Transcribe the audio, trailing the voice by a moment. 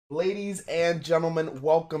Ladies and gentlemen,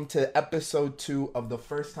 welcome to episode 2 of the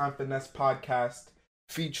First Time Finesse podcast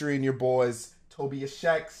featuring your boys Tobias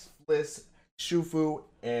Shex, Fliss, Shufu,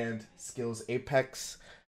 and Skills Apex.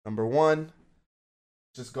 Number 1,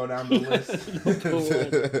 just go down the list.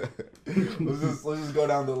 let's just go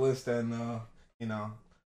down the list and,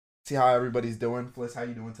 see how everybody's doing. Fliss, how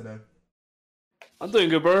you doing today? I'm doing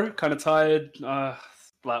good, bro. Kind of tired. Like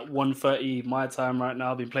 1:30 my time right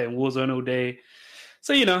now. I've been playing Warzone all day.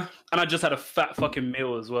 So, and I just had a fat fucking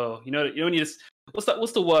meal as well. You know when you just,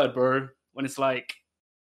 what's the word, bro? When it's like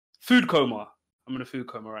food coma. I'm in a food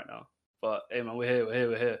coma right now. But hey man, we're here.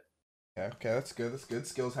 Okay, that's good.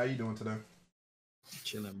 Skills, how you doing today?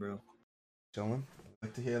 Chilling, bro. Chilling.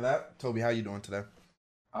 Like to hear that. Toby, how you doing today?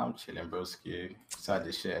 I'm chilling, broski. Started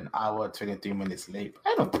this shit an hour, 23 minutes late.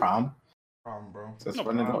 I no problem. Bro. Just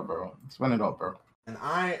run it up, bro. And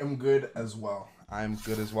I am good as well. I'm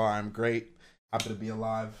great. Happy to be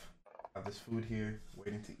alive. Have this food here,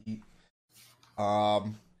 waiting to eat. I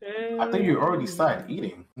think you already started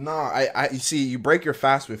eating. No, you see, you break your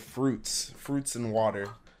fast with fruits and water.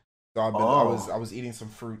 So I was eating some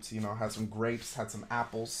fruits. Had some grapes, had some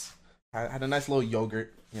apples, had a nice little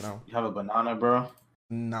yogurt. You have a banana, bro?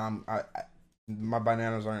 Nah, my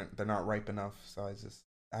bananas they're not ripe enough, so I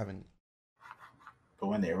haven't. But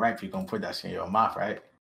when they're ripe, you're gonna put that shit in your mouth, right?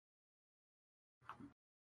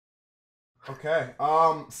 Okay.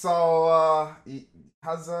 So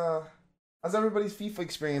how's everybody's FIFA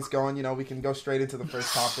experience going? We can go straight into the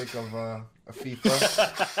first topic of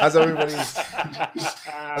FIFA. How's everybody's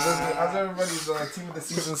team of the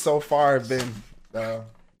season so far been?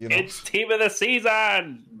 It's team of the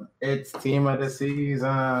season. It's team of the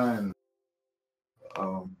season.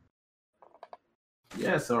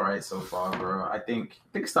 Yeah, it's all right so far, bro. I think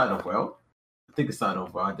it started off well. I think we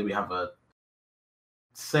have a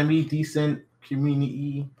semi-decent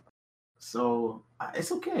community, so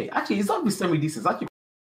it's okay. Actually, it's not semi-decent.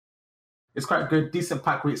 It's quite good, decent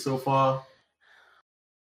pack rate so far,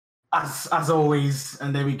 as always.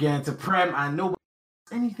 And then we get into Prem and nobody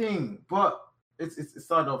anything, but it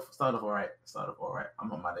started off all right. I'm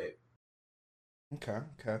not mad at it. Okay.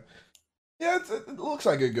 Yeah, it looks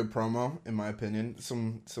like a good promo in my opinion.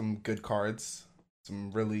 Some good cards,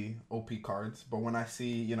 some really OP cards. But when I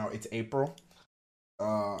see it's April.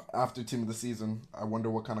 After team of the season, I wonder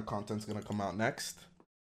what kind of content's gonna come out next.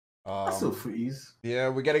 That's still freeze. Yeah,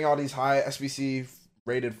 we're getting all these high SBC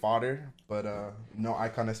rated fodder, but no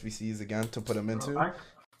icon SBCs again to put them into.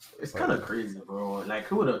 It's kind of crazy, bro. Like,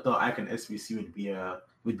 who would have thought icon SBC would be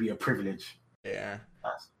a privilege? Yeah,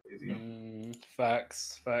 that's crazy.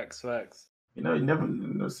 Facts. You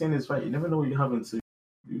never saying this right. You never know what you're having to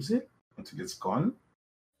use it until it's gone.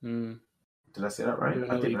 Did I say that right?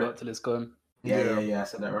 I think got till it's gone. Yeah, I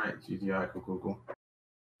said that right. Yeah, cool.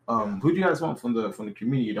 Who do you guys want from the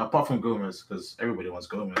community apart from Gomez? Because everybody wants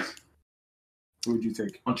Gomez. Who would you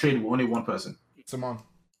take? Untradeable, only one person. Simon.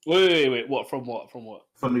 Wait. What? From what? From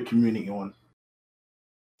the community one.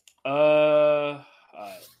 I'd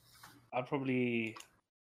probably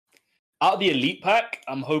out of the elite pack.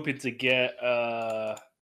 I'm hoping to get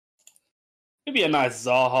maybe a nice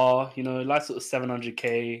Zaha. Nice sort of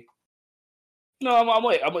 700k. No, I'm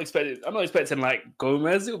not expecting like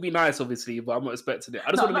Gomez. It would be nice, obviously, but I'm not expecting it. I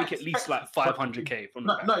just want to make at least like 500k from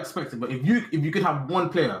the pack. Not expecting, but if you could have one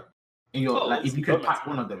player in your if you could pack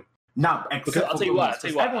one of them. Now, except I'll tell you why.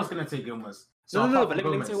 Everyone's gonna take Gomez. No, but let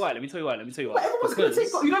me tell you why. Let me tell you why. But everyone's gonna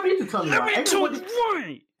take. You don't need to tell me why. Let me tell you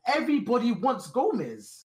why. Everybody wants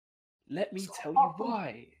Gomez. Let me tell you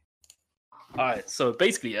why. All right. So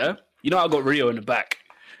basically, I got Rio in the back.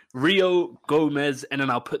 Rio, Gomez, and then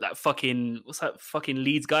I'll put that what's that fucking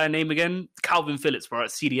Leeds guy name again? Calvin Phillips, bro, at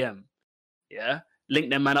CDM. Yeah? Link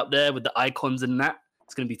them man up there with the icons and that.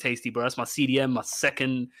 It's going to be tasty, bro. That's my CDM, my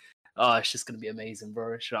second. Oh, it's just going to be amazing,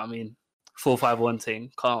 bro. You know what I mean? 4-5-1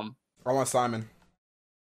 thing. Calm. I want Simon.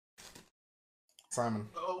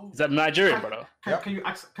 Is that Nigerian, brother? Can you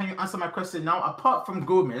answer my question now? Apart from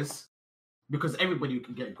Gomez, because everybody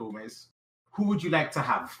can get Gomez, who would you like to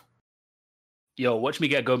have? Yo, watch me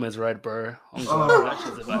get Gomez red, bro. That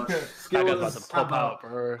guy's about to pop out,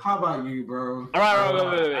 bro. How about you, bro? All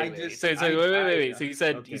right, wait. So you said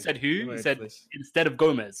who? You said instead of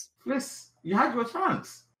Gomez. Yes, you had your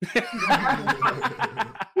chance. You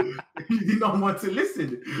did not want to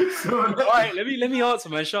listen. So, all right, let me answer,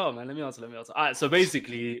 man. Sure, man. Let me answer. All right, so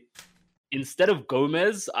basically, instead of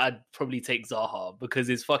Gomez, I'd probably take Zaha because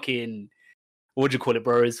it's fucking. What do you call it,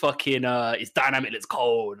 bro? It's fucking. It's dynamic. It's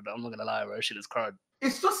cold. I'm not gonna lie, bro. Shit is crud.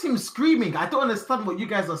 It's just him screaming. I don't understand what you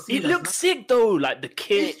guys are seeing. It looks sick though, like the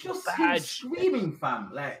kit, It's just him badge. screaming,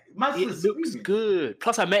 fam. Like, It looks good.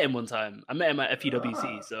 Plus, I met him one time. I met him at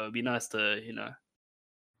FEWC, so it'd be nice to, you know.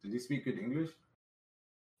 Did he speak good English?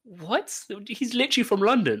 What? He's literally from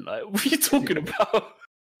London. Like, what are you talking about?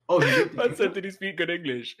 Oh, I said, did he speak good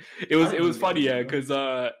English? It was funny, yeah, because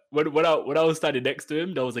when I was standing next to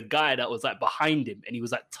him, there was a guy that was like behind him, and he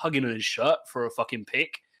was like tugging on his shirt for a fucking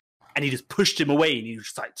pick, and he just pushed him away, and he was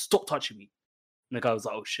just like, "Stop touching me!" And the guy was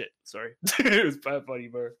like, "Oh shit, sorry." It was bad funny,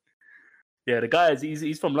 bro. Yeah, the guy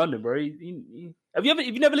he's from London, bro. Have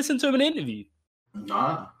you never listened to him in an interview?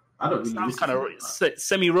 Nah, I don't really. Sounds kind of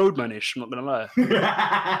semi-roadmanish. I'm not gonna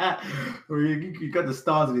lie. You got the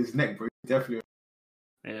stars in his neck, bro. Definitely.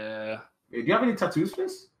 Yeah. Hey, do you have any tattoos,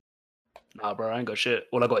 Chris? Nah, bro, I ain't got shit.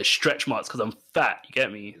 All I got is stretch marks because I'm fat. You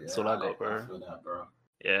get me? That's all I got, bro. I feel that, bro.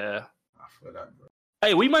 Yeah. I feel that, bro.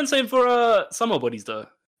 Hey, what you mind saying for summer bodies though?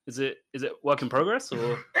 Is it work in progress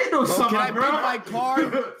or? Ain't no summer, Can I bro. bring my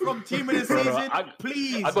card from Team of the Season,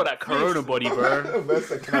 please? I got that Corona body, bro.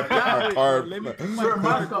 Can I put my card? Let me put my Bro,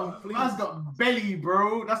 card, man's please. got belly,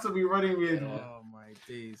 bro. That's what we running with. Oh my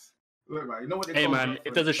days. Look, man, you know what they Hey call man, me,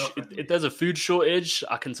 if bro? there's a food shortage,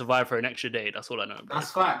 I can survive for an extra day. That's all I know, bro.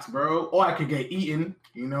 That's facts, bro. Or I could get eaten,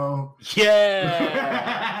 you know.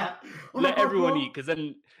 Yeah. Well, Let bro, everyone bro, eat, because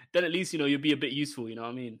then at least you'll be a bit useful. You know what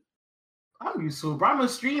I mean? I'm useful, bro. I'm a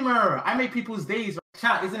streamer. I make people's days.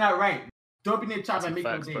 Chat, isn't that right? Don't be in the chat That's and make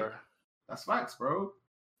facts, them day. bro. That's facts, bro.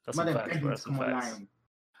 That's Man, some they're facts, begging bro. to That's some come facts. online.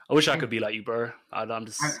 I wish I could be like you, bro. I'm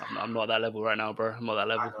not that level right now, bro. I'm not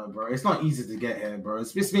that I level. know, bro. It's not easy to get here, bro.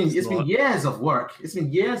 It's It's been not. years of work. It's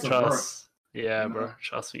been years of work. Trust. Yeah, You know? bro.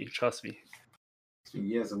 Trust me. Trust me. It's been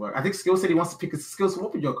years of work. I think Skill said he wants to pick a skill. So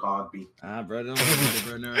what would your card be? Bro, don't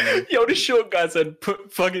bro, no. Yo, this short guy said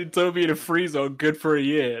put fucking Toby in a freezer on good for a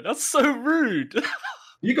year. That's so rude.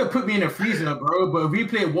 You can put me in a freezer, bro, but if we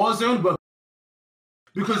play Warzone, but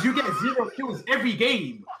because you get 0 kills every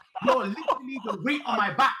game, you're literally the weight on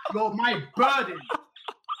my back. You're my burden.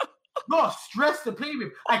 You're stressed to play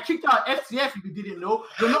with. I kicked out FCF if you didn't know.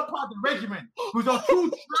 You're not part of the regiment. Because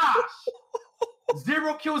you're too trash.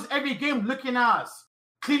 0 kills every game looking at us.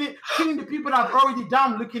 Cleaning the people that have already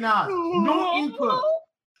down looking at us. No input.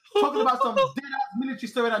 Talking about some dead-ass military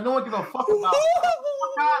story that no one gives a fuck about.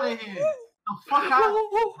 Fuck out of here. The fuck out of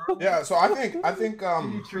here, bro. Yeah, so I think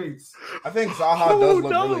Any traits. I think Zaha does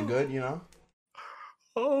look no. really good, you know.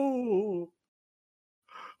 Oh.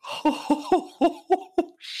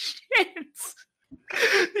 Oh, shit.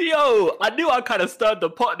 Yo, I knew I kind of stirred the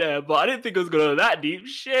pot there, but I didn't think it was going to go that deep.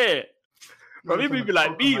 Shit. Bro, maybe be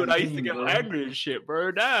like me when I used to get angry and shit,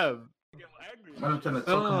 bro. Damn. I'm trying to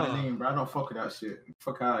talk on my name, bro. I don't fuck with that shit.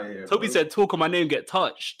 Fuck out of here. Toby bro. said, talk on my name, get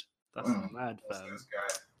touched. That's Mm. mad, That's fam. this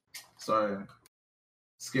guy. Sorry.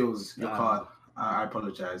 Skills, your Nah. card. I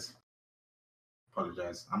apologize.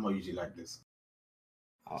 Apologize. I'm not usually like this.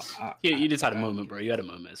 You just had a moment, bro. You had a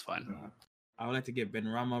moment. It's fine. I would like to get Ben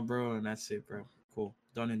Rama, bro, and that's it, bro. Cool.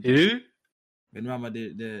 Done and Who? Ben Rama,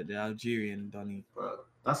 the Algerian Donny. Bro,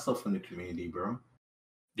 that's stuff from the community, bro.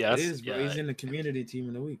 Yeah, It is, bro. yeah. He's in the community team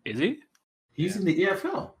in the week. Is he? He's in the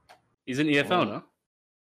EFL. He's in EFL, no?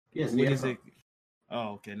 Yes, What the is EFL. it? Oh,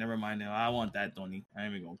 okay. Never mind now. I want that, Donny. I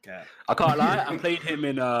ain't even gonna cap. I can't lie. I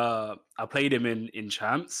played him in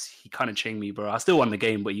champs. He kind of changed me, bro. I still won the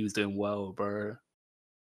game, but he was doing well, bro.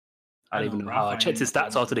 I don't even know how. I checked his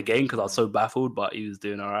stats after the game because I was so baffled, but he was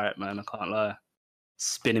doing all right, man. I can't lie.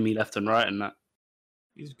 Spinning me left and right and that.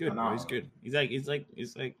 He's good, bro. He's good. He's like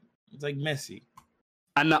Messi.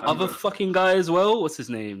 And that I'm other good. fucking guy as well. What's his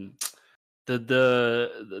name?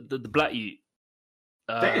 The black youth.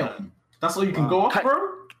 Damn. That's all you can go off, Ki- bro?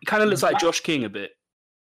 He kind of looks like Josh King a bit.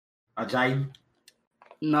 Ajayi.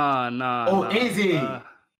 Nah. Oh, nah. Eze.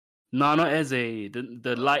 Nah, not Eze.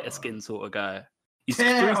 The lighter skin sort of guy. He's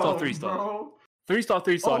Damn, 3-star. bro.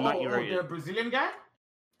 3-star, 90 the rated. Brazilian guy?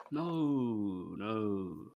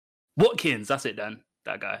 No. Watkins, that's it, Dan.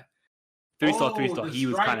 That guy. 3-star, Oh, 3-star. the He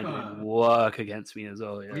was kind of striker. doing work against me as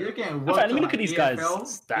well. Yeah. Well, you're getting In worked fact, let me on look at these EFL, guys'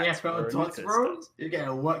 stats, bro. EFL Look tots, at bro. stats. You're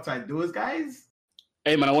getting worked on those guys.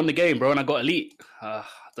 Hey, man, I won the game, bro, and I got elite. I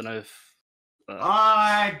don't know if.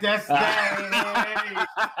 Alright, that's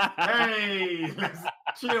that. Hey, let's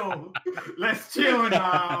chill. Let's chill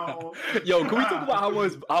now. Yo, can we talk about how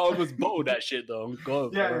I was bottled that shit though? I'm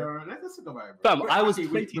God, Yeah, bro. let's talk about it, bro. Fam, I was Wait,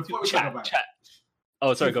 22. before we talk Chat, about it, chat.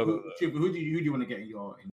 Oh, sorry, Chief, go. Chief, who do you want to get in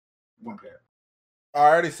your one player? I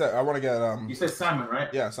already said I want to get You said Simon, right?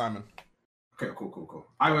 yeah, Simon. Okay, cool.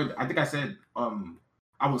 I think I said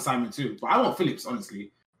I want Simon too, but I want Phillips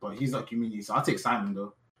honestly. But he's not community, so I'll take Simon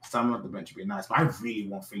though. Salmon off the bench would be nice, but I really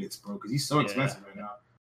want Phillips, bro, because he's so expensive right now.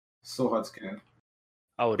 So hard to get.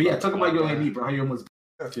 I would. But yeah, talk about your elite, bro. How you almost.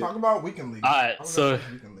 Talk about weekend league. All right, so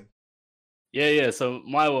yeah. So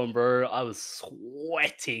my one, bro, I was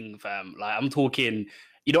sweating, fam. Like I'm talking.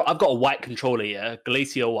 You know, I've got a white controller, yeah,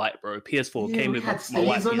 Glacier White, bro. PS4 came with my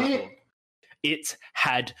white PS4. It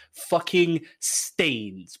had fucking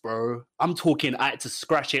stains, bro. I'm talking, I had to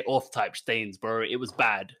scratch it off type stains, bro. It was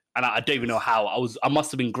bad, and I don't even know how. I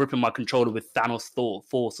must have been gripping my controller with Thanos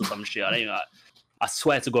Force or some shit. I don't know. I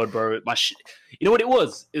swear to God, bro. You know what it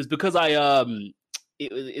was? It was because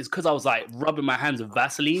it's because I was like rubbing my hands with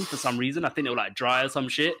Vaseline for some reason. I think they were like dry or some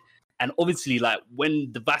shit. And obviously, like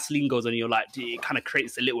when the Vaseline goes on, you're like, it kind of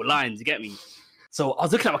creates the little lines. You get me? So I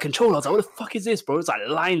was looking at my controller. I was like, what the fuck is this, bro? It's like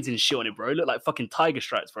lines and shit on it, bro. It looked like fucking tiger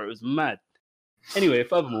stripes, bro. It was mad. Anyway,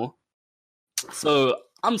 furthermore, so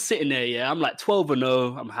I'm sitting there, yeah. I'm like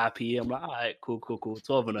 12-0. I'm happy. I'm like, all right, cool.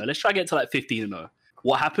 12-0. Let's try to get to like 15-0.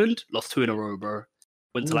 What happened? Lost 2 in a row, bro.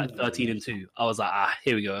 Went to like 13-2. I was like,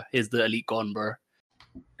 here we go. Here's the elite gone, bro.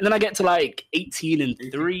 And then I get to like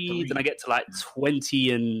 18-3. Then I get to like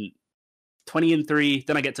 20-3.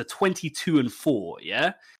 Then I get to 22-4.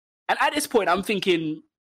 Yeah. And at this point, I'm thinking,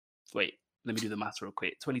 wait, let me do the math real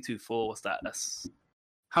quick. 22-4. What's that? That's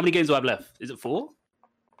how many games do I have left? Is it 4?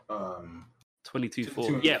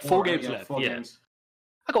 22-4. Yeah, 4 games left. Games.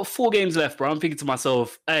 I got 4 games left, bro. I'm thinking to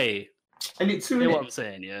myself, hey. Elite 2, you know what I'm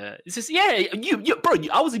saying? Yeah, it's just you, bro.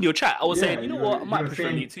 I was in your chat. I was saying, you know what? I might push for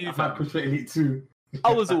Elite 2. I might push for Elite 2.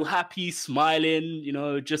 I was all happy, smiling. You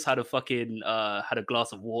know, just had a fucking had a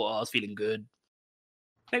glass of water. I was feeling good.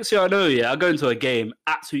 Next thing I know, I go into a game,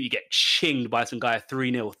 absolutely get chinged by some guy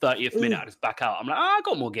 3-0, 30th minute. I just back out. I'm like, I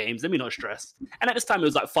got more games. Let me not stress. And at this time, it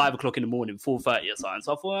was like 5 o'clock in the morning, 4:30 or something.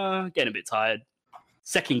 So I thought, getting a bit tired.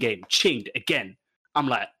 Second game, chinged again. I'm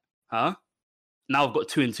like, huh? Now I've got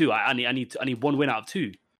 2-2. I need 1 win out of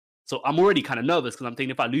 2. So I'm already kind of nervous because I'm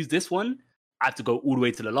thinking if I lose this one, I have to go all the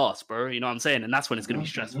way to the last, bro. You know what I'm saying? And that's when it's going to be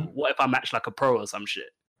stressful. What if I match like a pro or some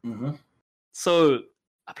shit? So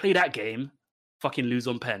I play that game, fucking lose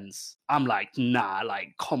on pens. I'm like, nah,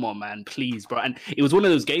 like, come on, man, please, bro. And it was one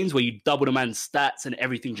of those games where you double the man's stats and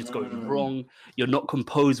everything just goes wrong. You're not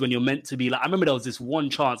composed when you're meant to be. Like, I remember there was this one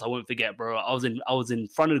chance I won't forget, bro. I was in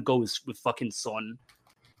front of the goal with fucking Son,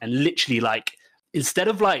 and literally, like, instead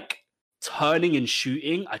of like turning and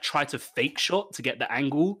shooting, I tried to fake shot to get the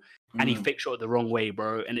angle, and he fake shot the wrong way,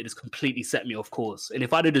 bro. And it just completely set me off course. And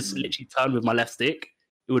if I'd have just literally turned with my left stick,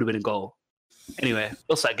 it would have been a goal. Anyway,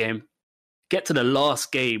 lost that game. Get to the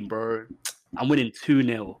last game, bro. I'm winning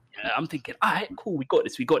 2-0. Yeah, I'm thinking, all right, cool, we got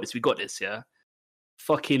this, yeah.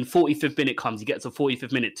 Fucking 45th minute comes, he gets a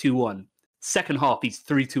 45th minute, 2-1. Second half, he's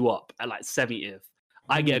 3-2 up at like 70th.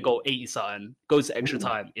 I get a goal 80-something, goes to extra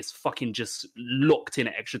time. It's fucking just locked in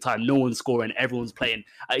at extra time. No one's scoring, everyone's playing.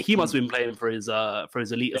 He must have been playing for his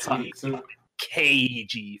elite assignment.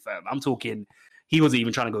 KG, fam. I'm talking, he wasn't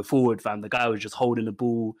even trying to go forward, fam. The guy was just holding the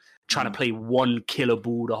ball, trying to play one killer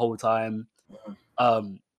ball the whole time.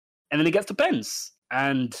 And then he gets to pens,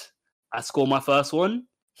 and I score my first one.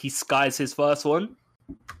 He skies his first one.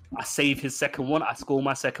 I save his second one. I score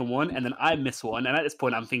my second one, and then I miss one. And at this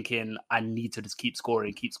point, I'm thinking I need to just keep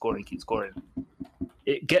scoring.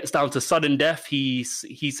 It gets down to sudden death. He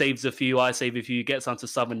saves a few. I save a few. It gets down to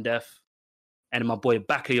sudden death, and my boy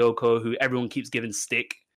Bakayoko, who everyone keeps giving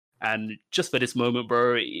stick. And just for this moment,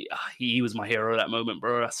 bro, he was my hero that moment,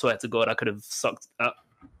 bro. I swear to God, I could have sucked up.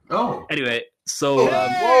 Oh. Anyway, so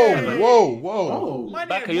whoa.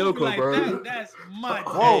 Bakayoko, bro. That's mud.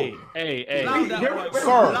 Whoa. Hey.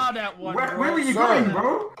 Allow that one, Where bro. were you going,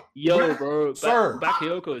 bro? Yo, bro. Sir.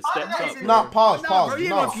 Bakayoko steps up. Not pause. Bro, you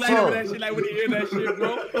No, gonna slide over that sir. shit like when you hear that shit,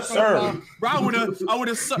 bro. Sir. Bro, I would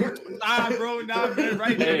have sucked. Bro, man,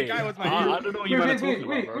 right there. The guy was my hero. I don't know what you're talking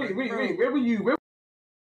about, bro. Wait. Where were you? Where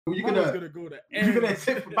were you gonna go to? You gonna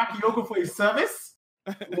tip Bakayoko for his service?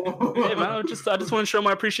 Hey, man, I just want to show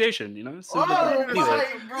my appreciation, you know. So,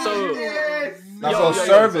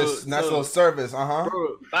 service. Bro,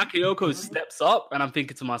 Bakayoko steps up, and I'm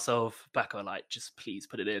thinking to myself, Bako, like, just please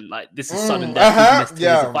put it in. Like, this is sudden death.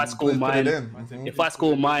 If I score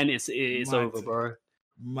mine, it's over, bro.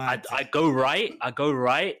 I go right,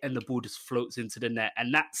 and the ball just floats into the net,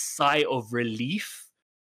 and that sigh of relief.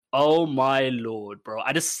 Oh my Lord, bro.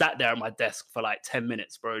 I just sat there at my desk for like 10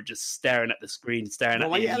 minutes, bro, just staring at the screen,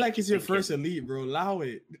 Why you act like it's your first elite, bro? Allow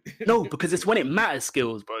it. No, because it's when it matters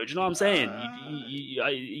skills, bro. Do you know what I'm saying?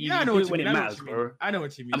 I know when it matters, bro. I know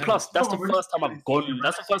what you mean. And plus, that's the first time I've gone.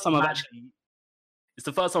 That's the first time I've actually. It's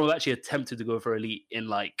the first time I've actually attempted to go for elite in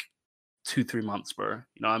like 2-3 months, bro. You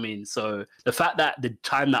know what I mean? So the fact that the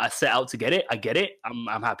time that I set out to get it, I get it.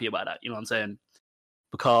 I'm happy about that. You know what I'm saying?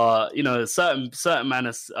 Because certain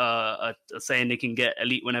man are saying they can get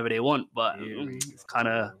elite whenever they want, but it's kind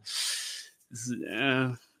of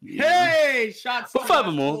Hey, shots. But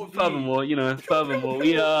furthermore, we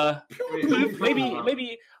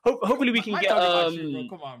maybe hopefully we can get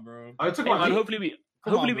come on, bro. hopefully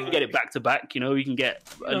we can get it back to back. We can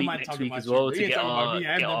get elite next week as well to get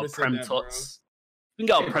our Prem Tots. We can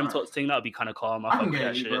get our Prem Tots thing. That'd be kind of calm. I can get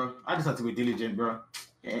that shit, bro. I just have to be diligent, bro.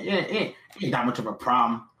 Ain't that much of a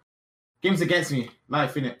problem. Games against me,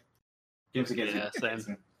 life innit? Games against me. Yeah,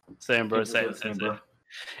 same, bro. Same, bro.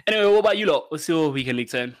 Anyway, what about you lot? What's your weekend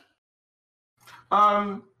league turn?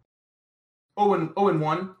 0-1.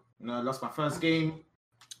 I lost my first game.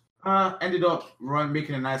 Ended up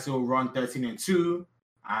making a nice little run, 13-2,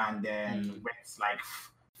 and then went like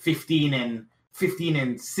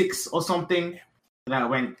 15-6 or something. And I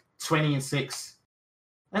went 20-6.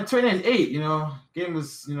 And 20-8, game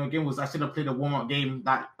was I should have played a warm-up game.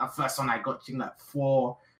 That first one I got like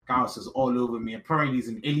 4 guys was all over me. Apparently he's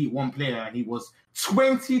an Elite 1 player and he was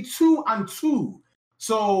 22-2.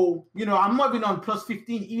 So, I'm not even on plus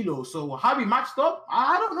 15 elo. So how we matched up,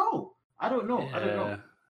 I don't know. I don't know.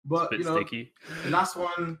 But sticky. The last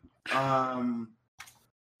one,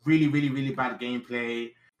 really, really, really bad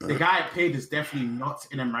gameplay. The guy I played is definitely not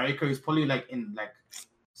in America. He's probably in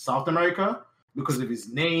South America, because of his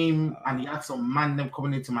name, and he had some man them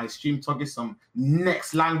coming into my stream talking some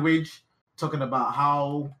next language, talking about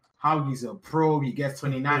how he's a pro, he gets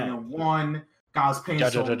 29-1. Guy was playing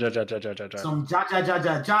some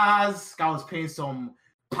jazz. Guy was playing some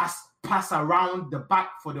pass around the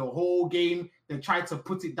back for the whole game. They tried to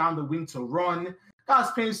put it down the wing to run. Guy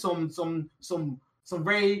was playing some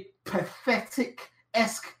very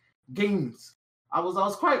pathetic-esque games. I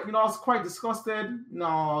was quite disgusted.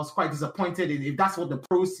 I was quite disappointed. If that's what the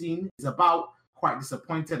pro scene is about, quite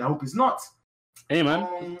disappointed. I hope it's not. Hey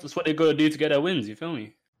man, that's what they gotta do to get their wins. You feel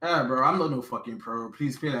me? Yeah, bro. I'm not no fucking pro.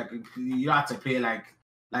 Please play you have to play like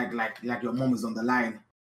your mom is on the line.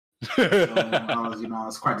 So, I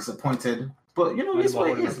was quite disappointed. But it's what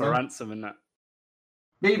it is. For ransom and that.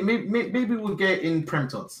 Maybe we'll get in Prem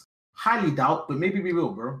Tots. Highly doubt, but maybe we will,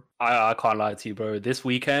 bro. I can't lie to you, bro. This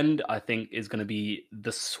weekend, I think, is going to be the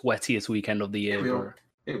sweatiest weekend of the year, bro.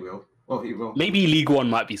 It will. Well, it will. Maybe League One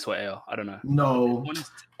might be sweatier. I don't know. No.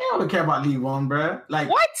 I don't care about League One, bro. Like,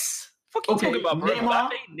 what? Fucking talking about, bro?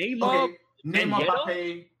 Neymar,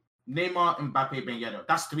 Mbappe, Ben Yedder.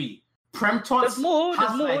 That's 3. Prem Tots. There's more.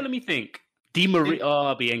 Let me think. Di Maria.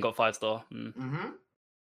 Oh, but he ain't got 5-star. Mm-hmm.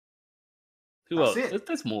 Who else?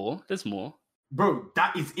 There's more. Bro,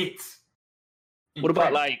 that is it. What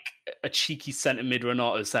about a cheeky centre mid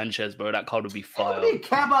Renato Sanchez, bro? That card would be fire. I don't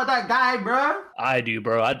care about that guy, bro. I do,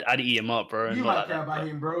 bro. I'd eat him up, bro. You might care about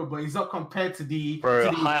him, bro, but he's not compared to the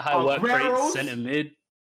high work rate centre mid.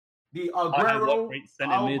 The Aguero,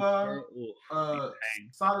 Alba,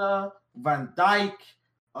 Salah, Van Dijk,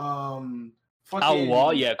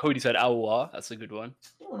 Alwa. Yeah, Cody said Alwa. That's a good one.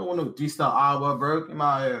 I don't want no 3-star Alba, bro. Come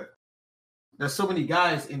out here. There's so many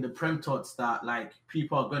guys in the Prem Tots that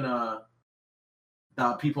people are gonna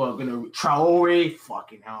Traore,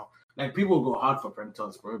 fucking hell. People go hard for Prem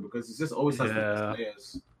Tots, bro, because it's just always has the best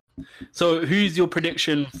players. So who's your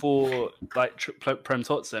prediction for Prem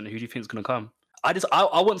Tots then? Who do you think is gonna come? I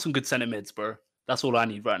want some good centre mids, bro. That's all I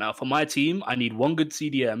need right now. For my team, I need one good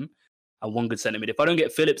CDM and one good centre mid. If I don't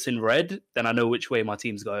get Phillips in red, then I know which way my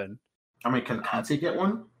team's going. I mean, can Kante get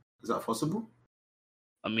one? Is that possible?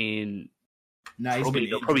 I mean, they'll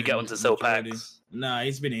probably get onto sell packs. Nah,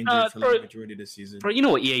 he's been injured for the majority of the season. Bro, you know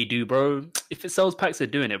what EA do, bro? If it sells packs, they're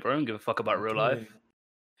doing it, bro. I don't give a fuck about real life.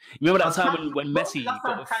 You remember that time when Messi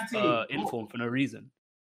got informed for no reason?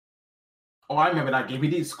 Oh, I remember that game. He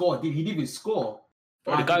didn't score. He didn't even score.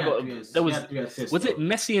 Bro, the guy was it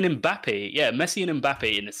Messi and Mbappe? Yeah, Messi and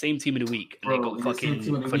Mbappe in the same team of the week, and they got fucking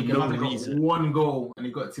for no reason. One goal, and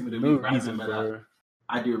he got team of the week. I remember that.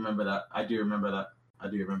 I do remember that.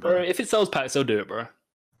 Bro, if it sells packs, they'll do it, bro.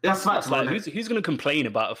 That's like who's gonna complain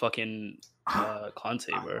about a fucking Kante,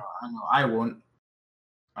 bro? I won't.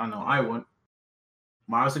 Mahrez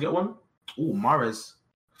to get one. Ooh, Mahrez.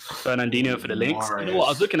 Fernandinho for the links. You know what? I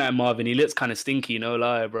was looking at Marvin. He looks kind of stinky. No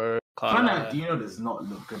lie, bro. Fernandinho does not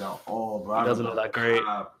look good at all, bro. He doesn't look that great.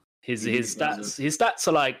 His stats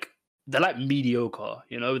are they're mediocre.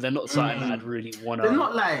 They're not something that I'd really want to. They're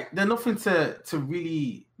not they're nothing to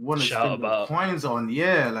really want to spend the coins on.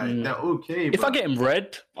 Yeah, they're okay. If I get him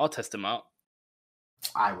red, I'll test him out.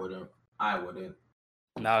 I wouldn't.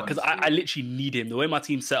 Nah, because I literally need him. The way my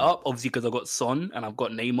team's set up, obviously, because I've got Son and I've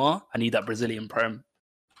got Neymar, I need that Brazilian Prem.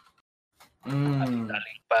 I need that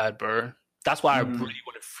league bad, bro. That's why I really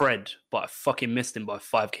wanted Fred, but I fucking missed him by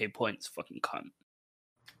 5k points. Fucking cunt.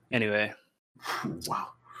 Anyway. Wow.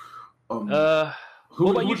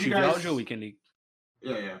 What about you, Juju? How was your weekend league?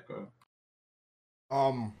 Yeah, go.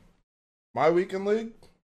 My weekend league?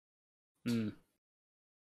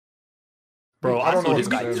 Bro, I don't know saw what this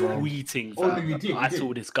to guy say, bro. tweeting. Oh, fam. you did, I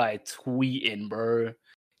saw this guy tweeting, bro.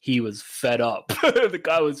 He was fed up. The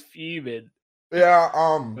guy was fuming. Yeah,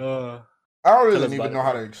 I don't Tell really us even about know it,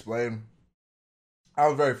 how bro. to explain. I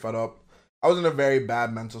was very fed up. I was in a very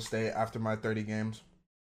bad mental state after my 30 games.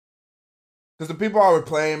 Because the people I were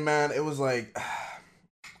playing, man, it was like,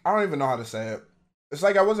 I don't even know how to say it. It's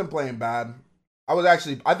like I wasn't playing bad. I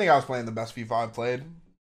think I was playing the best FIFA I've played.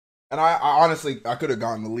 And I honestly, I could have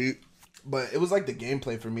gotten elite. But it was like the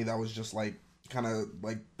gameplay for me that was just like, kind of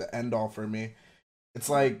like the end all for me. It's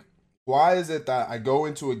like, why is it that I go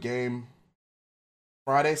into a game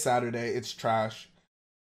Friday, Saturday, it's trash.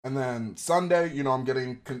 And then Sunday, I'm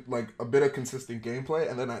getting like a bit of consistent gameplay.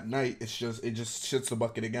 And then at night, it just shits the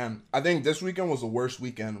bucket again. I think this weekend was the worst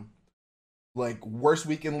weekend. Like, worst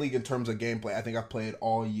weekend league in terms of gameplay I think I've played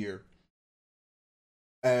all year.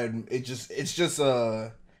 And it's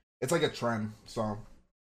like a trend. So,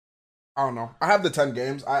 I don't know. I have the 10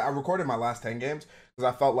 games. I recorded my last 10 games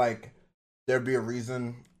because I felt like there'd be a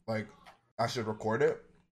reason, like, I should record it.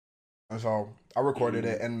 And so I recorded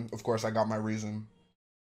it, and of course I got my reason.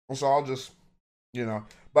 And so I'll just,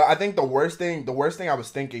 But I think the worst thing I was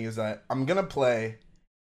thinking is that I'm gonna play,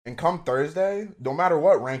 and come Thursday, no matter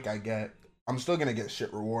what rank I get, I'm still gonna get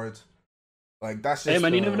shit rewards. Like that's just. Hey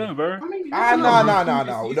man, you never know, bro. No. I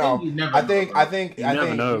think. You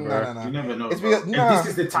never know, bro. No. You never know. It's because If this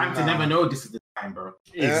is the time to never know, this is the time, bro.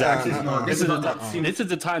 Exactly. This This is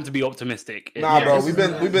the time to be optimistic. Nah, bro. this We've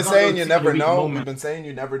is been saying you never know. moment. We've been saying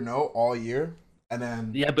you never know all year, and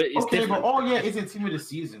then Yeah, but it's Okay, different. but all year isn't team of the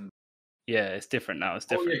season. Yeah, it's different now. It's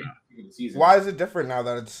All different year now. is team of the season. why is it different now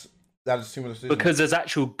that it's team of the season? Because there's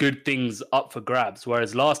actual good things up for grabs,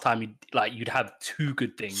 whereas last time you'd have two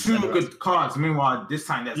good things. Two good cards. Meanwhile, this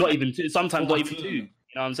time there's Not like even two. Sometimes not even 14. two. You know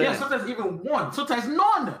what I'm saying? Yeah, sometimes even one. Sometimes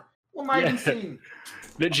none. What am I even saying?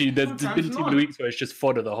 Literally, there's Sometimes been too many not. weeks where it's just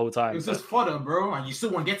fodder the whole time. It's just fodder, bro, and you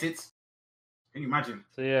still won't get it. Can you imagine?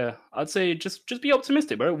 So yeah, I'd say just be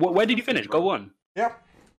optimistic, bro. Where did you finish? Go on. Yep.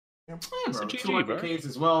 Yeah, It's bro. a GG, 200 bro. Ks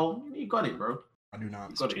as well. You got it, bro. I do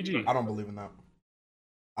not. You got it. GG. I don't believe in that.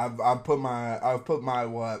 I've put my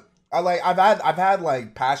what I've had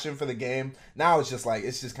like passion for the game. Now it's just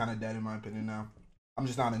kind of dead in my opinion. Now I'm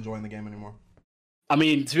just not enjoying the game anymore. I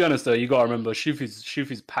mean, to be honest though, you gotta remember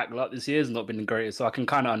Shufi's pack luck this year has not been the greatest, so I can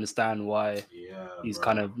kind of understand why he's bro.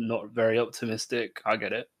 kind of not very optimistic. I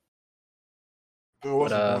get it. Dude,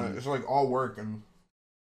 what's But, the point? It's like all work and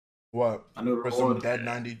what I know the for some reward. dead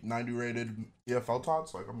 90 rated EFL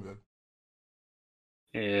tots. Like I'm good.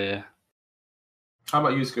 Yeah. How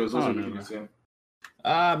about you, Skills? What's I your don't know, opinion, man.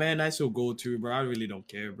 Sam? Man, I still go to, bro. I really don't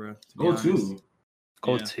care, bro. to be Go honest. to.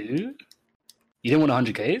 Goal Yeah. 2? You didn't win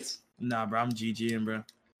 100Ks? Nah, bro, I'm GGing, bro.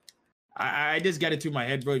 I just got it to my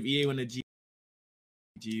head, bro. If EA want to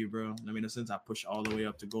GG, bro. I mean, since I pushed all the way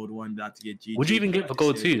up to gold 1, not to get GG. What'd you even get I for just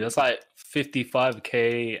gold said, 2? That's like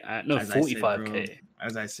 55k. No, as I said, 45k.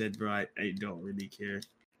 As I said, bro, I don't really care.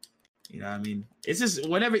 You know what I mean? It's just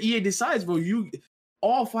whenever EA decides, bro,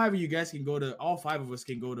 all 5 of you guys can go to, all 5 of us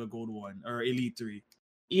can go to gold 1 or elite 3.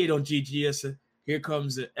 EA don't GG us. Here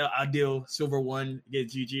comes Adil, silver 1, get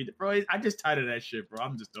GG. Bro, I'm just tired of that shit, bro.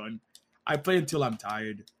 I'm just done. I play until I'm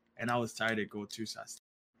tired, and I was tired at gold 2, so I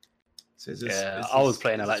was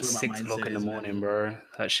playing at like that's where my 6 o'clock mindset in the is, man. morning, bro.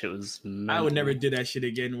 That shit was mental. I would never do that shit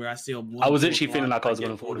again where I stay up 1, I was 2 literally feeling o'clock, like I was get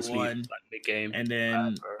going to fall gold asleep 1, like mid-game. and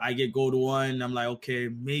then bro. I get gold 1. I'm like, okay,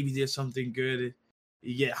 maybe there's something good.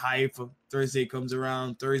 You get hype. Thursday comes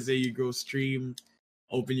around. Thursday, you go stream,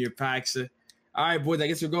 open your packs. All right, boys, I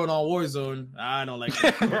guess we're going on Warzone. I don't like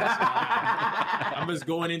that. I'm just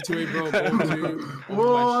going into it, bro.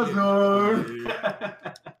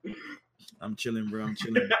 I'm chilling, bro. I'm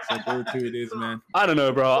chilling. So go to it is, man. I don't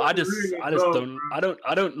know, bro. I just Bro.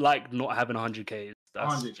 don't like not having 100Ks.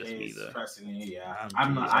 That's just me, though. Personally, yeah.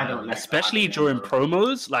 I'm I don't like Especially that, during bro.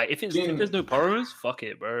 promos. Like if Yeah. there's no promos, fuck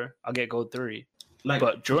it, bro. I'll get gold 3. Like,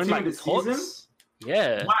 But during team like of the season, tots,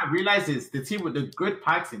 yeah, what I realize is the team with the good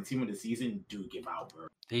packs in team of the season do give out, bro.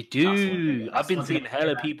 they That's one thing. do. That's I've been one seeing thing.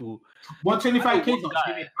 hella people. 125Ks One are guy.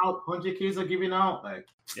 giving out, 100Ks are giving out. Like,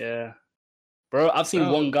 Yeah, bro. I've seen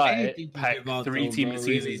Bro, one guy anything to pack give out 3 though, team bro,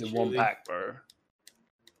 seasons really, in one truly. pack, bro.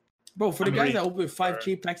 Bro, for the I'm guys ready. that open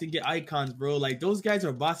 5K packs and get icons, bro, like those guys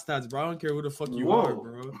are bastards, bro. I don't care who the fuck you are,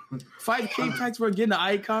 bro. 5K packs for getting an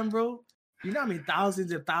icon, bro. You know how many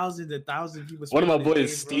thousands and thousands and thousands of people. One of my spend in the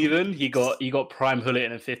boys, game, bro? Steven, he got prime Hullet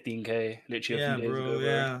in a 15K literally Yeah, a few days bro. ago,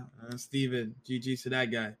 Yeah, Steven. GG to that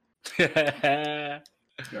guy. yeah.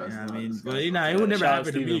 Yeah, I mean, but you know, it would never Shout out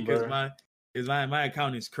happen to me Steven, because my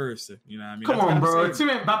account is cursed. You know what I mean? Come That's what on, I'm bro. saying.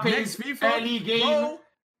 Tim Mbappe's Next FIFA, early game. bro,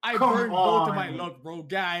 I Come burned both of my on. luck, bro.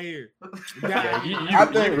 Guy here. Yeah, you I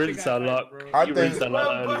think- rinsed a lot. I You think- rinsed a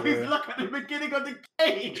lot Bro, he's earlier. luck at the beginning of the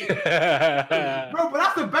game. Yeah. Bro, but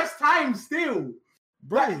that's the best time still.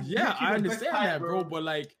 Bro, That's yeah, I literally the best understand time, that, bro. bro. But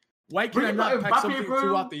like, why Bro, can I you not got pack Mbappe, something bro.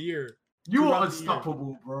 throughout the year? You Throughout are the year.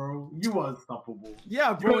 unstoppable, bro. You are unstoppable.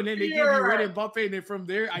 Yeah, bro. And then they gave me Yeah. Red Mbappe, and then from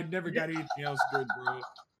there, I never got anything else good, bro.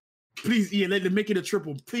 Please, Ian, let them make it a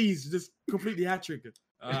triple. Please, just completely hat trick.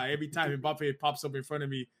 Every time Mbappe pops up in front of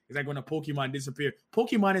me, it's like when a Pokemon disappear.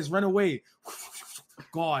 Pokemon has run away.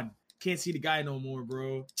 Gone. Can't see the guy no more,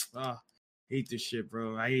 bro. Hate this shit,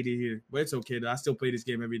 bro. I hate it here. But it's okay, though. I still play this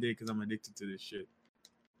game every day because I'm addicted to this shit.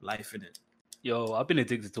 Life in it. Yo, I've been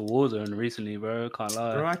addicted to Warzone recently, bro. Can't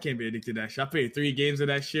lie. Bro, I can't be addicted to that shit. I played 3 games of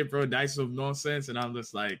that shit, bro. Dice of nonsense, and I'm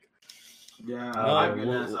just like, Yeah, Oh, I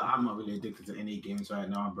realize whoa. that I'm not really addicted to any games right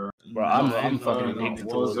now, bro. Bro, I'm Not fucking Warzone, addicted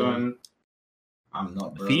to Warzone. I'm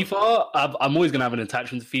not, bro. FIFA, I'm always gonna have an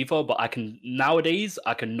attachment to FIFA, but I can not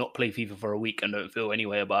play FIFA for a week and don't feel any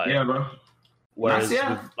way about it. Yeah, bro. Whereas That's-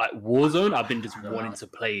 yeah. with like Warzone, I've been just Yeah. wanting to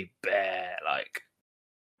play bare. Like,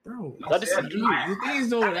 bro. That is- Yeah, Dude, the thing is,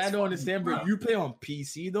 though, I don't understand, bro. You play on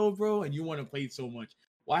PC, though, bro, and you want to play it so much.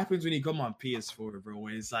 What happens when you come on PS4, bro?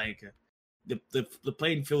 When it's like the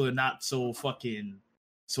playing field are not so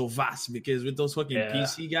vast because with those fucking Yeah.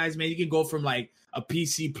 PC guys, man, you can go from like a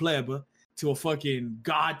PC pleb to a fucking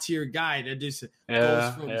god tier guy that just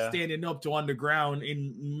goes from standing up to on the ground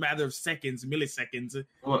in a matter of seconds, milliseconds,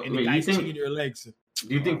 What, and the wait, guy's you changing think, your legs.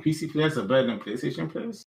 do you think PC players are better than PlayStation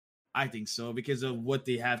players? I think so because of what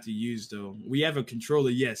they have to use. Though we have a controller,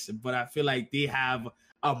 yes, but I feel like they have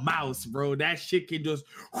a mouse, bro. That shit can just.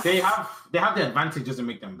 They have the advantage, doesn't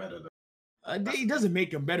make them better though. It doesn't make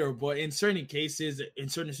them better, but in certain cases, in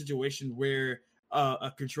certain situations where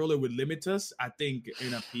a controller would limit us, I think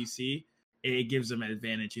in a PC it gives them an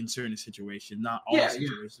advantage in certain situations. Not all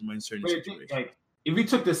situations, but in certain But you situations. think, like, if you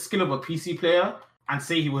took the skill of a PC player and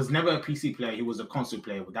say he was never a PC player, he was a console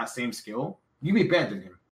player with that same skill, you'd be better than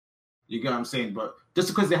him. You get what I'm saying? But just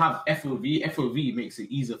because they have FOV makes it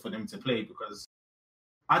easier for them to play because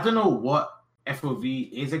I don't know what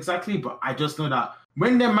FOV is exactly, but I just know that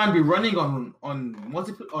when their man be running on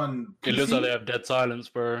PC, it looks like they have dead silence,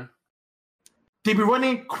 bro. they be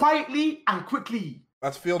running quietly and quickly.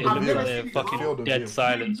 That's field It of looks view. like never they seen have it fucking Field of dead view.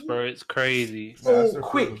 silence, bro. It's crazy. Yeah, that's So their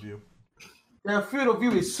quick. field of view. Their field of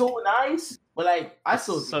view is so nice, but like I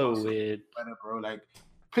still think So console weird. better, bro. Like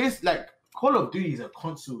place like Call of Duty is a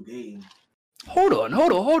console game. Hold on,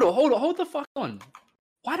 hold the fuck on.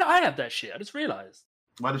 Why do I have that shit? I just realized.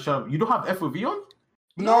 Why the show? You don't have FOV on?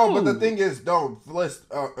 No, but the No. thing is, no, list.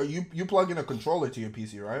 You plug in a controller to your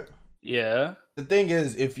PC, right? Yeah. The thing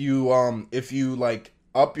is, if you like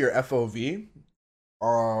up your FOV,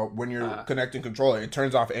 when you're connecting controller, it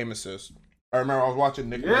turns off aim assist. I remember I was watching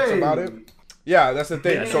Nick Ritz about it. Yeah, that's the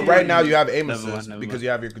thing. So right now you have aim Never mind, assist never because mind. you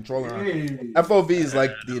have your controller on. Hey. FOV is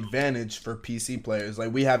like the advantage for PC players.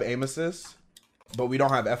 Like we have aim assist, but we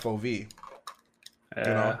don't have FOV. Yeah.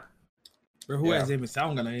 know? Bro, who Yeah. has aim assist? I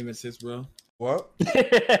don't got no aim assist, bro. What? He's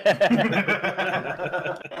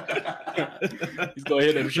gonna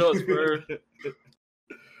hit them shots, bro.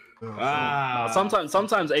 Ah,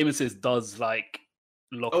 Sometimes aim assist does like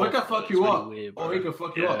lock Oh, it off, can but fuck it's you really up. weird, Oh, bro. it can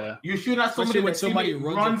fuck you Yeah. up. You shoot at somebody Especially when when somebody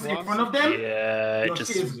somebody runs runs in across. front of them. Yeah, Your it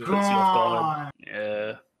just shit puts is you off guard. gone.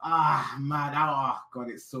 Yeah. Ah man, oh god,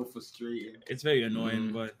 it's so frustrating. it's very annoying,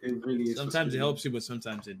 Mhm. but It really is. sometimes it frustrating. helps you, but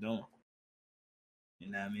sometimes it don't.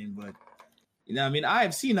 You know what I mean? But you know what I mean?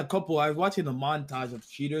 I've seen a couple. I was watching a montage of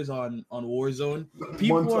cheaters on Warzone.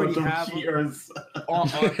 People Montage already of have cheaters. people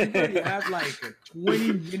already have like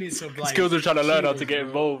 20 minutes of like Skills are trying to learn how to cheaters, get bro.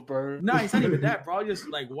 involved, bro. No, it's not even that, bro. I was just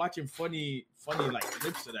like watching funny like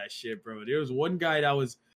clips of that shit, bro. There was one guy that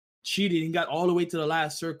was cheating. He got all the way to the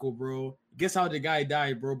last circle, bro. Guess how the guy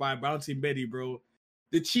died, bro? By a bouncing Betty, bro.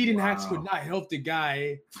 The cheating hacks could not help the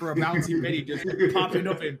guy for a bouncing Betty just popping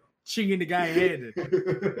up and chinging the guy head.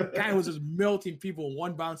 Guy was just melting people.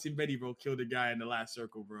 One bouncing Betty, bro, killed the guy in the last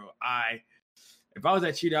circle, bro. If I was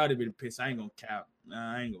that cheater, I'd have been pissed. I ain't gonna cap.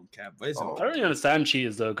 Nah, I ain't gonna cap. But it's Oh. I okay. don't really understand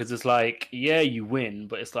cheaters though, because it's like, yeah, you win,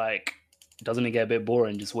 but it's like, doesn't it get a bit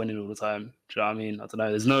boring just winning all the time? Do you know what I mean? I don't know.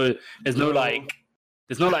 There's no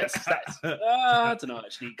There's no like stats. I don't know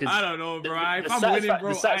actually. Cause I don't know, bro. the If I'm winning, bro,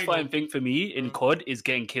 the satisfying thing for me in COD is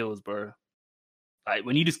getting kills, bro. Like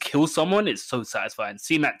when you just kill someone, it's so satisfying.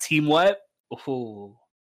 Seeing that team wipe, oh,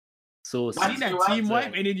 so seeing that team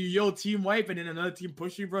wipe and then you yell team wipe and then another team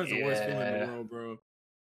push you, bro. It's the worst feeling in the world, bro.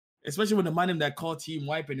 Especially when the man that call team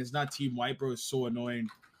wipe and it's not team wipe, bro. It's so annoying.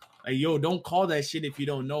 Like, yo, don't call that shit if you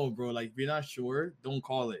don't know, bro. Like, if you're not sure, don't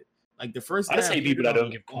call it. Like the first. I say people that don't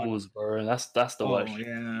give calls, bro. That's the worst.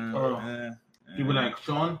 Yeah. People like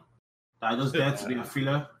Sean, that just there to be a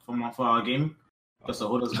filler for our game, just to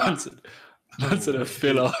hold us back. That's a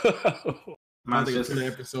filler. Man, just the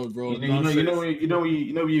episode, bro. You know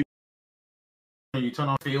when you turn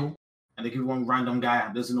on Phil and they give one random guy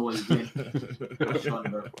that doesn't know what he's doing. That's Sean,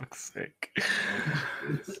 bro. Sick.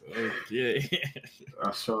 Yeah.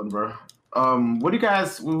 That's Sean, bro. What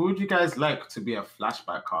would you guys like to be a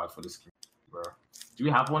flashback card for this game, bro? Do we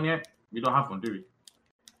have one yet? We don't have one, do we?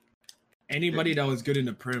 Anybody that was good in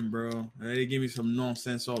the Prem, bro. They give me some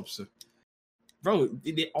nonsense ops. Bro,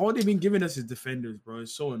 all they've been giving us is defenders, bro.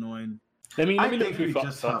 It's so annoying. I think we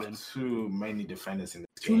just have too many defenders in this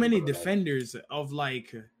game. Too many defenders of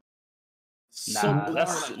like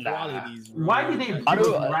qualities. Bro. Why did they? I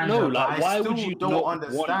don't know. Like, why would you not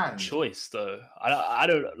want choice though? I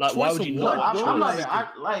don't like. Why would you not?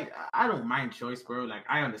 I don't mind choice, bro. Like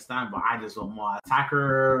I understand, but I just want more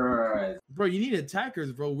attackers. Bro, you need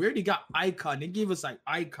attackers, bro. We already got icon. They gave us like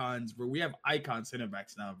icons, bro. We have icon center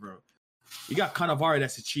backs now, bro. You got Cannavaro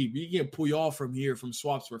that's a cheap. You can pull you off from here from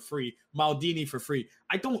swaps for free. Maldini for free.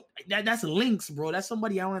 That's links, bro. That's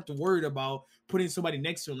somebody I don't have to worry about putting somebody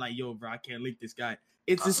next to him like, yo, bro, I can't link this guy.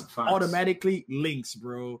 It's just automatically links,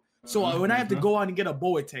 bro. So when I have to go out and get a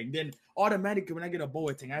Boateng, then automatically when I get a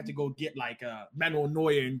Boateng, I have to go get like a Manuel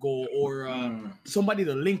Neuer in goal or somebody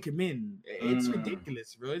to link him in. It's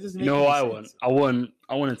ridiculous, bro. It doesn't make sense. I want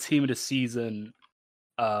a team of the season.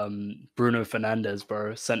 Bruno Fernandes,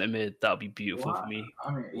 bro, centre mid. That would be beautiful for me.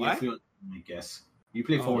 I mean, I guess you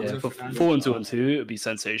play 4-1-2. It'd be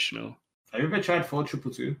sensational. Have you ever tried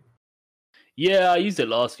 4-2-2? Yeah, I used it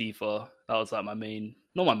last FIFA. That was like my main,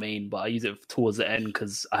 not my main, but I used it towards the end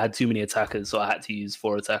because I had too many attackers, so I had to use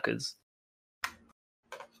 4 attackers.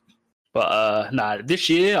 But this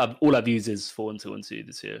year, all I've used is 4-1-2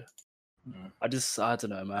 this year. I don't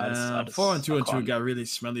know, man. 4-1-2 got really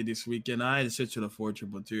smelly this weekend. I had to switch to the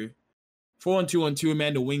 4-2-2. 4-1-2,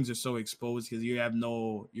 man. The wings are so exposed because you have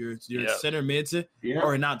your center mids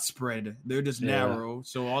are not spread. They're just narrow.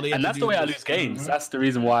 So all they have that's the way I lose games. That's the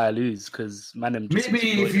reason why I lose because man,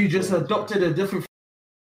 maybe if you just adopted a different.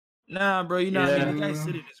 Nah, bro. You know, the guy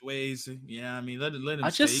sit in his ways. Yeah, I mean, let him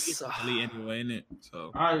stay. He gets elite anyway, innit?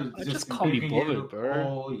 So I just can't be bothered, bro.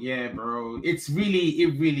 Oh yeah, bro. It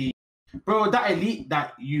really. Bro, that elite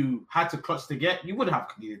that you had to clutch to get, you would have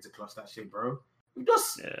needed to clutch that shit, bro. You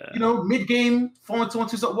just, mid-game,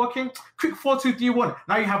 4-1-2 start working, quick 4-2-3-1.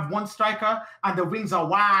 Now you have one striker and the wings are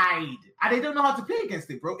wide. And they don't know how to play against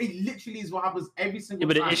it, bro. It literally is what happens every single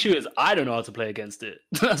time. But the issue is I don't know how to play against it.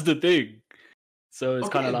 That's the thing. So it's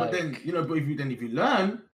kind of like... But then, if you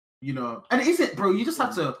learn, and it isn't, bro, you just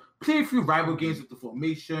have to play a few rival games with the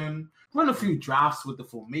formation, run a few drafts with the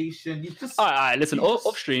formation. You just all right. Listen,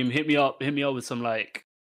 off stream, hit me up with some like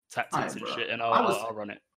tactics and shit, and I'll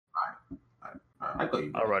run it. All right. I got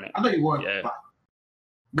you. I'll run it. I know you weren't. Yeah.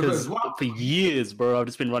 Because for years, bro, I've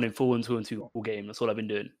just been running 4-1-2 all game. That's all I've been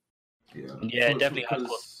doing. Yeah, it definitely has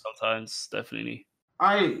cost sometimes. Definitely.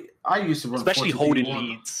 I used to run, especially holding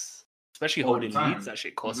leads. That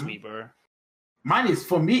shit cost me, bro. Mine is,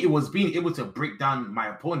 for me, it was being able to break down my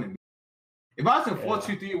opponent. If I was in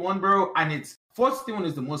 4-2-3-1, bro, and it's 4-2-3-1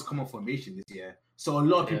 is the most common formation this year, so a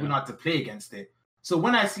lot of people know how to play against it. So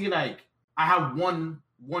when I see like I have one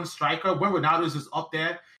striker, when Ronaldo's just up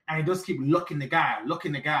there and he just keep locking the guy,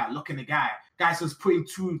 guys just putting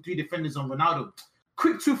 2-3 defenders on Ronaldo.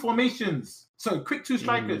 Quick 2 formations, quick 2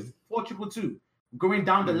 strikers, 4-2-2. Going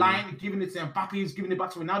down the line, giving it to Mbappe, he's giving it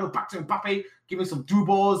back to Ronaldo, back to Mbappe, giving some do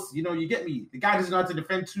balls. You get me. The guy doesn't know how to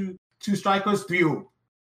defend two strikers, 3-0.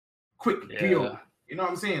 Quick 3-0. You know what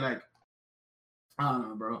I'm saying? Like, I don't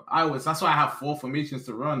know, bro. That's why I have 4 formations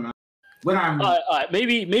to run, man. When I'm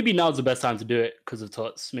maybe now's the best time to do it because of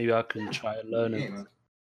Tots. Maybe I can try and learn it. Man.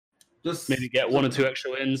 Just maybe get 1 or 2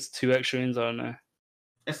 extra wins, 2 extra wins. I don't know.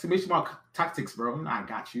 Exclamation mark tactics, bro. I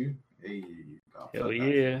got you. Hey, hell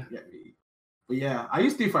yeah. But yeah, I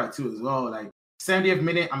used D5 too as well. Like 70th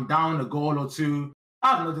minute, I'm down a goal or 2.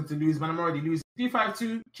 I have nothing to lose, man. I'm already losing.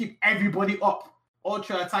 D5-2, keep everybody up.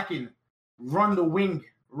 Ultra attacking. Run the wing.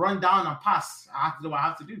 Run down and pass. I have to do what I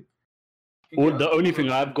have to do. Well, the only thing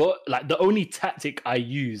I've got, like the only tactic I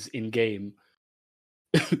use in game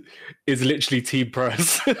is literally Team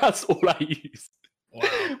Press. That's all I use. Wow.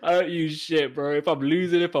 I don't use shit, bro. If I'm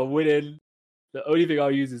losing, if I'm winning, the only thing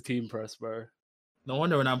I'll use is Team Press, bro. No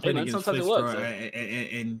wonder when I'm playing man, against sometimes Flips, it works, bro,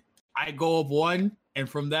 and I go up one, and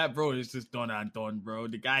from that, bro, it's just done and done, bro.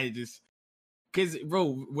 The guy just, cause,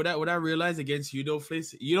 bro, what I realized against you though,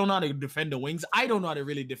 Flips, you don't know how to defend the wings. I don't know how to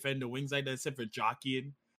really defend the wings like that, except for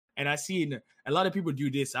jockeying. And I seen a lot of people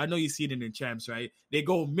do this. I know you see it in the champs, right? They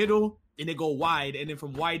go middle and they go wide, and then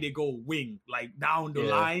from wide they go wing, like down the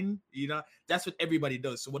line. You know, that's what everybody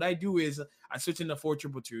does. So what I do is I switch into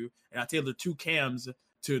 4-2-2, and I tell the two cams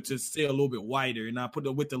to stay a little bit wider, and I put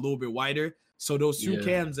the width a little bit wider. So those two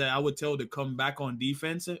cams that I would tell to come back on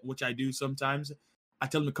defense, which I do sometimes, I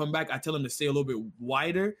tell them to come back. I tell them to stay a little bit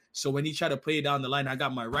wider. So when he try to play down the line, I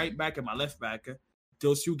got my right back and my left back.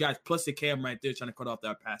 Those two guys plus the cam right there trying to cut off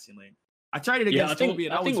that passing lane. I tried it against Toby,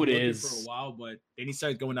 and I was working for a while, but then he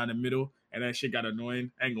started going down the middle, and that shit got annoying.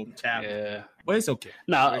 I ain't gonna cap. Yeah. But it's okay.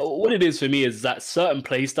 Now, what it is for me is that certain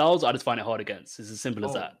play styles, I just find it hard against. It's as simple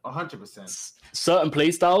as that. 100%. Certain play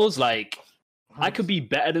styles, like, I could be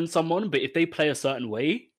better than someone, but if they play a certain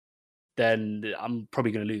way, then I'm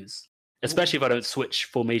probably going to lose. Especially if I don't switch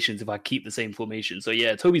formations, if I keep the same formation. So,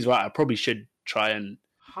 yeah, Toby's right. I probably should try and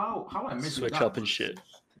how I missed switch that up and was shit.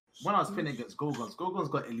 When I was playing against Gogons, Gogons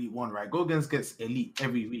got Elite 1, right? Gogons gets Elite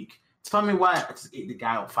every week. Tell me why I just ate the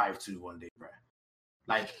guy out 5-2 one day, bro.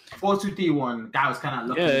 Like 4-2-3-1, guy was kind of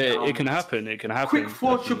lucky. Yeah, it can happen. It can happen. Quick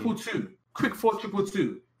 4-2-2. Quick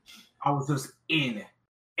 4-2-2. I was just in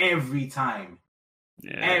every time.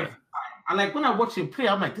 Yeah. Every time. And like when I watch him play,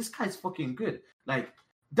 I'm like, this guy's fucking good. Like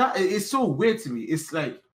that is so weird to me. It's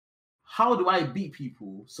like, how do I beat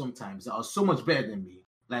people sometimes that are so much better than me?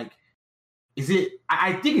 Like, is it?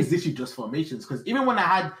 I think it's literally just formations. Because even when I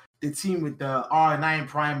had the team with the R9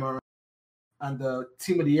 primer and the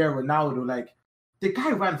team of the year Ronaldo, like the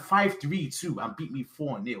guy ran 5-3-2 and beat me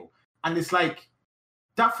 4-0. And it's like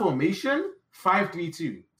that formation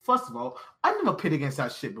 5-3-2. First of all, I never played against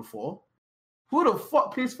that shit before. Who the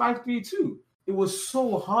fuck plays 5-3-2? It was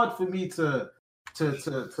so hard for me to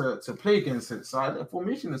play against it. So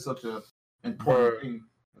formation is such a important thing.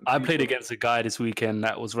 I played against a guy this weekend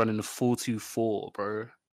that was running a 4-2-4, bro.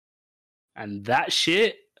 And that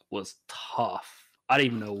shit was tough. I don't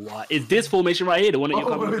even know why. Is this formation right here the one that you're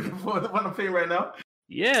coming for? The one I'm playing right now?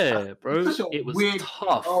 Yeah, bro. It was weird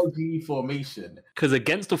tough. RG formation. Because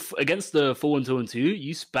against the 4-1-2-1-2,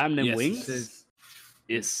 you spam them wings.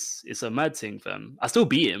 It's a mad thing, fam. I still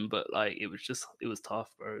beat him, but like it was tough,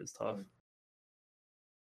 bro. It was tough.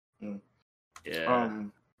 Yeah.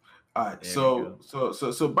 All right. So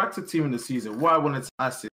back to team in the season. What I wanted to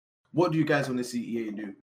ask is, what do you guys want to see EA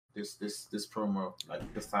do this promo,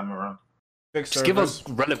 like this time around? Just give us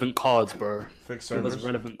relevant cards, bro. Give us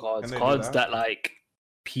relevant cards. Cards that like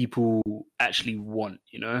people actually want,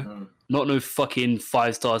 you know? Not no fucking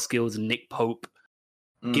 5-star skills and Nick Pope.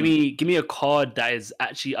 Give me a card that is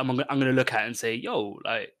actually I'm gonna look at and say, yo,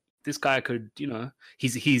 like this guy could, you know,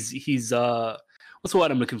 he's what's the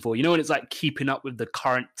word I'm looking for? You know, when it's like keeping up with the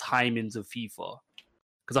current timings of FIFA.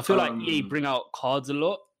 Because I feel like EA bring out cards a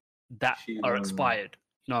lot that are expired.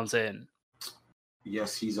 You know what I'm saying?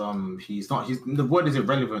 Yes, he's not. The word is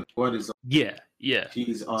irrelevant. The word is yeah.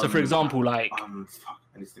 He's so for example, like fuck,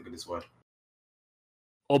 I need to think of this word.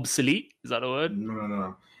 Obsolete? Is that the word?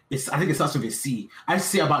 No. I think it starts with a C. I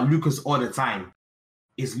say about Lucas all the time.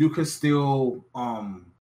 Is Lucas still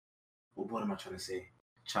what am I trying to say?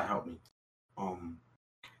 Chat, help me.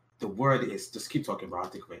 The word is, just keep talking, bro. I'll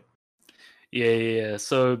think of it. Yeah.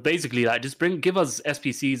 So basically, like, just give us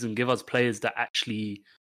SPCs and give us players that actually,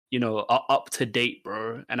 you know, are up to date,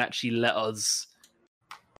 bro, and actually let us.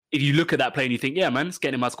 If you look at that player and you think, yeah, man, it's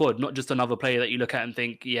getting in my squad, not just another player that you look at and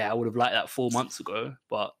think, yeah, I would have liked that 4 months ago,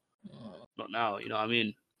 but not now. You know what I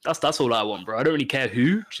mean? That's all I want, bro. I don't really care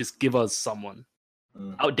who. Just give us someone.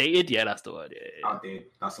 Outdated? Yeah, that's the word. Yeah. Outdated.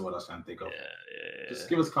 That's the word I was trying to think of. Yeah. Just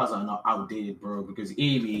give us cards that are not outdated, bro. Because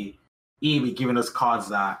EA be giving us cards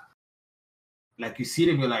that, like, you see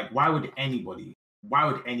them, you're like, why would anybody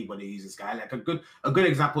use this guy? Like a good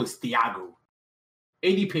example is Thiago.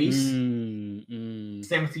 80 pace,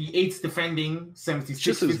 78 defending, 76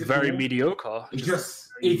 just was very mediocre. Just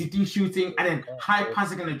 83 shooting, and then high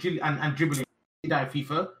passing and dribbling. That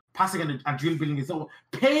FIFA passing and dribbling is all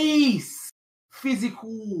pace,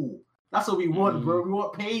 physical. That's what we want, bro. We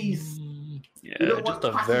want pace. Yeah, just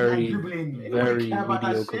a very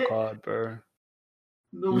mediocre card, bro.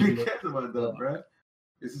 Nobody cares about that, bro.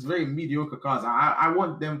 This is very mediocre cards. I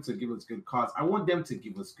want them to give us good cards. I want them to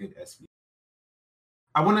give us good SP.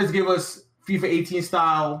 I want them to give us FIFA 18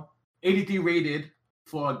 style, 83 rated,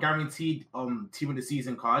 for a guaranteed team of the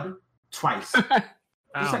season card twice. I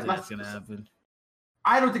Just don't like think it's gonna happen.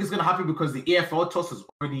 I don't think it's gonna happen because the AFL toss was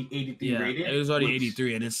already 83 Yeah, rated. it was already which,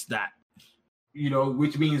 83, and it's that. You know,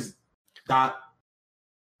 which means that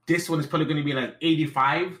this one is probably going to be like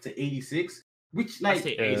 85 to 86, which I like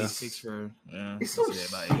say 86 for it's so I'd say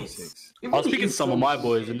about shit. 86. It I was really speaking to is some of so my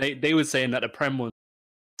boys, shit. and they were saying that the Prem one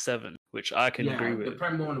 7, which I can agree The with.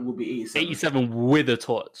 Prem one will be 87. 87 with a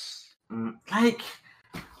tots. Like,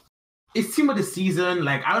 it's team of the season.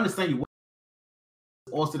 Like, I understand you.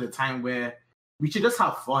 Also, the time where we should just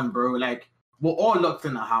have fun, bro. Like, we're all locked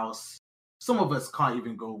in the house. Some of us can't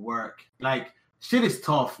even go work. Like, shit is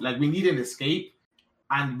tough. Like, we need an escape,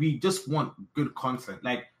 and we just want good content.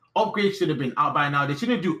 Like, upgrades should have been out by now. They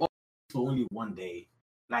shouldn't do upgrades for only one day.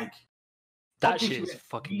 Like, That upgrades shit should is be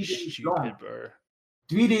fucking 3 days stupid, long. bro.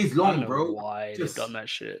 3 days I don't long, know bro. why Just- they've done that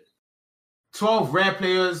shit. 12 rare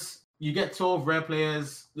players. You get 12 rare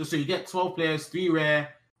players. So you get 12 players, 3 rare,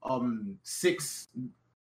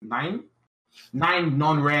 9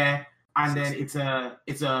 non-rare, and then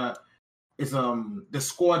the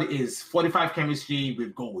squad is 45 chemistry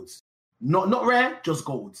with golds. Not rare, just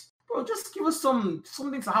golds. Bro, just give us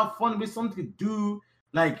something to have fun with, something to do.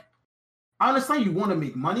 Like, I understand you want to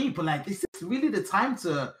make money, but like, is this really the time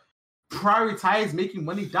to prioritize making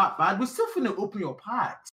money that bad? We're still finna open your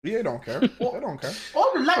packs. Yeah, don't care. They don't care.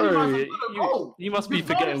 All the lightning Bro, rounds are gonna go. you must be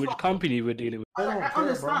Regardless forgetting which of- company we're dealing with. They don't I care,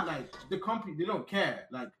 understand, bro. like, the company, they don't care.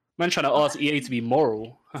 Like, Man trying to ask EA to be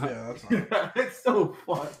moral. Yeah, that's not. it's so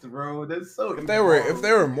fucked, bro. That's so. If they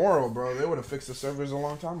were moral, bro, they would have fixed the servers a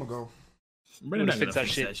long time ago. Bro, Would've they're not fixed gonna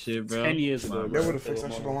that fix shit bro. 10 years Come ago, on, They bro. would have fixed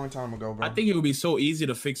that shit a long time ago, bro. I think it would be so easy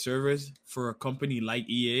to fix servers for a company like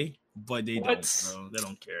EA, but they What? don't, bro. They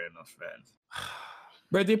don't care enough, man.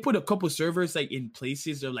 Bro, they put a couple servers like in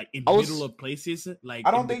places or like in I was- middle of places. Like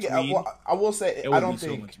I don't in think. between. I will say. It I would don't be so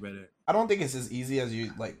think. much better, I don't think it's as easy as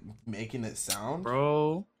you like making it sound.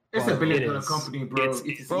 bro. It's Well, a billion it dollar is. company, bro.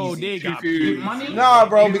 It's- Bro, they got money. Nah,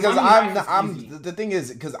 bro, Give because money, I'm life is easy. the thing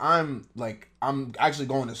is because I'm actually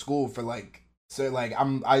going to school for like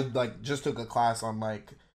I just took a class on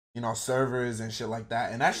like servers and shit like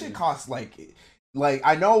that, and that shit costs like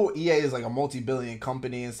I know EA is like a multi-billion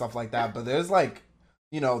company and stuff like that, but there's like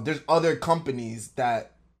there's other companies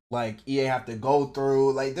that like EA have to go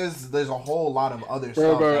through. Like there's a whole lot of other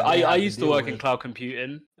stuff. Bro, that they I have used to deal work in with. cloud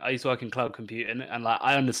computing. And like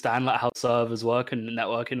I understand like how servers work and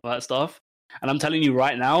networking and all that stuff. And I'm telling you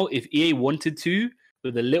right now, if EA wanted to,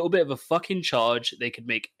 with a little bit of a fucking charge, they could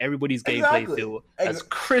make everybody's gameplay Exactly. feel as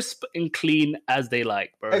crisp and clean as they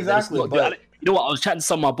like, bro. Let's Exactly, not do but- that. You know what? I was chatting to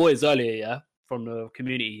some of my boys earlier, yeah, from the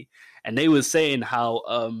community, and they were saying how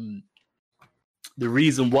the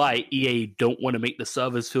reason why EA don't want to make the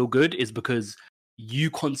servers feel good is because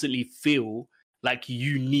you constantly feel like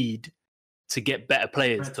you need to get better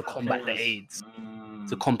players to combat the AIDS.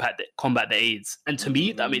 To combat the AIDS. And to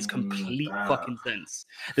me, that makes complete fucking sense.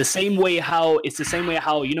 It's the same way how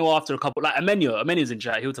after a couple like Amenyo's in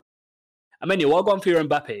chat, he'll tell Amenyo, what gone for your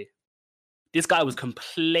Mbappe? This guy was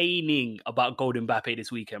complaining about Golden Mbappe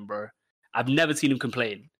this weekend, bro. I've never seen him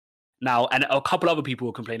complain. Now, and a couple other people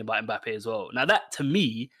were complaining about Mbappe as well. Now, that to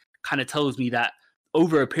me kind of tells me that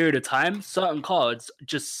over a period of time, certain cards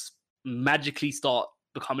just magically start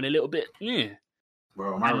becoming a little bit.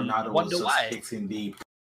 Bro, my And Ronaldo wonder was just why. fixing the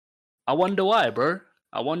I wonder why, bro.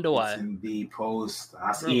 I wonder why. fixing the post.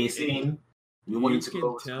 That's Bro, EA saying we want you to can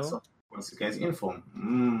go tell. once you guys inform.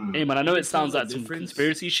 Hey man, I know You it can sounds tell like the some difference.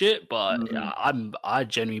 conspiracy shit, but Mhm. I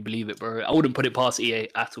genuinely believe it, bro. I wouldn't put it past EA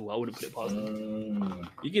at all. I wouldn't put it past them.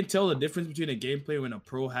 You can tell the difference between a gameplay when a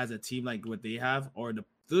pro has a team like what they have, or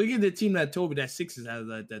look at the team that Toby, that Sixers has,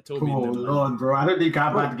 that Toby. Oh and them, lord, bro! I don't think I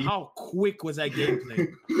have Bro, bad game. how quick was that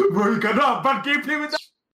gameplay? Bro, you cannot have bad gameplay with that.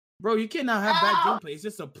 Bro, you cannot have bad gameplay. It's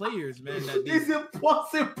just the players, man. That It's bro,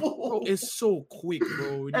 impossible. it's so quick, bro.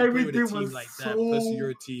 When you play Everything with a team was like so that, plus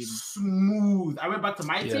your team. smooth. I went back to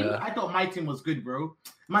my team. Yeah. I thought my team was good, bro.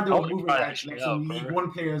 Man, they I were wanna moving try that like shit some out, bro. League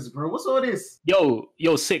One players, bro. What's all this? Yo,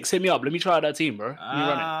 Six, hit me up. Let me try that team, bro. Let me run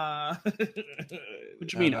it. Ah.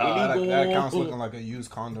 What you mean? That illegal? account's looking like a used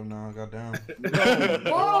condom now. Goddamn.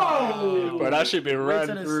 Whoa! Bro, that should be What ran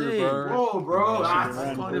you tryna through, say? bro. Whoa, bro. Yeah, Ah, shit, don't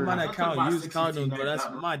man. talk Call them about- an don't talk account, about use 16 condom, like bro. That's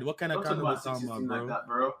that, bro. mad. What kind of Don't talk condom we're about talking 16 about, like bro? that,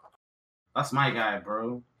 bro. That's my guy,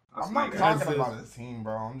 bro. That's I'm my not guy. talking about his team,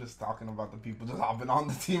 bro. I'm just talking about the people just hopping on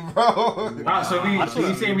the team, bro. Ah, so we- That's so you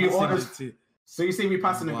what say we Listen ordered? to it. So you say we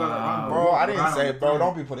passing the girl Wow. around, Bro, I didn't say, bro.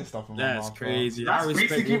 Don't be putting stuff in my That's mouth, bro. crazy. That's I respect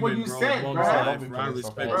basically what women, you bro. said, Long bro. life, Don't be bro. I putting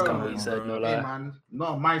stuff respect in my That's mouth, what he women, said, bro. no lie. Hey man,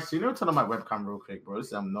 no, my shit. Let me turn on my webcam real quick, bro.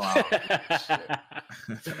 This I'm no out.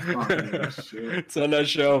 Turn that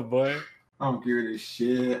shit off, boy. I don't give a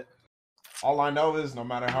shit. All I know is no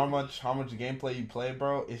matter how much gameplay you play,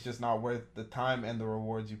 bro, it's just not worth the time and the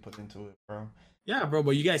rewards you put into it, bro. Yeah, bro,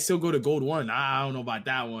 but you guys still go to Gold 1. I don't know about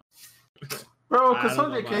that one. Bro, I because don't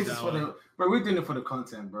some know of the about cases that for one. the bro, we're doing it for the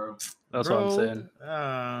content, bro. That's what I'm saying.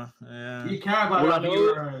 Yeah. We care about All our I know-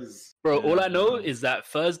 viewers. Bro, Yeah, all I know bro. is that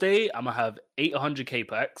Thursday I'm gonna have 800k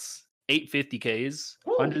packs, 850ks,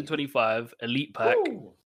 Ooh. 125 elite pack,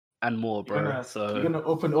 Ooh. and more, bro. You're gonna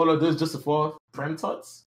open all of those just for Prem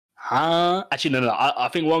Tots? Actually, no. I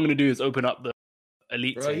think what I'm gonna do is open up the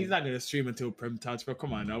elite Bro, team. he's not gonna stream until Prem touch, bro.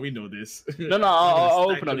 Come on now, we know this. No, We're I'll gonna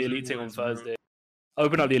open stack up the those elite team on rewards, bro. Thursday.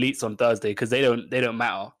 Open up the elites on Thursday because they don't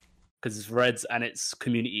matter because it's Reds and it's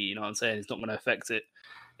community. You know what I'm saying? It's not gonna affect it.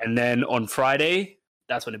 And then on Friday,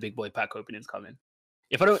 that's when the big boy pack openings come in.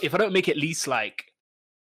 If I don't make at least like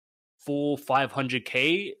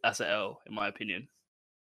 500k, that's an L in my opinion.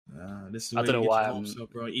 This is I where don't know you get why your I'm- hopes up,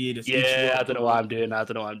 bro. EA just eat you Yeah, up, I don't know bro. why I'm doing that. I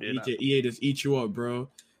don't know why I'm doing that. EA just eat you up, bro.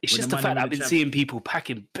 It's When just the the money fact that win I've the been champ- seeing people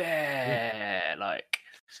packing bare, like,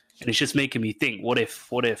 and it's just making me think, what if,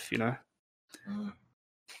 you know?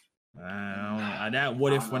 That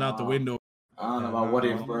what if went out the window. I don't know about what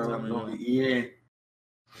if, bro. No, yeah.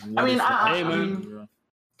 What mean, if- Hey, I man. mean,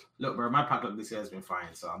 look, bro, my pack look this year has been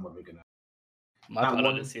fine, so I'm probably gonna My That product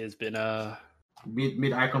one- this year has been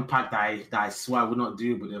mid icon pack that I swear I would not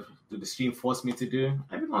do, but the stream forced me to do.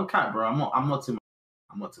 Everyone cat, bro. I'm not too mad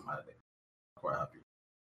at it. I'm quite happy.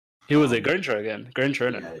 who was it? Grincher again.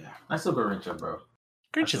 Grincher, innit? Yeah. I still go Richard, bro.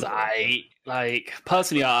 Grincher's That's okay. I like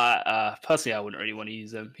personally. I wouldn't really want to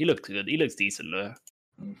use him. He looks good. He looks decent though.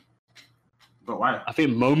 But why? I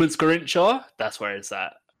think moments Grincher. That's where it's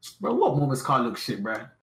at. Bro, what moments car look shit, bro?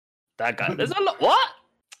 That guy. There's a lot. What?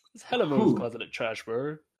 There's hella moments Who? cars that look trash,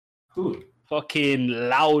 bro. Who? Fucking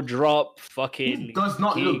loud drop. He Fucking. does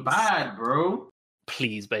not look gigs. bad, bro.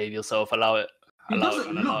 Please behave yourself. Allow it. He Allow doesn't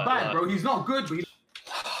it, man, look allow it, bad, allow bro. He's not good, but he looks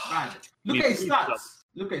bad. Look at his stats.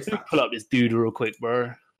 Look at his Let me stats. pull up this dude real quick,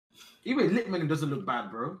 bro. Even Littman doesn't look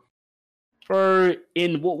bad, bro. Bro,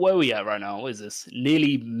 in where are we at right now? What is this?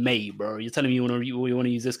 Nearly May, bro. You're telling me you want to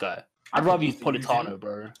use this guy? I'd rather use Politano,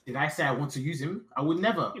 bro. Did I say I want to use him? I would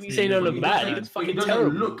never. You say he don't look bad. He looks But he fucking doesn't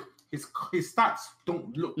terrible. look. His stats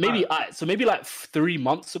don't look. Maybe bad. so maybe like 3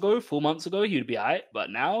 months ago, 4 months ago, he would be alright. But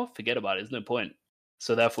now, forget about it. There's no point.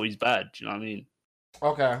 So therefore, he's bad. Do you know what I mean?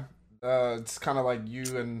 Okay. It's kind of like you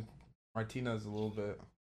and Martinez a little bit.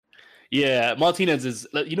 Yeah, Martinez is.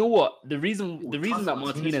 You know what? The reason Ooh, that Tots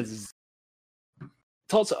Martinez is.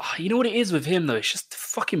 Tots, you know what it is with him though? It's just the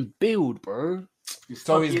fucking build, bro.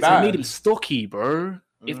 So he's They bad. made him stocky, bro.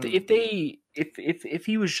 Mm. If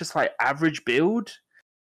he was just like average build,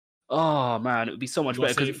 oh man, it would be so much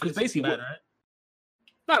better. Because basically, bad,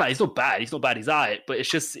 right? no, he's not bad. He's not bad. He's alright. But it's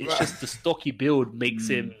just the stocky build makes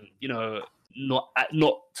him, you know,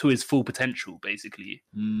 not to his full potential, basically.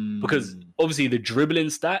 Because obviously the dribbling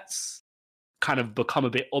stats kind of become a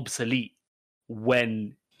bit obsolete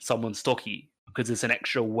when someone's stocky because it's an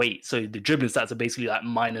extra weight. So the dribbling stats are basically like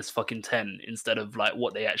minus fucking 10 instead of like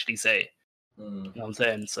what they actually say. You know what I'm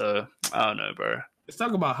saying? So I don't know, bro. Let's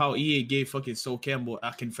talk about how EA gave fucking Sol Campbell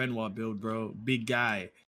Akinfenwa build, bro. Big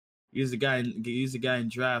guy. He's the guy in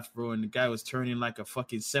draft, bro, and the guy was turning like a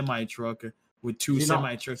fucking semi truck with two You know-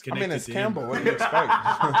 semi trucks I connected mean, it's to Campbell. him. What do you expect?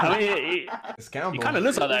 I mean, It's he Campbell. kind of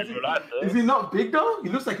looks like that in real life, Is though. he not big though? He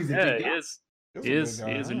looks like he's a Yeah, big he guy. is. He's a He big is.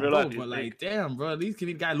 guy, He is in huh? real Bro, life. but like, damn, bro, at least give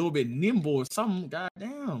the guy a little bit nimble or something.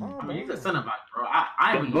 Goddamn. Oh, I mean, he's a center back, bro.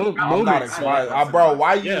 I But would Mo- go- I'm not Moments, excited. Bro,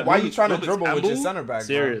 why you Yeah, trying to Moments dribble with your Campbell? center back?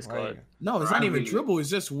 Serious, bro? God. No, it's Bro, not I even really- dribble. It's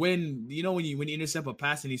just when when you intercept a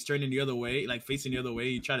pass and he's turning the other way, like facing the other way,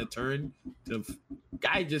 you try to turn. The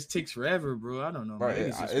guy just takes forever, bro. I don't know. Right. man.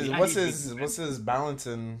 It's just- I What's hate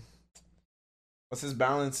his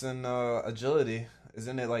balance and agility?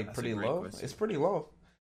 Isn't it like That's a pretty great low? question. It's pretty low.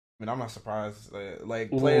 I mean, I'm not surprised.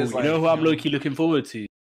 Like Ooh, players you like know who I'm low-key looking forward to?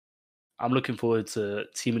 I'm looking forward to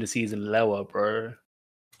Team of the Season Lewa, bro.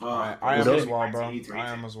 I Oh, am Although- as well, bro. He's I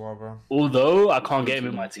am as well, bro. Although I can't get him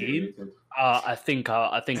in my team, I think I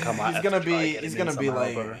might. He's have gonna to try be. get He's him in gonna be somehow,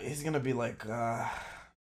 like. bro. He's gonna be like.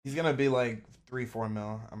 He's gonna be like 3-4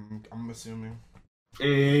 mil. I'm assuming.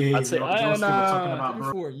 Hey, I'd say- bro, I Joe don't Stewart know. talking about,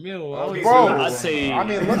 bro. 4 mil. Okay, Bro, I'd say- I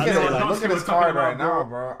mean, look I'd at say it. like- Look at his card right now,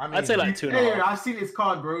 bro. I mean, I'd say like 2.5. Hey, I've seen his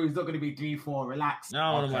card, bro. He's not going to be 3-4. Relax. No,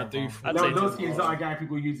 I want him Okay, at 3, bro. 4. I'd say Those two, skins bro. are a guy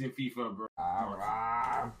people use in FIFA, bro.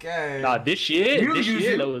 Okay. Nah, this year You use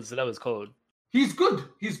him. that was cold. He's good.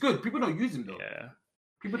 He's good. People don't use him though. Yeah.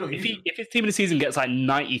 People don't use him. If his Team of the Season gets like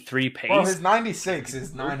 93 pace, Bro, his 96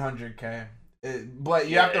 is 900k. But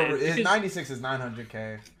you have to. Yeah, His because- 96 is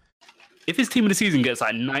 900k. if his team of the season gets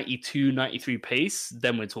like 92, 93 pace,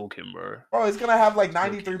 then we're talking, bro. Bro, it's gonna have like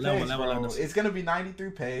 93 Level, pace, level, bro. level. It's gonna be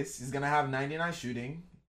 93 pace. He's gonna have 99 shooting.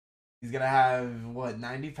 He's gonna have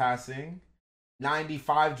 90 passing,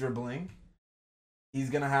 95 dribbling. He's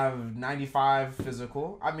gonna have 95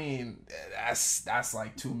 physical. I mean, that's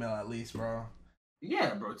like 2 mil at least, bro.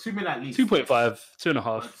 Yeah, bro. 2 mil at least. 2.5,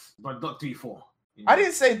 2.5. But not 3-4. I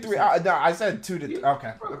didn't say 3. No, I said 2 to.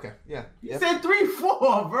 Okay, yeah. You said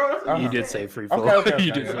 3-4, bro. Uh-huh. You did say 3-4. Okay.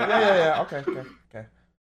 You did say Yeah. Okay.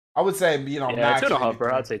 I would say yeah, max 2.5, bro.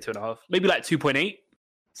 83. I'd say 2.5. Maybe like 2.8,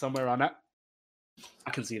 somewhere around that.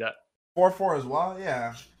 I can see that. 4-4 as well.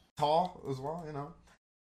 Yeah, tall as well.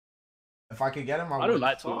 If I could get him, I don't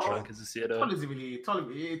like tall strikers this year, though. Tall isn't in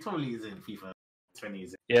FIFA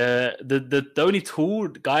 20. Yeah, the only tall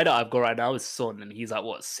guy that I've got right now is Son, and he's like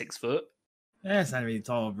what 6 foot. Yeah, it's not really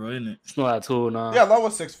tall, bro, isn't it? It's not at all, no. Yeah,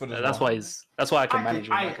 lower 6 foot. That's why I can manage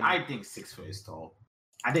him. I think 6 foot is tall.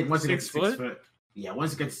 I think once it gets 6 foot, yeah,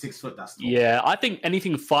 once it gets 6 foot, that's tall. Yeah, I think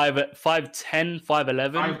anything 5'10", 5'11",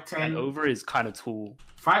 5'10" and over is kind of tall.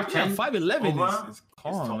 5'10", Yeah, 5'11" over is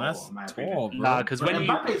calm. That's in my tall, opinion. bro. Nah, because But when you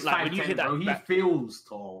Mbappe's like when you 5'10", hit bro, he that feels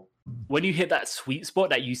tall. when you hit that sweet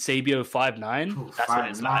spot, that Eusebio 5'9", Ooh, that's when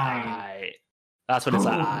it's like, 5'9". aight. That's when it's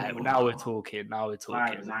like, Ooh. aight, now we're talking.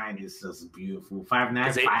 5'9" is just beautiful. 5'9",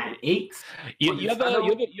 'Cause 5'8".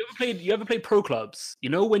 You ever played pro clubs? You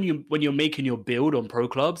know when you're making your build on pro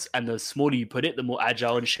clubs, and the smaller you put it, the more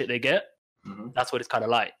agile and shit they get. Mhm. That's what it's kind of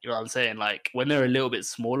like. You know what I'm saying? Like when they're a little bit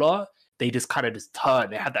smaller, they just kind of just turn.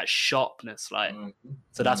 They have that sharpness, like. Mhm.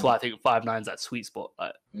 So that's why I think 5'9" is that sweet spot.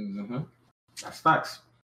 Like, Mhm. That's facts.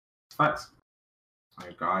 Facts.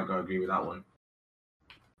 I gotta agree with that one.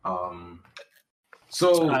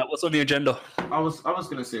 So what's on the agenda? I was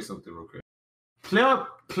gonna say something real quick.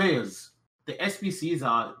 Players, the SBCs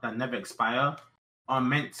that never expire are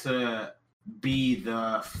meant to be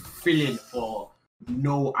the fill-in for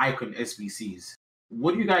no icon SBCs.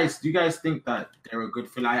 What do you guys think that they're a good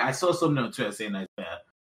fill? I saw something on Twitter saying that better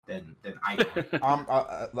than icon.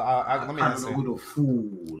 Let me I don't answer. know who the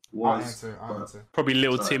fool I'll was. answer. Probably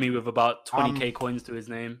little Sorry. Timmy with about 20k coins to his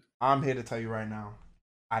name. I'm here to tell you right now,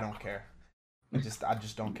 I don't care. I just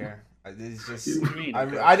don't care. It's just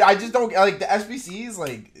I just don't like the SBCs.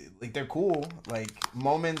 Like they're cool. Like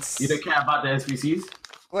moments. You don't care about the SBCs?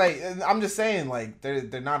 Like I'm just saying, like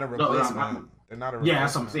they're not a replacement. They're not a replacement. Yeah,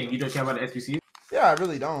 that's what I'm saying. You don't care about the SBCs? Yeah, I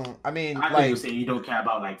really don't. I mean, I thought you were saying you don't care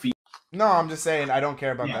about like FIFA. no, I'm just saying I don't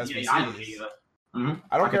care about the SBCs. I don't either. Mhm.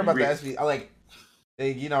 I don't care about agree. the SB.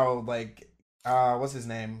 What's his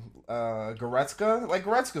name? Goretzka. Like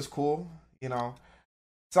Goretzka's cool.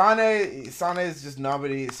 Sane is just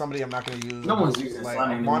somebody I'm not gonna use. No one's using like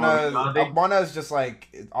Sane anymore. Abona is just like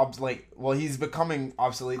well, he's becoming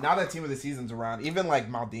obsolete now that team of the season's around. Even like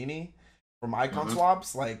Maldini from Icon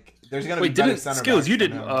swaps, like there's gonna be better center Skills backs you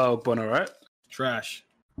than did him. Bono, right? Trash.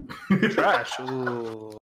 Trash.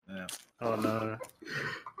 Ooh. Yeah. Oh no.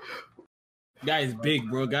 Guy is big,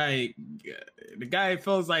 bro. The guy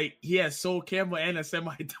feels like he has Soul Campbell and a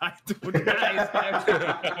semi-title. The guy is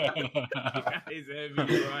heavy. The guy is heavy,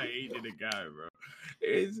 bro. I hated the guy, bro.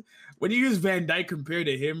 When you use Van Dijk compared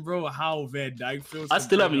to him, bro, how Van Dijk feels. I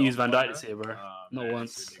still haven't compared used to Van Dijk Opana. this year, bro. Not man,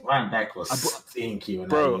 once. it's ridiculous. Van Dijk was stinky when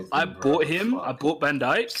Bro, I used bought him. Fuck. I bought Van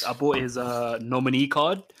Dijk. I bought his nominee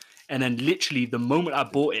card, and then literally the moment I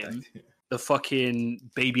bought him, the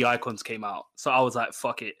fucking baby icons came out. So I was like,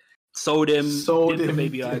 "Fuck it." Sold him the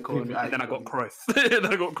baby icon, and then I got Cruyff.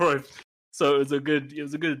 So it was a good,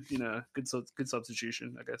 good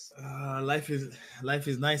substitution, I guess. Life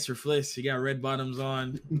is nice for Fliss. You got red bottoms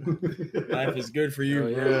on. Life is good for you,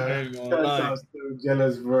 Oh, bro. yeah. I ain't gonna lie. I'm so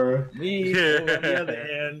jealous, bro. Me, on the other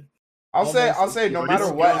hand, I'll say no Bro, matter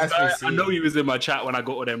this what guy, SBC. I know he was in my chat when I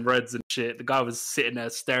got all them reds and shit. The guy was sitting there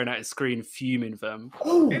staring at his screen, fuming, fam.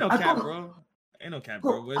 Oh, ain't no I cap, got, bro. Ain't no cap,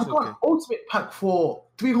 bro. bro, But I it's got okay. an ultimate pack for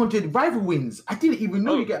 300 rival wins. I didn't even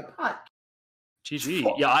know Oh. you get a pack.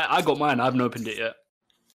 GG. Yeah, I got mine. I haven't opened it yet.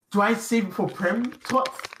 Do I save it for Prem? What?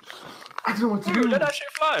 I don't know what to Bro, do. let that shit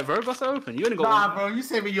fly, bro. Bust it open. You only got Nah, one. bro, you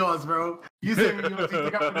save me yours, bro. You save me yours. You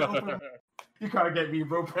think I'm gonna open them? You can't get me,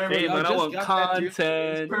 bro. Prem, Hey, y'all man, I just want got that, dude.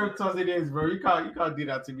 content. Prem toss it is, bro. You can't do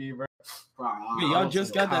that to me, bro. Wait, y'all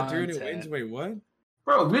just got that 300 content. wins. Wait, what?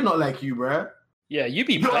 Bro, we're not like you, bro. Yeah, you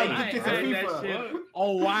be You're playing. addicted to bro. FIFA. that shit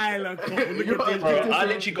a while ago. Look You're at this, Bro, addicted I to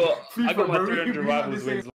literally got FIFA, my bro. 300 You rivals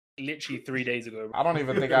understand? wins literally 3 days ago. Bro. I don't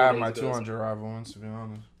even think I have my Days ago. 200 rival ones, to be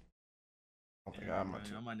honest. I don't think I have my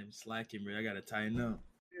I'm on him slacking, bro. I gotta tighten up.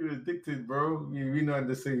 You're addicted, bro. We not in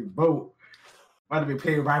the same boat. Might be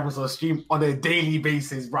playing rivals on stream on a daily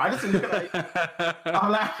basis, bro. I just feel like,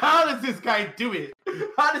 I'm like, how does this guy do it?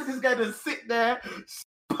 How does this guy just sit there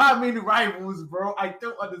spamming rivals, bro? I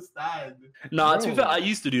don't understand. Nah, to be Bro. fair, I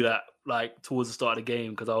used to do that like towards the start of the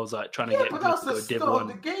game because I was like trying to Yeah, get but people that's to go the Div start of 1.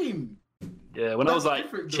 the game. Yeah, when I was That's like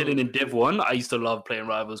different, though. chilling in Div 1, I used to love playing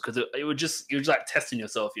rivals because it was just like testing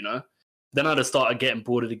yourself, you know. Then I just started getting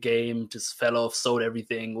bored of the game, just fell off, sold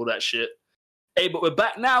everything, all that shit. Hey, but we're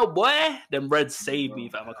back now, boy. Them Reds saved me,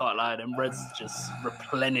 fam. I can't lie. Them Reds just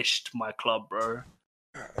replenished my club, bro.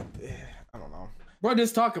 I don't know. Bro,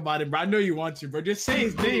 just talk about it, bro. I know you want to, bro. Just say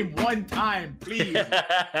his name one time, please. Well,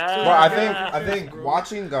 I think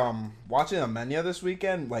watching Amenya this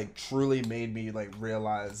weekend like truly made me like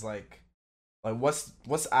realize like what's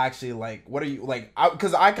actually like what are you like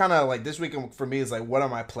because I kind of like this weekend for me is like what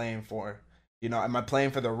am I playing for? You know, am I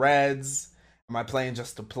playing for the Reds? Am I playing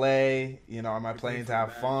just to play? You know, am I playing to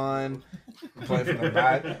have fun? Play for the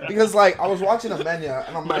bad? Because like I was watching Amenya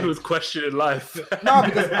and I'm Man like, was questioning life. no,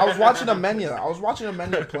 because I was watching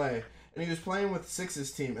Amenya play, and he was playing with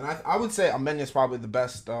Six's team, and I would say Amenya's probably the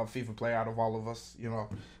best FIFA player out of all of us. You know,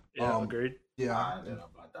 Yeah, agreed. yeah. I don't know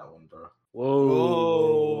about that one, bro.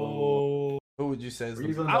 Whoa. Who would you say is the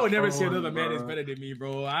Reasons I would are never say fun, another man is bro. better than me,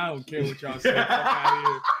 bro. I don't care what y'all say. Fuck out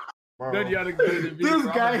here. bro? None of y'all are better than me. This bro. I'm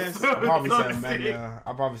the guy best. so I'll probably say toxic. Amenya.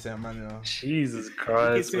 I'll probably say Amenya. Jesus I can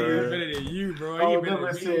Christ, say he's bro. better than you, bro. I He would better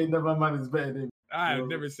never than say me. another man is better than me. I'll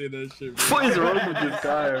never say that shit, bro. What is wrong with this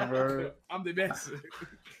guy, bro? I'm the best.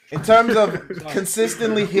 In terms of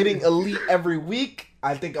consistently hitting elite every week,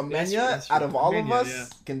 I think Amenya, That's true. out of all of Amenya, us, yeah.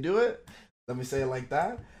 can do it. Let me say it like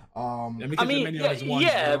that. Let me I get mean, the menu yeah, on his ones,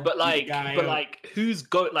 yeah, bro. but like, Guy, but like, who's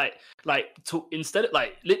go like to instead of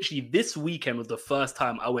like literally this weekend was the first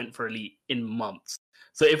time I went for elite in months.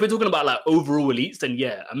 So if we're talking about like overall elites, then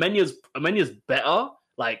yeah, Amenya's better.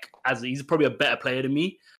 Like as he's probably a better player than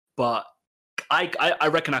me, but I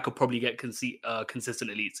reckon I could probably get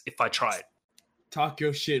consistent elites if I tried. talk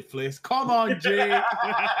your shit, Fliss. Come on, Jay.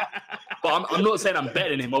 But I'm not saying I'm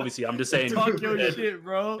better than him. Obviously, I'm just saying. talk your shit,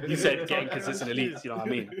 bro. You said getting consistent elites. You know what I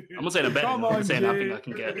mean? I'm not saying I'm better. Come I'm on, just saying I Jay.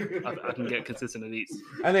 think I can get consistent elites.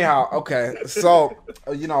 Anyhow, okay. So,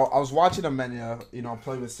 you know, I was watching Amenya, you know,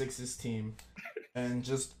 play with Six's team, and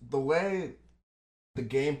just the way the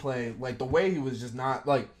gameplay, like the way he was just not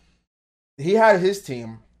like he had his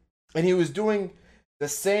team, and he was doing the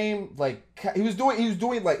same like he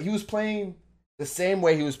was playing the same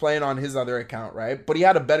way he was playing on his other account, right? But he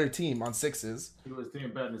had a better team on Six's. He was doing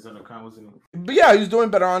better in his own account, wasn't he? But yeah, he was doing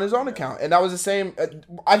better on his own account, and that was the same.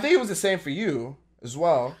 I think it was the same for you as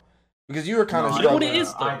well, because you were kind of. You know what it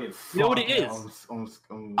is, though? I did You know what it fuck is? on- I was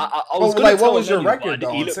Well, gonna like, what tell was your Emmanuel, record, but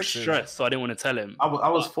though, he on looked Sixers? stressed, so I didn't want to tell him. I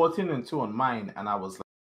was 14-2 on mine, and I was like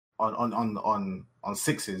on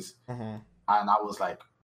Sixes, Mhm. and I was like,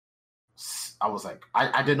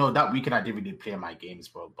 I didn't know that weekend I didn't really play my games,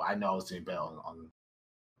 bro. But I know I was doing better on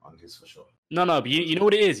his for sure. No, but you know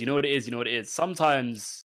what it is. You know what it is.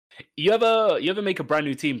 Sometimes you ever make a brand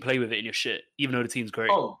new team, play with it in your shit, even though the team's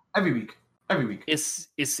great. Oh, every week. It's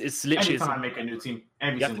literally Every time I make a new team,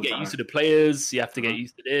 every you have to single get time. used to the players. You have to get Mhm.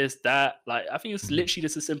 used to this, that. Like I think it's literally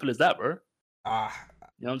just as simple as that, bro. Ah,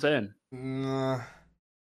 You know what I'm saying? nah.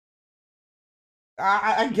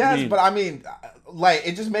 I guess, mean? but I mean, like,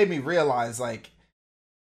 it just made me realize, like,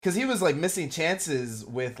 because he was like missing chances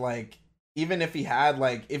with like, even if he had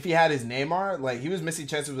his Neymar, like he was missing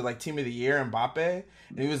chances with like Team of the Year Mbappe,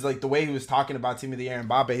 and he was like the way he was talking about Team of the Year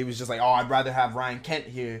Mbappe, he was just like, oh, I'd rather have Ryan Kent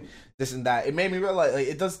here, this and that. It made me realize like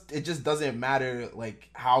it just doesn't matter like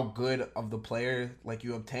how good of the player like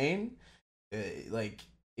you obtain, like.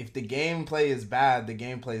 If the gameplay is bad, the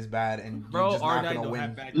gameplay is bad, and Bro, you're just not R9 gonna don't have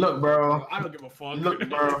win. bad Look, games, bro. I don't give a fuck. Look,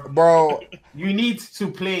 bro, Bro, you need to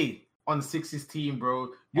play on Six's team, bro.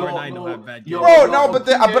 R9 don't have bad games. bro, no, but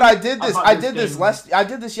I did this. about I did this game.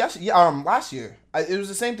 last year. It was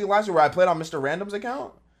the same thing last year where I played on Mr. Random's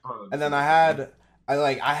account, and then I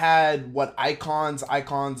had what icons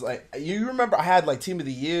like you remember I had like Team of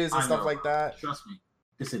the Years and I stuff know. like that. Trust me,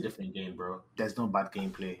 this is a different game, bro. There's no bad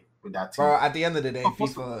gameplay with that team. Bro, at the end of the day, Of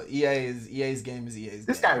course. FIFA, EA's game is EA's.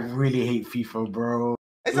 This game. guy really hate FIFA, bro.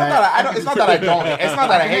 It's not that I don't. It's not that I don't. It's not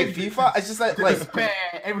that I hate FIFA. It's just that like. Despair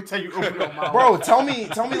every time you open your mouth. Bro, tell me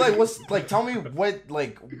like tell me what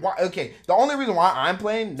like why okay, the only reason why I'm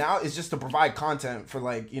playing now is just to provide content for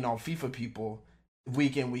like, you know, FIFA people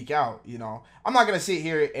week in, week out, you know. I'm not going to sit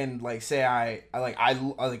here and like say I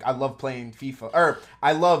love playing FIFA or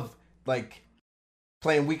I love like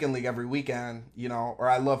playing Weekend League every weekend, you know, or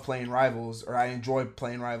I love playing Rivals or I enjoy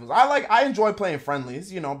playing Rivals. I enjoy playing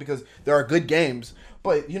friendlies, you know, because there are good games.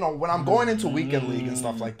 But, you know, when I'm going into Weekend League and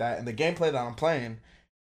stuff like that and the gameplay that I'm playing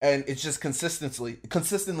and it's just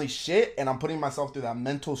consistently shit and I'm putting myself through that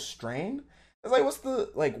mental strain, It's like, what's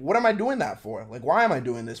the like? What am I doing that for? Like, why am I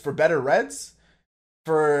doing this for better Reds?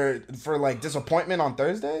 For like disappointment on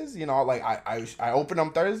Thursdays? You know, like I open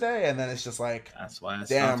them Thursday and then it's just like, That's why I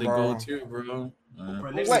damn, stopped to bro. go too, bro. Bro,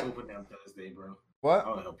 let me What? open them Thursday, bro. What?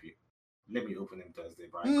 I'll help you. Let me open them Thursday,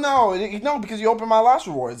 bro. No, because you opened my last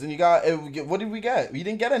rewards and you got what did we get? We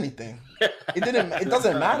didn't get anything. It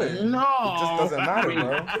doesn't matter. No, It just doesn't matter,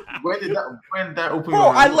 bro. When that open? Bro,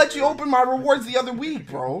 I let you open my rewards the other week,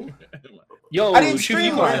 bro. Yo, I didn't Shufu, stream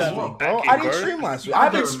you can't say last that to week, the bro. Pat I King, didn't bro. stream last week. I I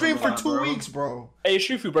haven't don't streamed for remember 2 that, bro. weeks, bro. Hey,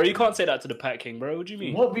 Shufu, bro, you can't say that to the Pat King, bro. What do you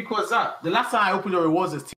mean? What? Because that the last time I opened your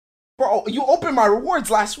rewards is Bro, you opened my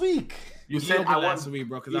rewards last week. you You said said I last want. week,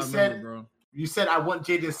 bro, because you I said- remember, bro. You said I want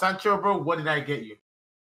Jadon Sancho, bro. What did I get you?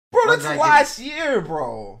 Bro, What that's did I get last year,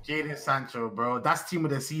 bro. Jadon Sancho, bro. That's team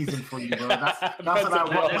of the season for you, bro. That's That's what I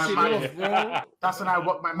a- want that my shit man. off, bro. That's what I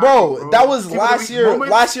want my man. Bro, that was Team of the last week year.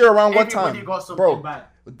 moments, Last year around what everybody time? got something Bro, bad.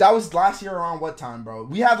 that was last year around what time, bro?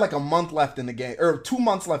 We had like a month left in the game, or 2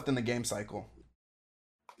 months left in the game cycle.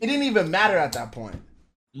 It didn't even matter at that point.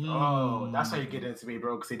 Oh, that's how you get into me,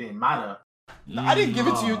 bro. Because it didn't matter. No, I didn't give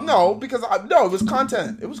it to you. No, because no, it was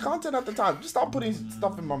content. It was content at the time. Just stop putting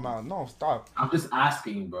stuff in my mouth. No, stop. I'm just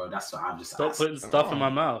asking, bro. That's what I'm just Stop asking. putting stuff in my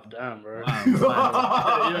mouth. Damn, bro.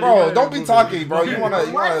 Wow, Bro, don't be talking, bro. You wanna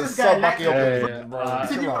Why is this guy suck back your like- open, bro. Yeah,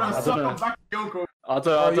 You Chill wanna out, I suck don't know. on back Yoko. I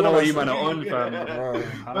don't you know what you wanna man are suck on, it. fam. bro.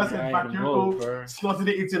 That's it, back Yoko. Slotted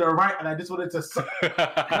it into the right, and I just wanted to suck.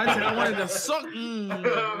 I said I wanted to suck.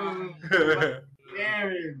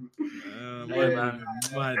 Aaron. Hey, man.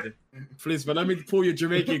 Mad. Please, but let me pull your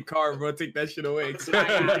Jamaican card, bro. Take that shit away.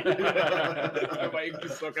 Everybody can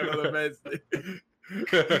suck another mess.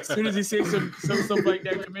 As soon as he says some stuff like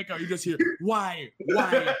that in Jamaica, you just hear why.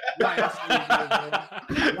 That's how you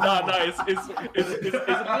know, bro. No, it's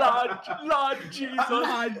Lord Jesus.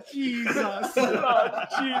 Lord Jesus. Lord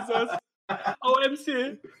Jesus.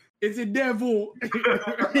 OMC. It's a devil.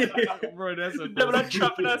 Bro, that's a Devil that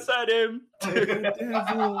trapping outside him.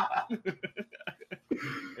 devil.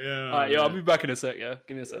 Yeah. Alright, yo, I'll be back in a sec, yeah?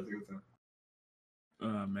 Give me a sec.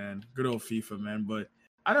 Oh man, good old FIFA, man. But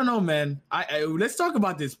I don't know, man. I let's talk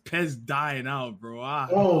about this PES dying out, bro.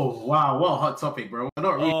 Oh wow, what a hot topic, bro.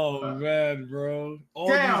 Not really. Oh man, bro. All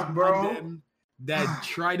Damn, these bro. men that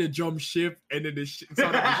try to jump ship and then the ship is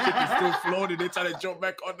still floating. They try to jump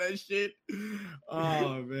back on that shit.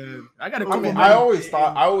 Oh man, I got a I couple. mean, men- I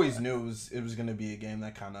always knew it was gonna be a game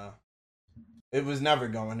that kind of. It was never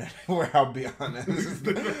going anywhere. I'll be honest.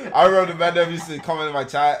 I remember the man used to come in my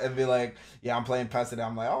chat and be like, "Yeah, I'm playing PES today."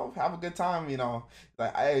 I'm like, "Oh, have a good time," you know.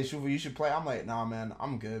 Like, "Hey, Shufu, you should play." I'm like, "Nah, man,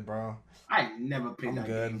 I'm good, bro." I never played I'm that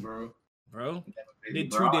good. game, bro. bro. Never played Did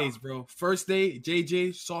it, 2 bro. days, bro. First day,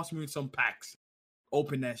 JJ sauce me with some packs.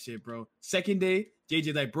 Open that shit, bro. Second day,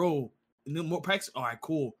 JJ like, bro, no more packs. All right,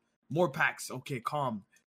 cool. More packs. Okay, calm.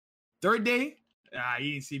 Third day,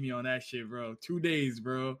 you didn't see me on that shit, bro. 2 days,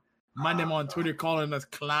 bro. My name on Twitter calling us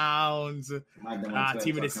clowns. My damn on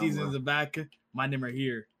Team of the Twitter, seasons are back. My name are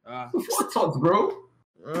here. Before Tots, bro.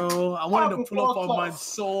 Bro, I wanted to pull up before on mine Tots.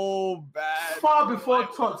 so bad. Far before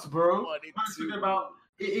Tots, bro. wanted I'm to. talking about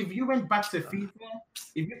if you went back to FIFA,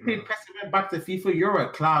 if you played PES and went back to FIFA, you're a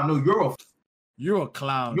clown. No, You're a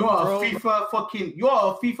clown. you're bro. a FIFA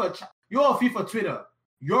Twitter.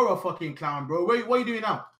 You're a fucking clown, bro. What are you doing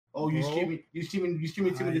now? Oh, you Bro. streaming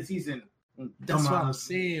team of the season. That's what I'm Dumbass.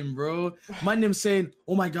 saying, bro. My name saying,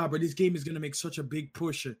 "Oh my god, bro, this game is gonna make such a big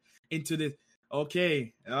push into this."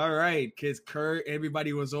 Okay, all right, because Kurt,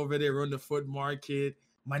 everybody was over there on the foot market.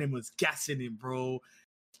 My name was gassing it, bro.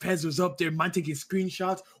 Pez was up there, man, taking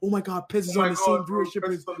screenshots. Oh my god, Pez is Oh on my the God, same bro, viewership Pez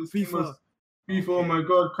as is on the same FIFA. as FIFA. Oh my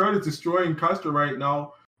god, Kurt is destroying Castro right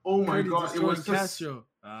now. Oh my Kurt is god, it destroying was just Castro.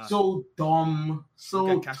 so dumb, so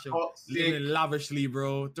Look at Castro toxic. living lavishly,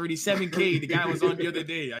 bro. 37K. The guy was on the other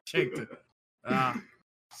day. I checked.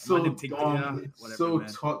 So Let him take the- dumb, whatever, so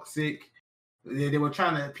man. toxic. They were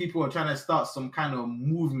people were trying to start some kind of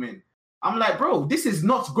movement. I'm like, bro, this is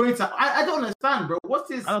not going to. I don't understand, bro. What's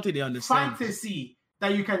this I don't think they understand. fantasy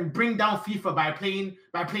that you can bring down FIFA by playing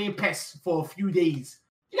PES for a few days?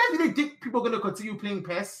 You guys really think people are gonna continue playing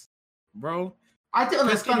PES? Bro, I didn't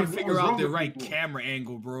Just can't understand. even what figure was out wrong the with right people. camera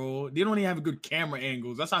angle, bro. They don't even have good camera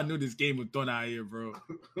angles. That's how I knew this game was done out here, bro.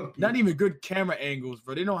 Not even good camera angles,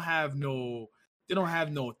 bro. They don't have no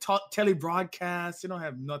tele broadcast. They don't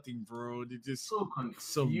have nothing, bro. They just so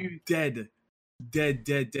some confused. dead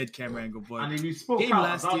camera angle. But And if you spoke game out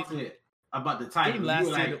lasted- about the time, game you were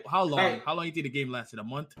lasted like, how long? like- How long you think the game lasted? A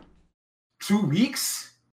month? 2 weeks.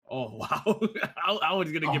 Oh wow! I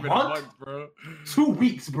was gonna A give it month? a month, bro. 2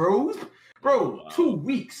 weeks, bro. Bro, Wow. 2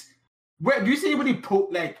 weeks. Where do you see anybody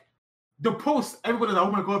the post, everybody's like,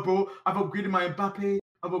 oh my god, bro, I've upgraded my Mbappe,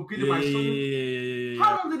 I've upgraded my son. Yeah.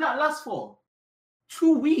 How long did that last for?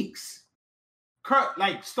 2 weeks. Kurt,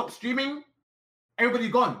 like, stop streaming. Everybody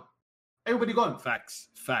gone. Everybody gone. Facts.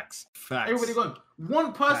 Everybody gone.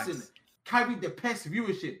 One person Facts. carried the PES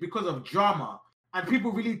viewership because of drama. And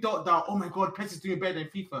people really thought that, oh my god, PES is doing better than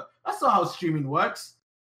FIFA. That's not how streaming works.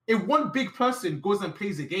 If one big person goes and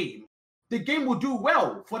plays a game, the game will do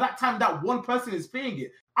well for that time that one person is playing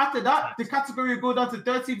it. After that, the category will go down to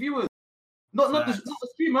 30 viewers. Not the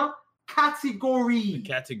streamer, category. The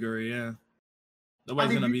category, yeah.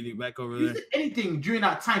 Nobody's gonna be back over there. Anything during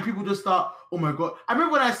that time, people just start, oh my god. I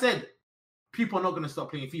remember when I said people are not gonna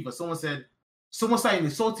stop playing FIFA. Someone started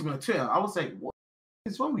insulting me on Twitter. I was like, what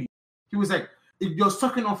is wrong with you? He was like, if you're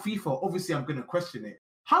sucking on FIFA, obviously I'm gonna question it.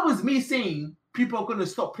 How is me saying people are gonna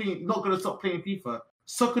stop playing, not gonna stop playing FIFA,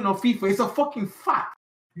 sucking on FIFA? It's a fucking fact.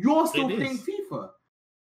 You're still playing FIFA.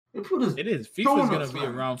 It is. FIFA's gonna be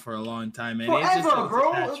around for a long time, man. Forever, it's just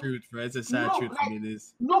bro. A sad truth, bro. It's a sad truth for me. It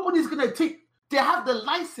is. Nobody's gonna take. They have the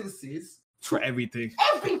licenses for everything.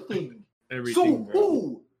 Everything. Everything.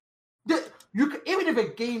 So you can, even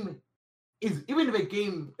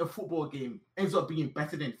if a football game ends up being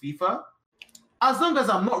better than FIFA, as long as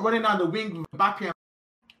I'm not running down the wing with Mbappe and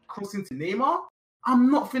crossing to Neymar, I'm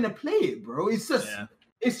not finna play it, bro. It's just,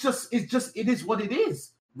 it is what it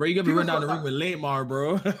is. Bro, you gonna be running down the ring with Neymar,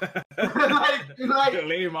 bro. like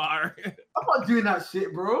Neymar. I'm not doing that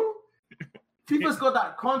shit, bro. FIFA's got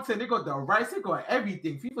that content, they got the rights, they got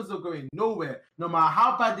everything. FIFA's not going nowhere. No matter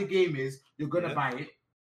how bad the game is, you're gonna buy it.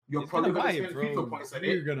 You're probably gonna spend FIFA points on it.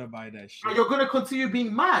 You're gonna buy that shit. And you're gonna continue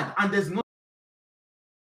being mad, and there's no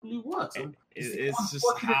works. It's just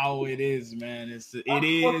how it is, man. It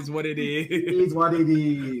is what it is. It is what it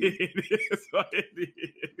is. It is what it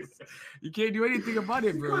is. You can't do anything about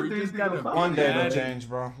it, bro. You just gotta. One day it'll change,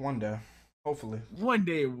 bro. One day. Hopefully. One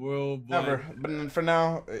day it will. But... Never. But for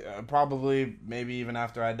now, probably, maybe even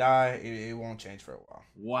after I die, it won't change for a while.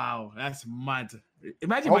 Wow, that's mad.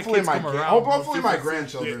 Imagine hopefully my kids come around. Hopefully my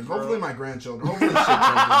grandchildren. Shit, hopefully my grandchildren. Hopefully shit changes,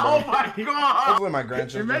 oh my god. Hopefully my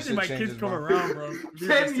grandchildren. Imagine my changes, kids come bro. around, bro.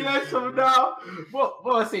 10 years from now,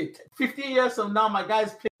 what I say? 15 years from now, my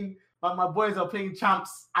guys playing. My boys are playing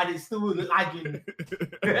champs and it's still lagging.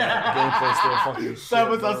 Gameplay still fucking shit,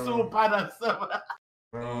 servers are bro. so bad at server.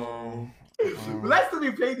 Bro. Will I still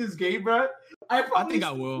be playing this game, bro? I think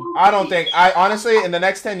I will. I don't think. I honestly, in the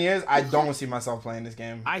next 10 years, I don't see myself playing this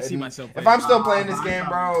game. I see myself If playing I'm still playing this game,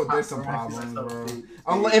 bro, there's some problems, bro.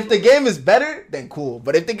 If the game is better, then cool.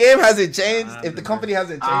 But if the game hasn't changed, if the company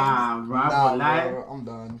hasn't changed, bro, I'm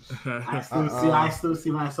done. I still see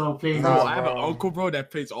myself playing. Bro, I have an uncle, bro, that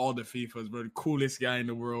plays all the FIFAs, bro. The coolest guy in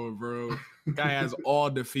the world, bro. Guy has all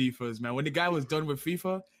the FIFAs, man. When the guy was done with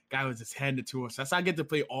FIFA, guy was just handed to us. That's how I get to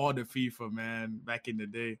play all the FIFA, man, back in the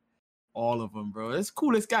day. All of them, bro. That's the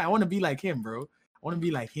coolest guy. I want to be like him, bro. I want to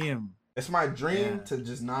be like him. It's my dream to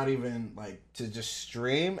just not even, like, to just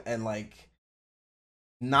stream and, like,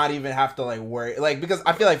 not even have to, like, worry. Like, because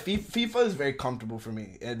I feel like FIFA is very comfortable for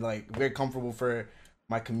me and, like, very comfortable for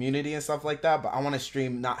my community and stuff like that. But I want to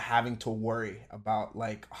stream not having to worry about,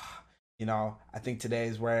 like, you know, I think today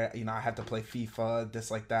is where, you know, I have to play FIFA,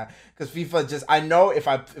 this, like that. Because FIFA just, I know if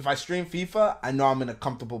I stream FIFA, I know I'm in a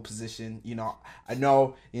comfortable position. You know, I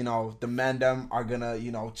know, you know, the mandem are going to,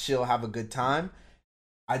 you know, chill, have a good time.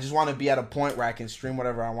 I just want to be at a point where I can stream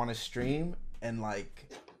whatever I want to stream and, like,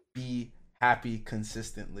 be happy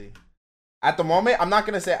consistently. At the moment, I'm not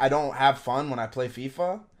going to say I don't have fun when I play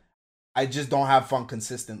FIFA. I just don't have fun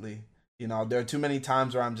consistently. You know, there are too many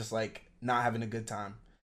times where I'm just, like, not having a good time.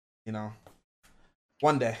 You know,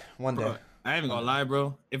 one day. Bro, I ain't even gonna lie,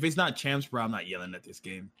 bro. If it's not champs, bro, I'm not yelling at this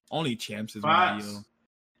game. Only champs is when I yell.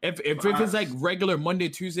 If it's like regular Monday,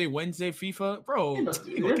 Tuesday, Wednesday FIFA, bro, you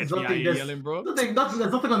gonna catch me out here yelling, bro. There's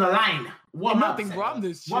nothing on the line. What am I upset? Bro, I'm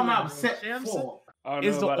just chilling, what am I upset for?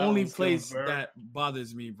 It's the only place that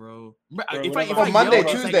bothers me, bro. If Monday,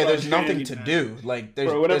 Tuesday, there's nothing to do. Like,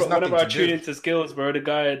 there's nothing to do. Whenever I tune into skills, bro, the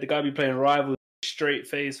guy be playing rivals straight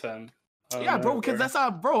face, fam. Yeah, bro, because that's how,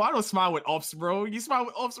 bro, I don't smile with ops, bro. You smile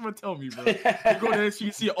with ops, bro, tell me, bro. You go there, you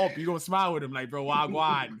see an op, you gonna smile with him, like, bro,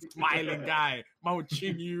 wagwan, smiling guy, Mount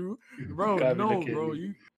Chin you. Bro, no, bro,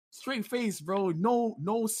 you straight face, bro,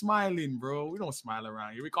 no smiling, bro. We don't smile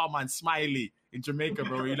around here. We call man smiley in Jamaica,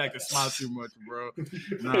 bro. You like to smile too much, bro.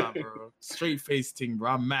 Nah, bro. Straight face thing,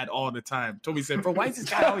 bro. I'm mad all the time. Toby said, bro, why is this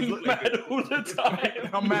guy always look like this? all the time.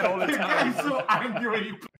 I'm mad all the time. I'm so angry when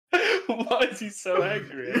you Why is he so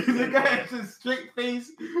angry? The guy is just straight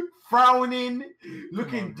face, frowning,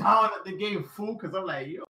 looking down at the game full. Because I'm like,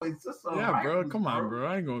 yo, it's just so. Yeah, bro. Come on, bro.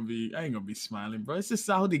 I ain't gonna be smiling, bro. It's just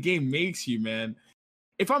how the game makes you, man.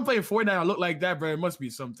 If I'm playing Fortnite, I look like that, bro. It must be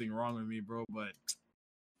something wrong with me, bro. But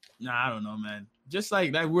nah, I don't know, man. Just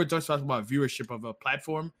like that, we were just talking about viewership of a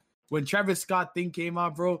platform. When Travis Scott thing came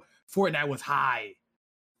out, bro, Fortnite was high.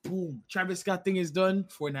 Boom. Travis Scott thing is done.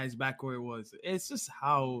 Fortnite's back where it was. It's just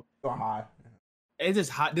how So high. it's just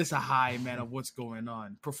hot. This a high, man, of what's going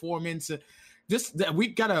on. Performance. Just that we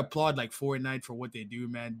gotta applaud like Fortnite for what they do,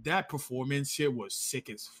 man. That performance shit was sick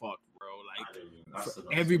as fuck, bro. Like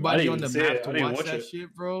everybody on the map to watch that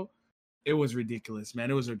shit, bro. It was ridiculous, man.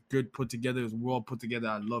 It was a good put together. It was well put together.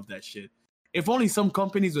 I love that shit. If only some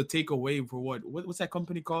companies would take away for what's that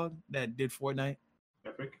company called that did Fortnite?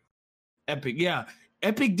 Epic, yeah.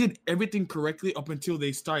 Epic did everything correctly up until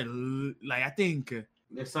they started, like, I think,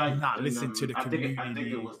 not listen to the community. I think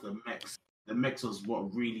it was the mix. The mix was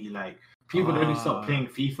what really, like, people already stopped playing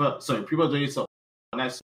FIFA. Sorry, people already stopped.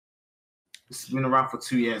 It's been around for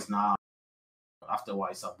 2 years now. After a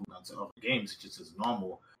while, it started moving on to other games, which is just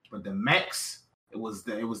normal. But the mix, it was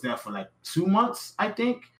there for like 2 months, I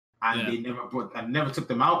think. And they never took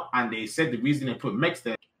them out. And they said the reason they put Mex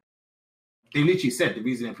there, they literally said the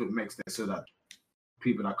reason they put Mex there so that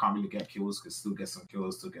people that can't really get kills could still get some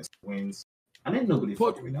kills, still get some wins. And then nobody.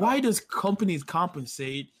 But why does companies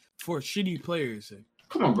compensate for shitty players?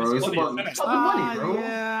 Come on, bro. It's about money, bro.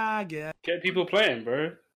 Yeah, I get. Get people playing,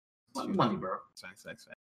 bro. Money, bro. Facts.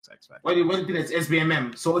 Why do you think it's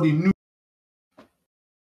SBMM? So they knew.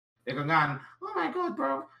 They're going, oh my god,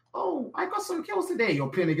 bro. Oh, I got some kills today. You're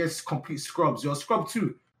playing against complete scrubs. You're a scrub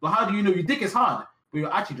too. But how do you know you think it's hard, but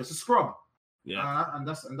you're actually just a scrub? Yeah. And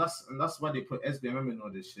that's why they put SBMM in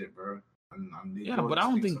all this shit, bro. But I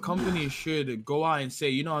don't think companies should go out and say,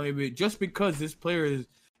 you know, maybe just because this player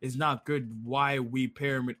is not good, why we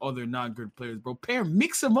pair him with other not good players, bro.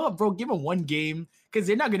 Mix them up, bro. Give them one game because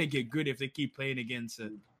they're not gonna get good if they keep playing against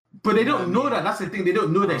it. But they don't know that. That's the thing. They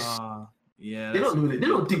don't know that shit. Yeah. They don't know that. They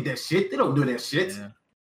don't think that shit. They don't know that shit. Yeah.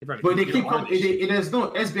 But they keep coming. There's no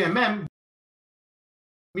SBMM,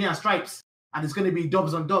 me and Stripes, and it's gonna be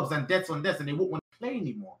dubs on dubs and deaths on deaths, and they won't want to play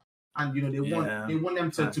anymore. And you know they want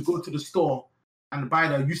them to go to the store and buy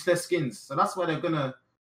the useless skins. So that's why they're gonna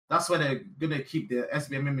keep the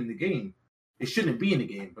SBMM in the game. It shouldn't be in the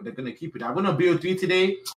game, but they're gonna keep it. I went on BO3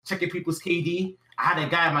 today, checking people's KD. I had a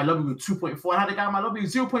guy in my lobby with 2.4. I had a guy in my lobby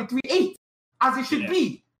with 0.38, as it should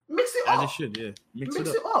be. Mix it up. As it should, yeah. Mix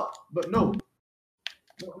it up. But no.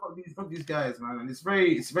 Not these guys, man, and it's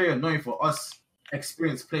very annoying for us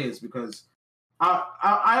experienced players because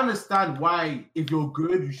I understand why if you're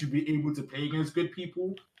good you should be able to play against good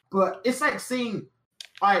people, but it's like saying,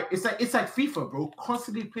 all right, it's like FIFA, bro.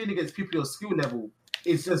 Constantly playing against people your skill level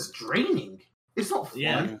is just draining. It's not fun.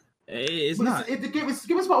 Yeah, it's not. The game is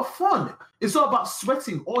about fun. It's all about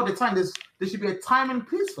sweating all the time. There should be a time and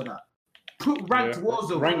place for that. Put ranked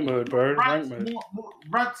Warzone, rank mode, bro.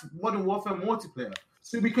 Ranked Modern Warfare multiplayer.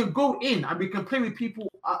 So we can go in and we can play with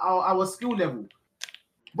people at our skill level.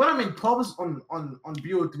 When I'm in pubs on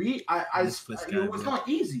BO3, it was not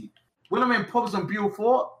easy. When I'm in pubs on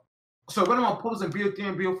BO4, so when I'm on pubs on BO3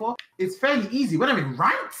 and BO4, it's fairly easy. When I'm in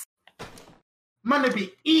ranked, man, they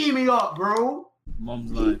be eating me up, bro.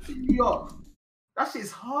 Mom's life. Eating me up. That shit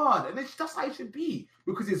is hard, and that's how it should be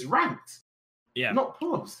because it's ranked. Yeah. Not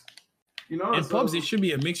pubs. You know, in pubs, it should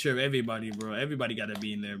be a mixture of everybody, bro. Everybody got to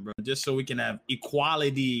be in there, bro. Just so we can have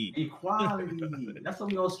equality. That's what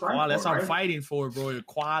we all strive for. That's what I'm fighting for, bro.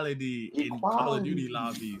 Equality in Call of Duty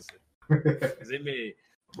lobbies.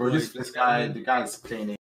 Bro, this guy, the guy's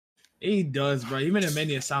playing it. He does, bro. Even in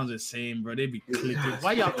many, it sounds the same, bro. They be clicking.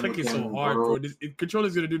 Why y'all clicking so hard, bro? This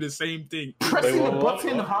controller's gonna do the same thing. Pressing the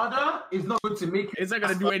button harder is not going to make it. It's not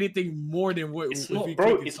gonna do anything more than what. It's not,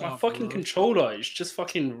 bro. It's my fucking controller. It's just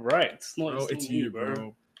fucking wrecked. It's not. Bro, it's you,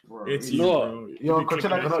 bro. It's you, bro. Your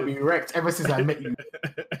controller cannot be wrecked ever since I met you.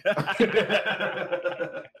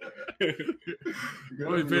 You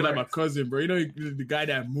always play like my cousin, bro. You know the guy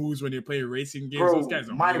that moves when they play racing games. Bro, those guys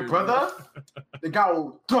are my weird, brother, the guy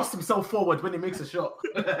will thrust himself forward when he makes a shot.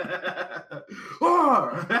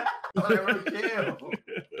 Oh,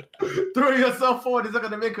 throwing yourself forward is not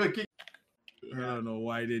gonna make a kick. I don't know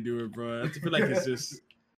why they do it, bro. I feel like it's just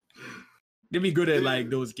they be good at like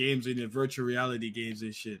those games in the virtual reality games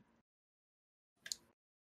and shit.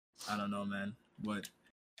 I don't know, man. But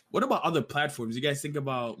what about other platforms? You guys think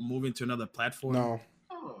about moving to another platform? No.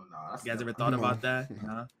 Oh, no. You guys ever thought about that?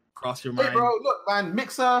 Huh? Cross your mind? Hey, bro, look, man,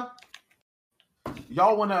 Mixer,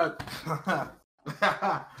 y'all wanna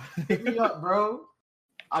hit me up, bro.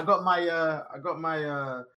 I got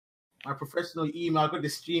my professional email. I got the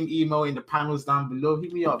stream email in the panels down below.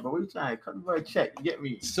 Hit me up, bro. What you trying? Come over and check. You get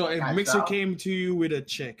me? So if Cash Mixer out. came to you with a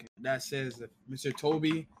check that says, Mr.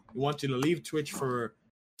 Toby, we want you to leave Twitch for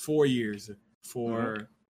 4 years for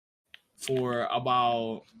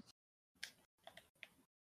about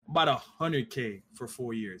 100K for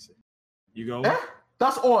 4 years. You go?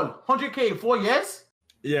 That's all. 100K in 4 years?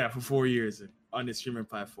 Yeah, for 4 years on the streaming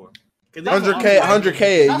platform. 100K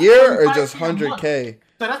a That's year or 25K just a month. 100K?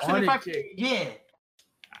 So that's 25K.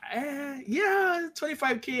 100K. Yeah,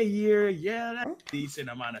 25K a year. Yeah, that's a decent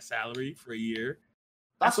amount of salary for a year.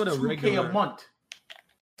 That's what a 2K regular- a month.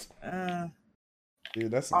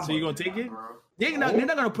 Dude, that's So you gonna take it? Bro. They're not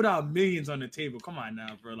gonna put out millions on the table. Come on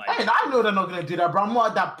now, bro. Like, Hey, I know they're not gonna do that, bro. I'm not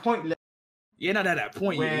at that point. you're not at that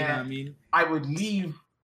point yet. You know Where- what I mean? I would leave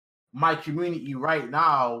my community right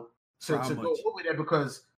now For to how go much? over there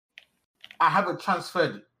because I haven't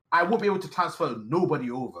transferred. I won't be able to transfer nobody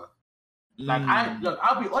over. Like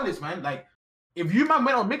I'll be honest, man. Like if you man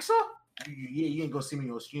went on Mixer, you ain't gonna see me in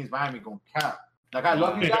your streams, but I ain't gonna cap. Like I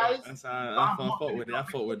love you guys. That's how I fought with it. I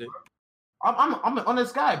fought with it. I'm an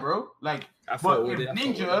honest guy, bro. Like, I fought but with if it. I fought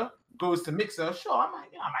with it. Ninja goes to Mixer, sure, I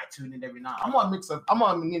might tune in every now. I'm on Mixer. I'm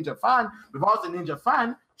on a Ninja fan. If I was a Ninja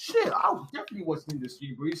fan, shit, I would definitely watch Ninja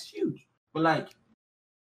stream, bro. It's huge. But like,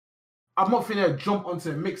 I'm not finna jump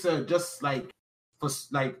onto Mixer just like for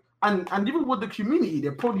like, and even with the community, they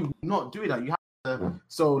probably would not do that. You have to.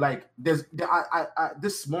 So like, there's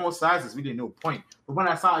this small size is really no point. But when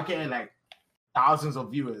I started getting like thousands of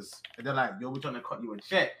viewers, and they're like, "Yo, we're trying to cut you a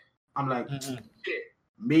check," I'm like, shit,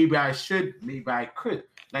 maybe I should, maybe I could.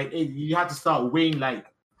 Like, you have to start weighing, like,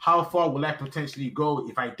 how far will I potentially go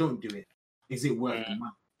if I don't do it? Is it worth the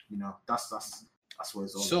money? You know, that's what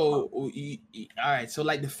it's all So, about. all right. So,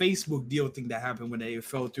 like the Facebook deal thing that happened when it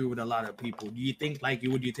fell through with a lot of people. Do you think, like,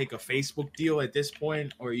 would you take a Facebook deal at this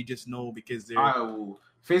point, or you just know because they're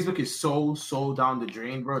Facebook is so down the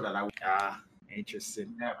drain, bro, that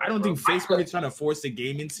interesting? never, I don't bro. think Facebook is trying to force the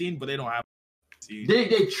gaming scene, but they don't have.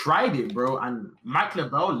 They tried it, bro. And Mike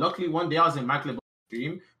LaBelle, luckily one day I was in Mike LaBelle's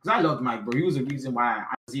stream because I loved Mike, bro. He was the reason why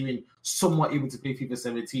I was even somewhat able to play FIFA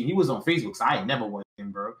 17. He was on Facebook, so I never watched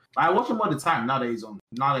him, bro. But I watch him all the time now that he's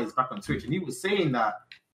back on Twitch, and he was saying that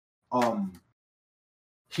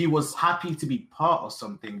he was happy to be part of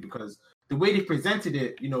something because the way they presented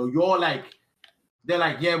it, you know, they're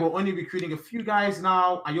like, yeah, we're only recruiting a few guys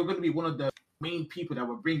now, and you're going to be one of the main people that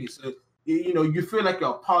we're bringing. So you know, you feel like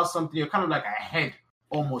you're part of something. You're kind of like ahead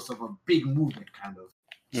almost of a big movement, kind of.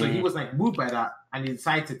 So he was like moved by that, and he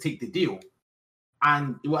decided to take the deal.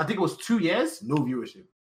 And I think it was 2 years, no viewership.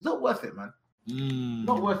 It's not worth it, man.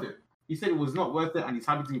 Not worth it. He said it was not worth it, and he's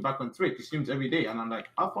happy to be back on Twitch. He streams every day, and I'm like,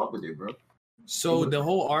 I'll fuck with it, bro. So the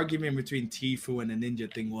whole argument between Tfue and the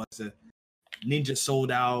Ninja thing was Ninja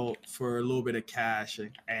sold out for a little bit of cash,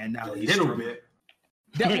 and now A he's little struggling. bit.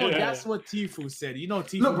 That's what Tfue said. You know,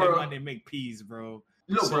 Tfue Look, bro. when they make peas, bro.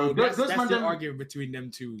 Look, So bro, that's those the man argument between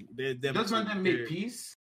them two. does man make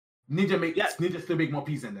peace? Ninja still make more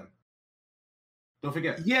peace than them. Don't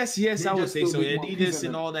forget. Yes, I Ninja would say still so. make more peace Adidas than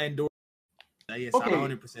and them. all that endorse. Yes, Okay, I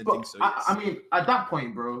 100% but think so. Yes. I mean, at that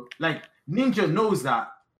point, bro, like Ninja knows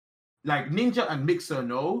that, like Ninja and Mixer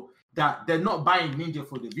know that they're not buying Ninja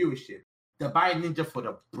for the viewership. They're buying Ninja for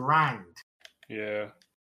the brand. Yeah.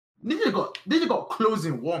 Ninja got clothes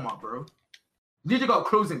in Walmart, bro. Ninja got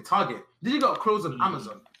clothes in Target. Ninja got clothes on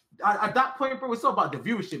Amazon. At that point, bro, it's not about the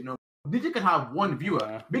viewership, no. Ninja can have one viewer.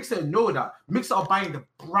 Yeah. Mixer know that. Mixer are buying the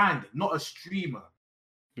brand, not a streamer.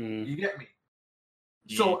 You get me?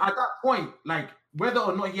 So at that point, like whether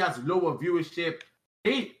or not he has lower viewership,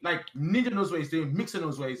 Ninja knows what he's doing, Mixer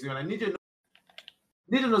knows what he's doing, and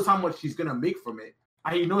Ninja knows how much he's gonna make from it,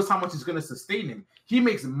 and he knows how much it's gonna sustain him. He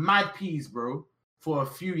makes mad peas, bro, for a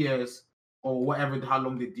few years or whatever, how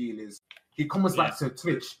long the deal is. He comes back to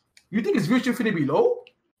Twitch. You think his viewership gonna be low?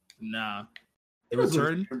 Nah. The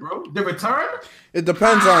return? Bro. The return? It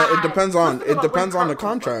depends on the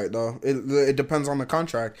contract though. It depends on the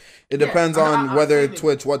contract. It depends on whether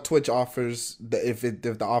what Twitch offers. If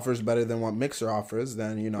the offer is better than what Mixer offers,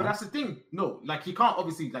 then you know. But that's the thing. No, like he can't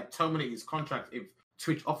obviously like terminate his contract if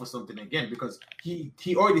Twitch offers something again because he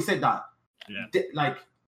already said that. Yeah. Like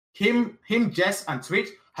him, Jess and Twitch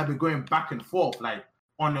have been going back and forth like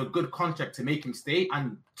on a good contract to make him stay,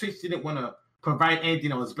 and Twitch didn't want to provide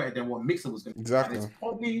anything that was better than what Mixer was going to. Exactly. And it's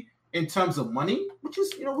probably in terms of money, which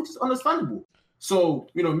is understandable. So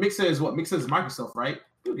Mixer is Microsoft, right?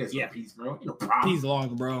 You'll get some peas, bro. Peas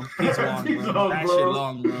long, bro. Peas long, Peas bro. long, That bro. shit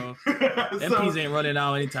long, bro. Them So- peas ain't running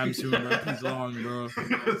out anytime soon, bro. Peas long, bro.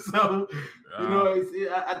 So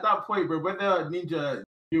it's, at that point, bro, whether Ninja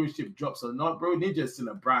viewership drops or not, bro, Ninja's still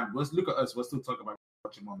a brand. Let's look at us. We're still talking about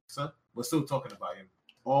watching Mom, sir. We're still talking about him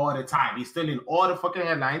all the time. He's still in all the fucking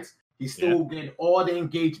headlines. He's still getting all the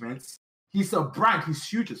engagements. He's a brand. He's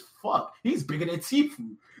huge as fuck. He's bigger than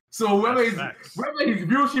Tfue. So whether his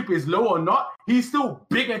viewership is low or not, he's still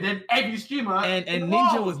bigger than every streamer. And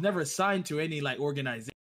Ninja was never signed to any like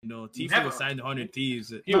organization. You know, Tfue was signed to 100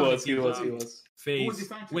 Thieves. He was. Who was he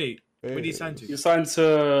signed to? Wait, what did he sign to? He signed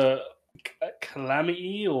to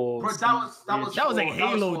Calamity or Bro, that was like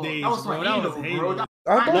Halo days, bro. That was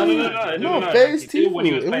Halo. No, FaZe Tfue. When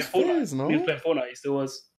he was It was playing FaZe, no? He was playing Fortnite. He still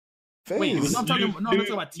was. Wait, FaZe. I'm talking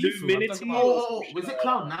about Tfue. I'm talking about- Oh, was it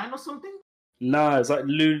Cloud9 or something? Nah, it's like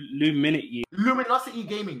Luminity. Luminosity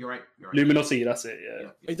Gaming. You're right. Luminosity. That's it. Yeah.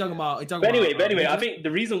 What are you talking about? But anyway, I think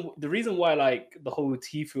the reason why like the whole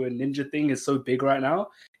Tfue and Ninja thing is so big right now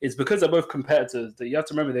is because they're both competitors. That you have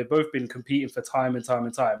to remember they've both been competing for time and time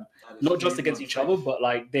and time, not just against each other, but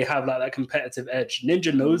like they have like that competitive edge.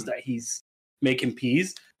 Ninja knows that he's making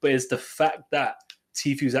peas, but it's the fact that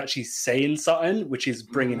Tfue's actually saying something which is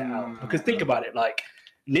bringing it out. Because think about it, like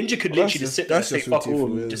Ninja could literally just sit there and say fuck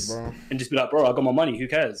all and just be like, bro, I got my money, who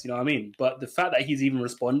cares? You know what I mean? But the fact that he's even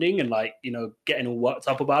responding and like, you know, getting all worked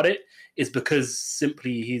up about it is because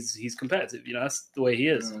simply he's competitive. You know, that's the way he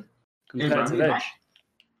is. Competitive edge.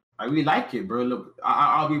 I really like it, bro. Look,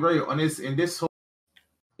 I'll be very honest. In this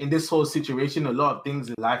whole situation, a lot of things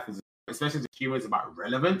in life is, especially the keyword, about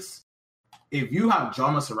relevance. If you have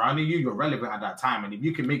drama surrounding you, you're relevant at that time. And if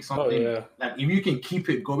you can make something like if you can keep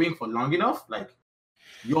it going for long enough, like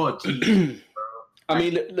you're G. I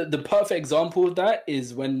mean, the perfect example of that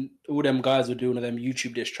is when all them guys were doing them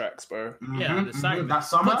YouTube diss tracks, bro. Yeah, the Simon. That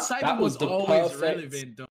summer, that was the always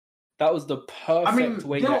relevant, though. That was the perfect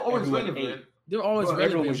way. They were always relevant. They were always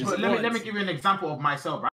relevant. Let me give you an example of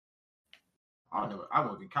myself, right? I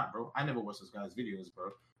won't be cat, bro. I never watched those guys' videos,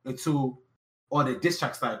 bro. Until all the diss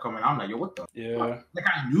tracks started coming. I'm like, yo, what the? Yeah. Fuck? Like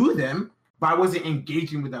I knew them, but I wasn't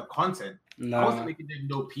engaging with their content. Nah. I wasn't making them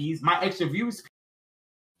no peas. My extra views.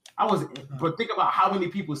 I wasn't. But think about how many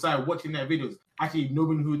people started watching their videos, actually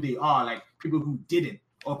knowing who they are, like people who didn't,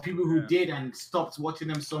 or people who did and stopped watching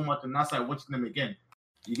them so much and now started watching them again.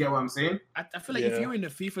 You get what I'm saying? I feel like if you're in the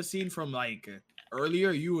FIFA scene from like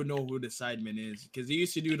earlier, you would know who the Sidemen is because they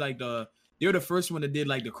used to do like they were the first one that did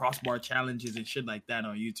like the crossbar challenges and shit like that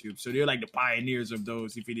on YouTube. So they're like the pioneers of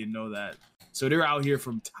those. If you didn't know that, so they're out here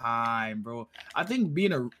from time, bro. I think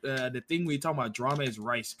being the thing we talking about drama is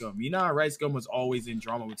Rice Gum. You know how Rice Gum was always in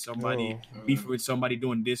drama with somebody, beefing with somebody,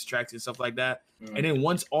 doing diss tracks and stuff like that. And then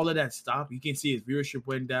once all of that stopped, you can see his viewership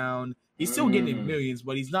went down. He's still getting millions,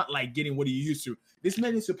 but he's not like getting what he used to. This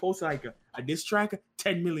man is supposed to like a diss track,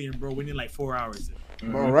 10 million, bro, within like 4 hours.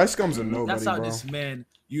 Bro, Rice Gum's a nobody, That's how bro. this man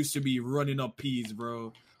used to be running up peas,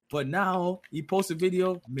 bro. But now he posts a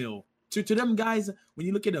video, mill. To them guys, when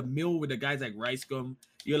you look at a mill with the guys like Rice Gum,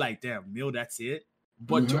 you're like, damn, mill, that's it.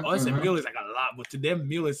 But to us, a mill is like a lot. But to them,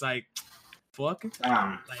 mill is like, fuck.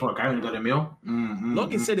 Fuck, I haven't got a mill.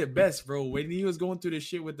 Logan said it best, bro. When he was going through the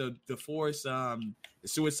shit with the Force, the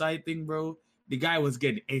suicide thing, bro, the guy was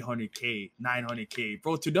getting 800K, 900K.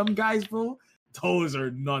 Bro, to them guys, bro, those are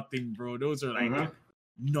nothing, bro. Those are like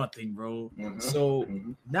nothing, bro. So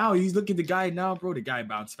now he's looking at the guy now, bro. The guy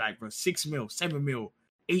bounced back, bro. 6 mil, 7 mil,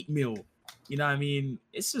 8 mil. You know what I mean?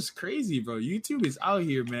 It's just crazy, bro. YouTube is out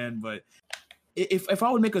here, man. But if I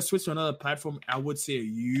would make a switch to another platform, I would say a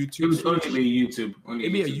YouTube. It would switch. only be YouTube.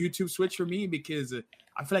 It'd be a YouTube switch for me because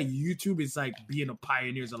I feel like YouTube is like being a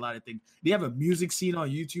pioneer is a lot of things. They have a music scene on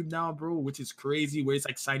YouTube now, bro, which is crazy. Where it's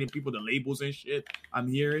like signing people to labels and shit. I'm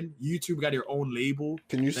hearing YouTube got their own label.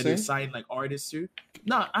 Can you that sing? they sign like artists to?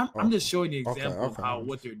 No, I'm just showing the example of how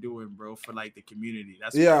what they're doing, bro, for like the community.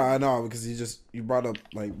 That's I know because you brought up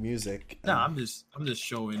like music. No, I'm just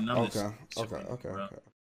showing. Okay.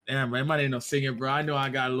 Damn, bro, I might ain't no singing, bro. I know I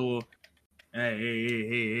got a little.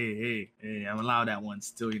 Hey, I'm allowed that one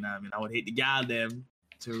still. You know what I mean? I would hate the guy them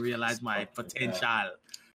to realize my potential.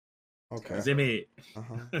 Okay. Zimmy.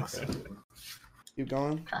 Okay. Keep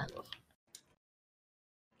going. Kind of.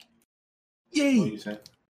 Yay!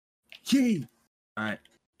 Yay! All right.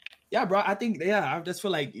 Yeah, bro. I think I just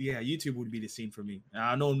feel like YouTube would be the scene for me.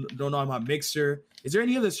 I don't know about Mixer. Is there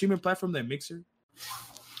any other streaming platform than Mixer?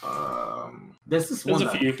 There's this one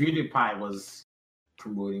that few. PewDiePie was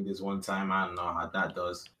promoting this one time. I don't know how that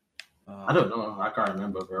does. I don't know. I can't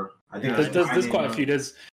remember, bro. I think there's quite a few.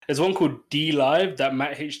 There's one called D Live that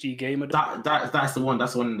Matt HD Gamer. That's the one.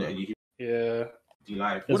 That's the one that you Yeah. D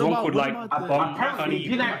Live. There's one called like apparently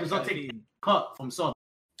D Live does not take cut from sub.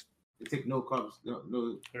 They take no cuts. No.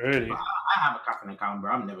 Really? I have a caffeine account,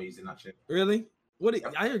 bro. I'm never using that shit. Really? What?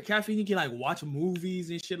 I heard caffeine. You can like watch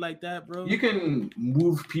movies and shit like that, bro. You can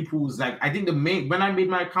move people's like. I think when I made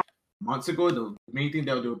my account months ago, the main thing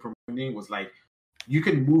that they were promoting was like you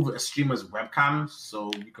can move a streamer's webcam,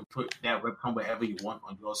 so you can put that webcam wherever you want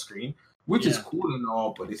on your screen, which is cool and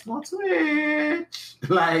all, but it's not Twitch.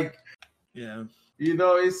 Like, yeah, you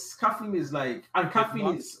know, it's caffeine is like, and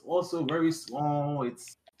caffeine is also very small.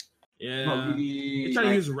 It's not really. They try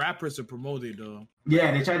to use rappers to promote it though.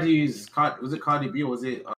 Yeah, they tried to use. Was it Cardi B or was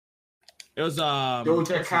it? It was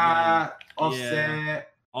Doja Cat, Offset.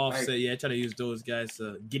 Offset, like, yeah, try to use those guys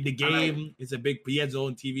to get the game. Like, it's a big. He has his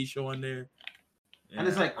own TV show on there. Yeah, and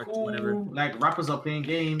it's like cool. Whatever. Like rappers are playing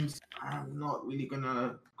games. I'm not really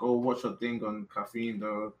gonna go watch a thing on caffeine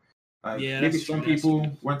though. Like, maybe some people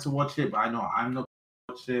went to watch it, but I know I'm not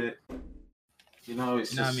gonna watch it. You know,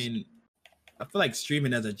 it's just. I mean, I feel like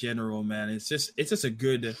streaming as a general, man. It's just a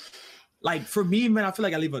good. Like for me, man, I feel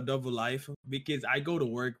like I live a double life because I go to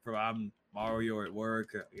work, bro. I'm Mario at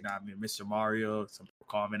work, you know what I mean? Mr. Mario, some people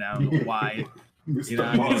call me now, I don't know why. You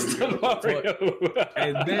know what I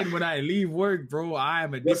mean? And then when I leave work, bro, I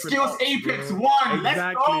am a different Skills Apex bro. 1, exactly,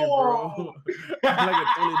 let's go! Bro. I'm like a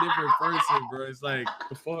totally different person, bro. It's like,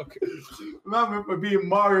 the fuck? Remember for being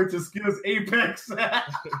Mario to Skills Apex. You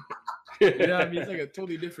know what I mean? It's like a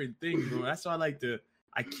totally different thing, bro. That's why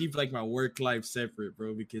I keep like my work life separate,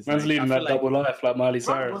 bro, because man's leading that double life like Miley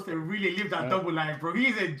Cyrus. Must have really lived that double life, bro.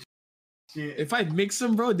 He's a shit. If I mix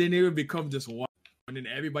them, bro, then they would become just one, and then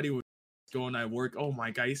everybody would go and I work. Oh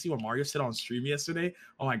my god, you see what Mario said on stream yesterday?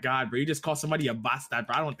 Oh my god, bro, you just called somebody a bastard,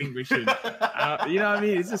 bro. I don't think we should. You know what I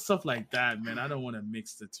mean? It's just stuff like that, man. I don't want to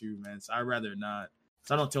mix the two, man. So I'd rather not.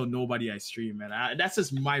 So I don't tell nobody I stream, man. That's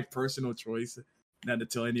just my personal choice, not to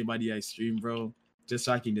tell anybody I stream, bro. Just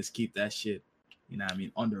so I can just keep that shit, you know what I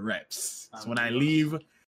mean, on the reps. So when I leave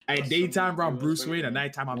at daytime, bro, I'm Bruce Wayne. At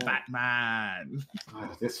nighttime, I'm Batman. Oh,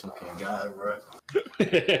 this fucking guy, bro.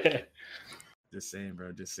 Just saying,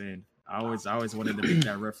 bro. Just saying. I always wanted to make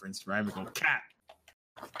that reference, right? We're gonna cap.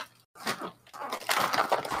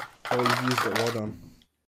 Oh, you've used it. Well done.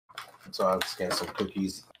 So I was getting some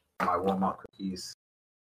cookies. My Walmart cookies.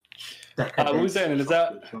 What was saying? Is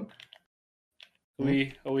that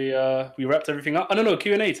we wrapped everything up? I don't know.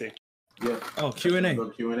 Q&A thing. Yeah. Oh, Q&A.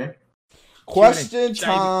 Q&A. Question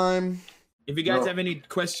time. If you guys have any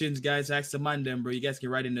questions, guys, ask them on them, bro. You guys can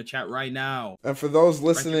write in the chat right now. And for those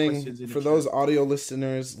listening, for those audio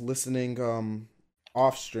listeners listening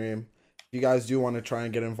off stream, if you guys do want to try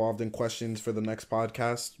and get involved in questions for the next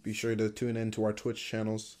podcast, be sure to tune in to our Twitch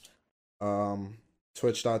channels,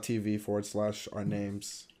 twitch.tv/our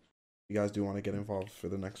names. You guys do want to get involved for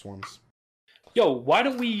the next ones. Yo, why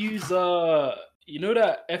don't we use you know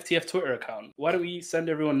that FTF Twitter account? Why don't we send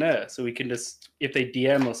everyone there so we can just, if they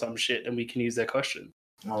DM or some shit, then we can use their question.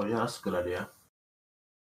 Oh yeah, that's a good idea.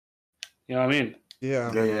 You know what I mean?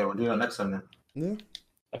 Yeah. Yeah, we'll do that next time then. Yeah.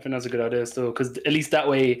 I think that's a good idea still, because at least that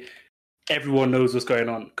way everyone knows what's going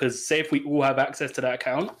on. Because say if we all have access to that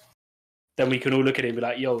account, then we can all look at it and be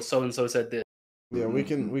like, yo, so and so said this. Yeah, we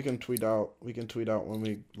can tweet out when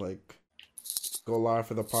we like go live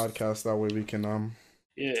for the podcast. That way we can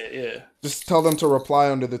Yeah. just tell them to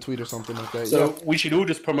reply under the tweet or something like that. So we should all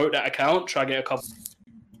just promote that account, try to get a couple.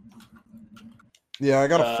 Yeah, I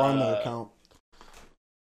gotta find that account.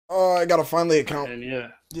 Oh, I gotta find the account. And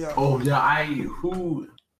yeah. Oh yeah,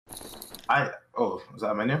 is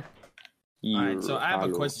that my name? All right, so I have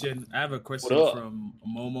a question. From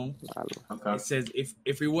Momo. Okay. It says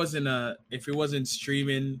if it wasn't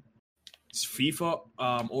streaming FIFA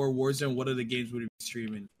or Warzone, what other games would it be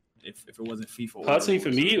streaming? If it wasn't FIFA. Personally, for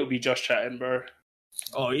me, it would be just chatting, bro.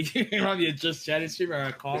 Oh, you might be a just chatting streamer or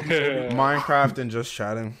a call. Minecraft and just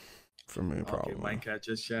chatting for me, probably. Okay, Minecraft,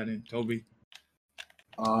 just chatting. Toby.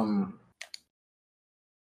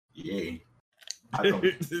 Yeah.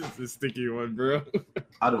 This is a sticky one, bro.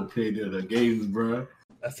 I don't play the games, bro.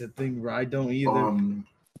 That's the thing, bro. I don't either.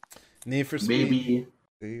 Need for Speed. Maybe.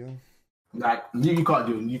 There you go. Like you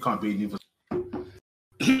can't beat Need for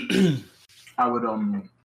Speed. I would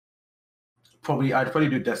I'd probably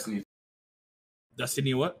do Destiny.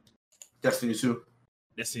 Destiny what? Destiny 2.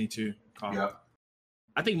 Destiny 2. Calm. Yeah.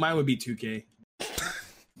 I think mine would be 2K.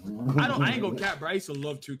 I ain't gonna cap, bro. I used to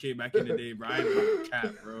love 2K back in the day, bro. I ain't gonna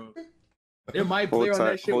cap, bro. There might player on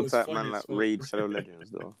that shit was fun man, like fuck, Raid Shadow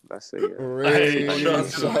Legends though. That's it. Yeah. Raid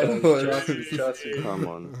Trust me. Come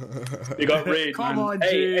on. You got Raid. Come man. on,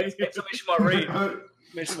 hey, Jay. exclamation mark Raid.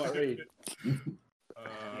 Exclamation mark Raid.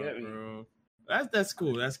 Bro. That's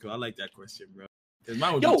cool. That's cool. I like that question, bro.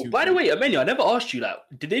 Mine would Yo, be 2K. by the way, Emmanuel, I never asked you that.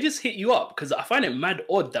 Did they just hit you up? Because I find it mad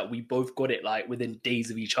odd that we both got it like within days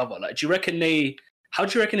of each other. Like, how do you reckon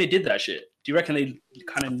they did that shit? Do you reckon they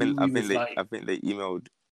kind of knew he was like? I think they emailed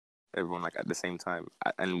everyone like at the same time.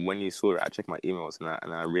 And when you saw it, I checked my emails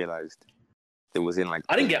and I realized it was in like.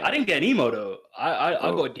 I didn't get an email though. I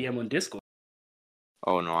got a DM on Discord.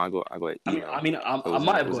 Oh no, I got an email. I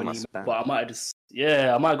might have got an email, but I might have just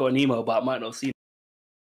I might have got an email, but I might not have seen it.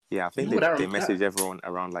 Yeah, I think they messaged everyone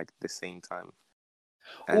around like the same time.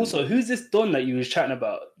 And also, who's this Don that you was chatting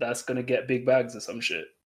about that's gonna get big bags or some shit?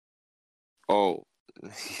 Oh,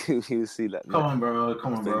 you see that? Come on, bro.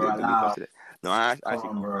 No, I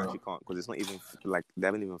actually can't because it's not even like they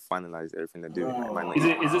haven't even finalized everything they're doing.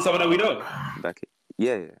 Is it someone that we know?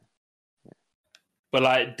 Yeah. But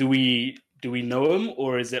like, do we know him,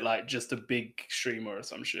 or is it like just a big streamer or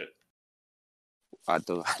some shit? I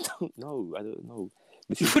don't know.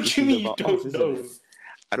 What do you mean you don't know?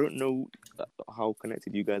 I don't know how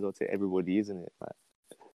connected you guys are to everybody, isn't it? Like,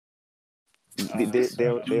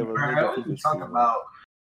 they're a big streamer.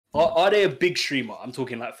 Are they a big streamer? I'm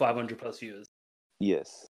talking like 500 plus viewers.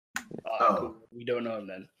 Yes. Cool. We don't know him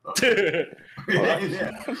then.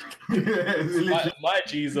 My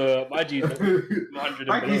G's 100. My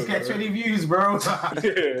G's get 20 views, bro.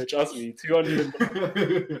 Trust me,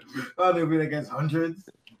 200. Oh, they'll be against hundreds.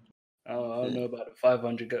 Oh, I don't know about the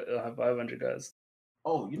 500 guys.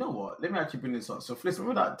 Oh, you know what? Let me actually bring this up. So, Fliss,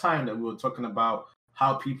 remember that time that we were talking about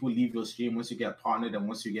how people leave your stream once you get partnered and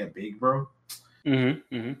once you get big, bro?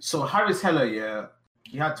 Mm-hmm. So Harris Heller, yeah,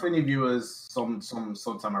 he had 20 viewers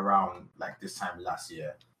sometime around like this time last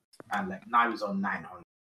year, and like now he's on 900.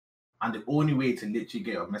 And the only way to literally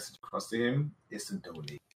get a message across to him is to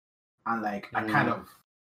donate. And like I kind of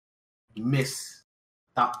miss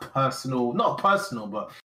that not personal,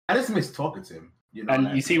 but I just miss talking to him. You know, and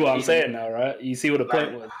like, you see what I'm saying now, right? You see what the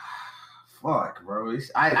point was. Fuck, bro.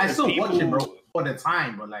 I still watch him, bro, all the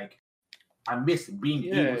time, but like I miss being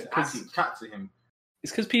able to actually chat to him.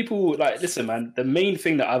 It's because people like listen, man. The main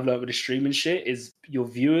thing that I've learned with the streaming shit is your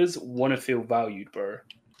viewers want to feel valued, bro.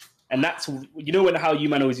 And that's how you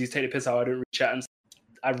man always used to take the piss out. I don't reach out, and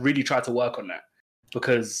I really try to work on that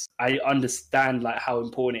because I understand like how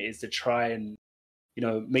important it is to try and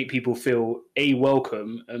make people feel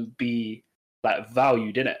welcome and be like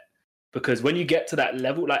valued in it. Because when you get to that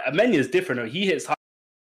level, like Amenya is different. He hits high,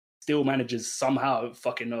 still manages somehow.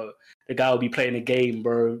 Fucking know the guy will be playing a game,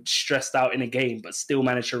 bro, stressed out in a game, but still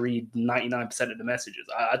manage to read 99% of the messages.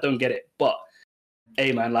 I don't get it, but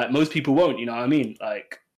hey, man, like most people won't. You know what I mean?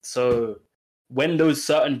 Like so, when those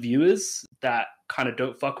certain viewers that kind of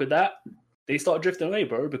don't fuck with that, they start drifting away,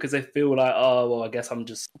 bro, because they feel like, oh well, I guess I'm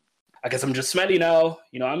just smelly now.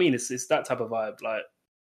 You know what I mean? It's that type of vibe, like.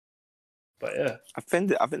 But yeah, I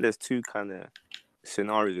think there's two kind of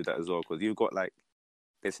scenarios with that as well, because you've got like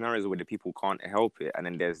there's scenarios where the people can't help it, and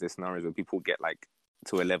then there's the scenarios where people get like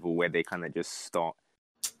to a level where they kind of just start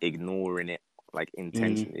ignoring it like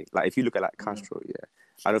intentionally. Like if you look at like Castro,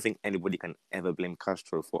 I don't think anybody can ever blame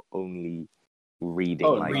Castro for only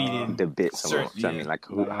reading the bits. I mean, like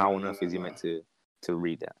how on earth is he meant to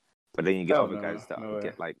read that? But then you get other guys that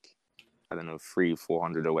get like I don't know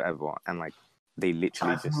 300-400 or whatever, and like they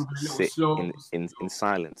literally just sit in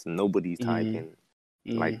silence. Nobody's typing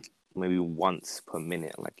like maybe once per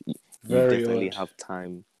minute. Like you definitely have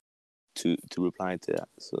time to reply to that.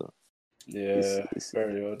 So it's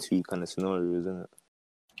very odd. Two kind of scenarios, isn't it?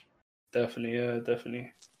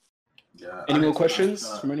 Definitely. Yeah. Any more questions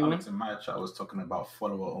from anyone? Alex in my chat was talking about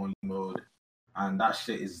follower only mode. And that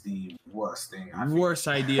shit is the worst thing. Worst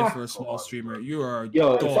idea for a small streamer. You are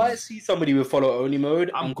dog. If I see somebody with follow only mode,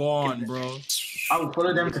 I'm gone, bro. I would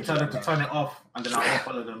follow them to tell them to turn it off, and then I'll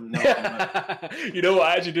unfollow them. You know what?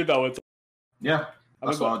 I actually did that one time. Yeah,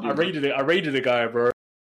 that's what I'll do. I raided a guy, bro.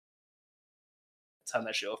 Turn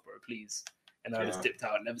that shit off, bro, please. And I just dipped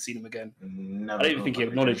out. Never seen him again. I don't even think he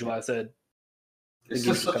acknowledged what I said. It's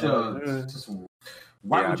just such a.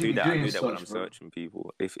 Why would you I do that when I'm searching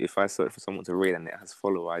people. If I search for someone to raid and it has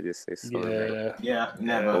follow, I just say sorry. Yeah,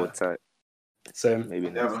 never. Same. Maybe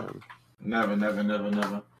never.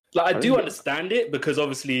 Never. Like I do understand it because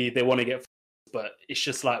obviously they want to get, but it's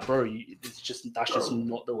just like, bro, that's just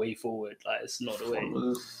not the way forward. Like it's not the way.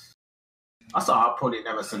 That's why I'll probably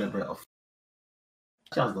never celebrate a.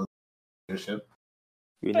 Just the leadership.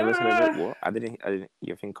 You never celebrate what? I didn't.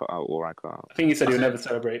 You think cut out or I cut out? I think you said you'll never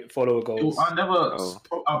celebrate follower goals.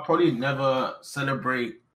 I'll probably never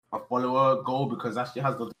celebrate a follower goal because that shit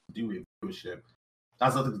has nothing to do with viewership.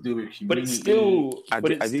 That's nothing to do with community. But it's still, I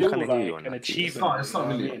do kind of hear you on an that. achievement. It's not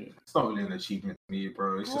really an achievement to me,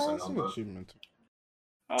 bro. It's just a number. Achievement.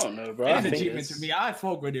 I don't know, bro. I It's an think achievement to me. I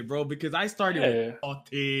fuck with it, bro, because I started Yeah. with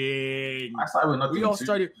nothing. I started with nothing. We all too.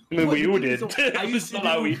 started. I mean, we all did. So I used to It's not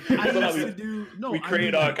like we- it's not like we- do. No, we I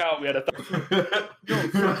created mean, our like, account. We had a No,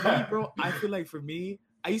 for me, bro, I feel like for me,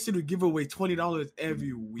 I used to do giveaway $20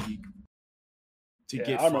 every week to yeah,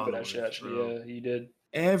 get I remember that followers, shit actually. bro. Yeah, you did.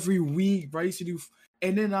 Every week, bro. I used to do,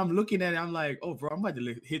 and then I'm looking at it, I'm like, oh, bro, I'm about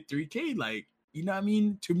to hit 3K. Like, you know what I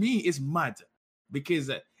mean? To me, it's mad because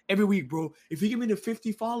every week, bro, if you give me the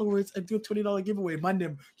 50 followers and do a $20 giveaway, man,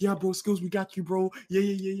 them, yeah, bro, Skills, we got you, bro.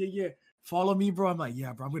 Yeah. Follow me, bro. I'm like,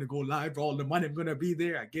 yeah, bro, I'm gonna go live, bro. All the money I'm gonna be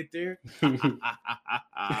there. I get there. What is the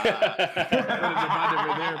man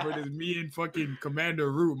over there, bro? There's me and fucking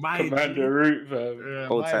Commander Root, my Commander Root, fam. yeah,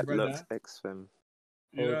 Hold my tight, brother. Lux X, fam.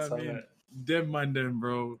 You know what I mean? Them man, them,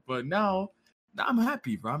 bro. But now I'm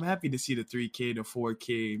happy, bro. I'm happy to see the 3K, the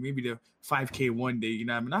 4K, maybe the 5K one day. You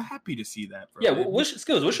know what I mean? I'm happy to see that, bro. Yeah, what's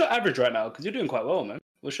your average right now? Because you're doing quite well, man.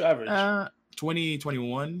 What's your average?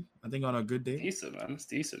 2021, I think on a good day. Decent, man. It's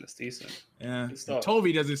decent. Yeah. Good stuff.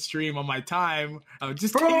 Toby doesn't stream on my time. I'm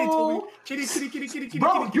just Bro. kidding, Toby. Kitty.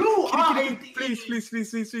 Bro, you are a Please.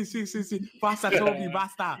 Basta, Toby.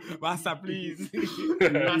 Basta, please. Basta, please.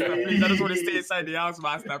 I just want to stay inside the house,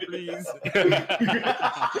 Basta, please.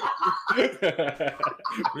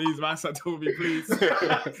 Please, Basta, Toby, please.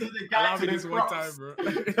 Allow me this one time, bro.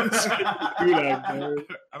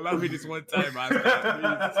 Allow me this one time,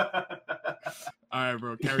 Basta, please. All right,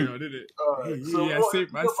 bro. Carry on, did it? I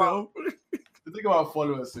saved myself. The thing about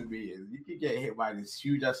followers to me is you can get hit by this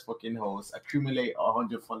huge ass fucking host, accumulate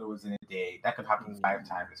 100 followers in a day. That could happen 5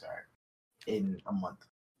 times, right? In a month.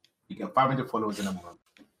 You get 500 followers in a month.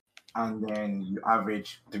 And then you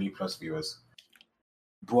average 3+ viewers.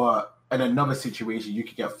 But in another situation, you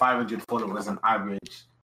could get 500 followers on average,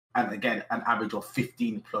 and again, an average of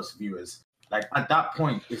 15+ viewers. Like at that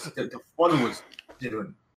point, it's the followers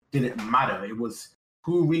didn't matter. It was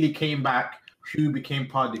who really came back, who became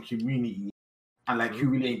part of the community, and like who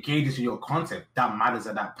really engages with your content. That matters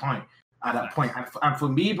at that point. And for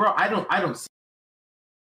me, bro, I don't see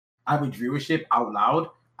average viewership out loud.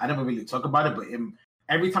 I never really talk about it, but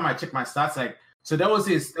every time I check my stats, like, so there was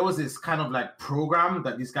this kind of like program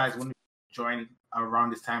that these guys wanted to join around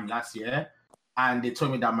this time last year, and they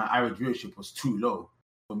told me that my average viewership was too low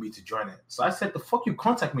for me to join it. So I said, the fuck you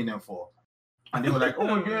contact me then for? And they were like,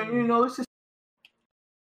 oh yeah, it's just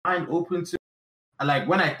I'm open to. And like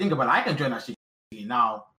when I think about it, I can join that shit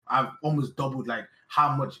now. I've almost doubled like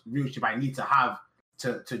how much viewership I need to have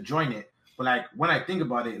to join it. But like when I think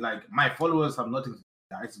about it, like my followers have nothing to do with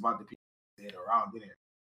that. It's about the people that are around, isn't it?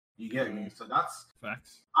 You get me? So that's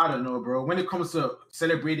Facts. I don't know, bro. When it comes to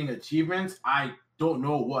celebrating achievements, I don't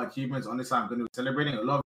know what achievements honestly I'm gonna be celebrating. A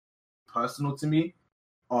lot of personal to me.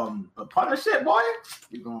 A partnership, boy.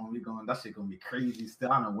 We going. That shit gonna be crazy.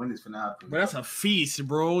 Still, I don't know when it's gonna happen. But that's a feast,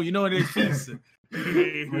 bro. You know what it is? Feast.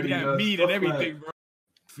 We got meat and everything, bro.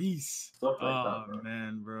 Feast. Stuff like that, bro.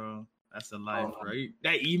 Man, bro. That's a life, right?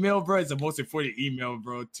 That email, bro, is the most important email,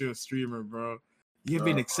 bro, to a streamer, bro. You've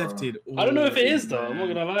been accepted. I don't know if it is though. Man. I'm not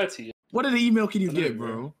gonna lie to you. What other email can you I don't get,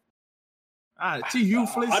 know, bro? To you,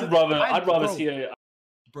 Fliss. I'd rather see a.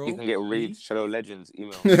 Bro. You can get Raid Shadow Legends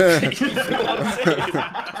email. I'd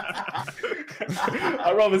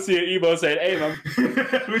rather see an email saying, "Hey man,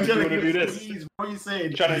 We're you trying wanna do this? Please, what are you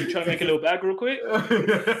saying? trying to make a little bag real quick." Bro,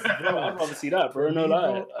 I'd rather see that, bro. No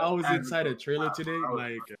lie. I was inside a trailer today,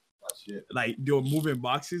 like they were moving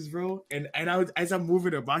boxes, bro. And I was, as I'm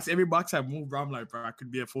moving the box, every box I move, bro, I'm like, bro, I could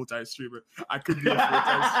be a full-time streamer. I could be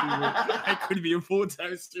a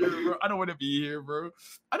full-time streamer, bro. I don't want to be here, bro.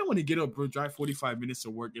 I don't want to get up, bro, drive 45 minutes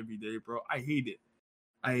to work every day, bro. I hate it,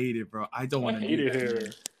 bro. I don't want to hate it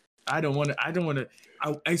here. I don't want to.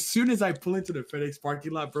 As soon as I pull into the FedEx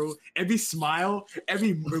parking lot, bro, every smile,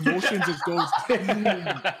 every emotion just goes. Turn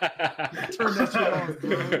that shit off,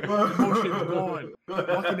 bro. Emotion's gone.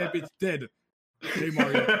 Walking that bitch dead. Hey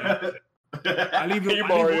Mario. Hey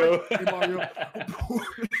Mario.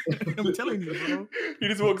 I'm telling you, bro. He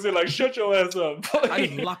just walks in like, shut your ass up. I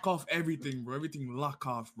just lock off everything, bro. Everything lock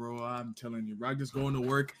off, bro. I'm telling you, bro. I just go into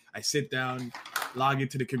work. I sit down, log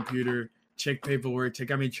into the computer, check paperwork, check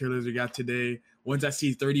how many trailers we got today. Once I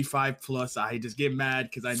see 35 plus, I just get mad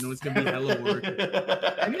because I know it's gonna be hella work.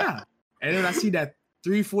 And then I see that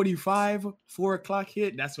 3:45, 4 o'clock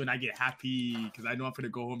hit. That's when I get happy because I know I'm gonna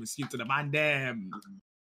go home and sleep to the man. Damn.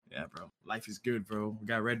 Yeah, bro. Life is good, bro. We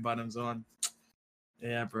got red bottoms on.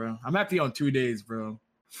 Yeah, bro. I'm happy on 2 days, bro.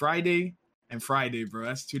 Friday and Friday, bro.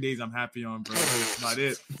 That's 2 days I'm happy on, bro. That's about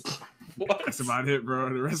it. What? That's about it,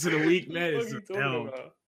 bro. The rest of the week, man, What is are you talking hell.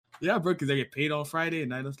 about? Yeah, bro, because I get paid on Friday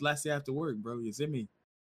and that's the last day I have to work, bro. You see me?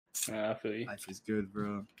 I feel you. Life is good,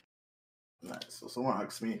 bro. Nice. So someone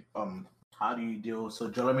asked me, how do you deal? So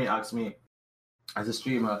Jeremy asked me, as a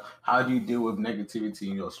streamer, how do you deal with negativity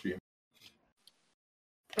in your stream?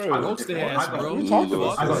 Bro, I got roast their different- ass, I got- bro. we talked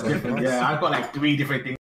about I got this. different. Yeah, I got like 3 different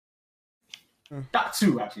things. Hmm. That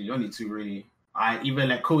 2 actually, only 2 really. I either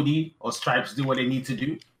let Cody or Stripes do what they need to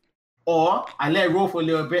do, or I let it roll for a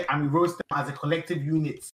little bit and we roast them as a collective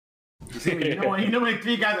unit. You see me? You know when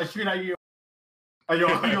 3 guys are shooting at you, and you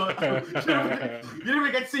didn't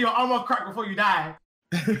even get to see your armor crack before you die.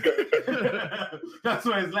 That's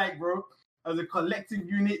what it's like, bro. As a collective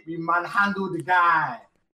unit, we manhandle the guy.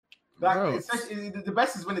 Like, Bro. especially the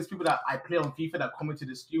best is when it's people that I play on FIFA that come into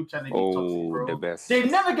the stream channel and be toxic, Oh, bro. the best. They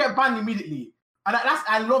never get banned immediately, and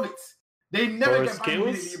I love it. They never Bro, get banned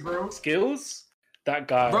immediately, bro. skills. That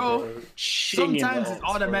guy, Bro, bro. Sometimes it's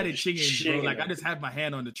automatic chinging, chinging, bro. Like I just have my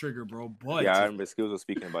hand on the trigger, bro. But Yeah, I remember Skills was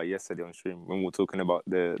speaking about yesterday on stream when we were talking about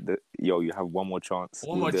the you have one more chance.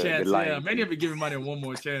 one more with the chance, Lion yeah. Many King. of it giving money one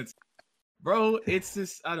more chance, bro. It's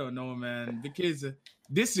just I don't know, man. The kids,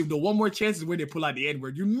 this is the one more chance is when they pull out the N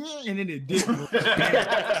word. You and then they did, bro.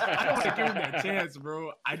 I don't want to give him that chance,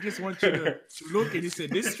 bro. I just want you to look and he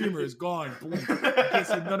said, "This streamer is gone." Boom. I can't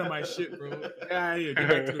see none of my shit, bro. Get out of here. Get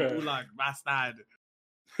back to the gulag, bastard.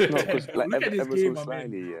 No, because like Look at this ever game, so my man.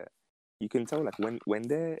 slightly, yeah. You can tell like when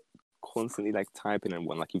they're constantly like typing and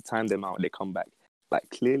when like you time them out, they come back. Like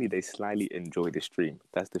clearly they slightly enjoy the stream.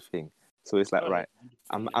 That's the thing. So it's like right,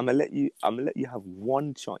 I'm gonna let you have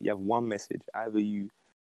one shot. You have one message. Either you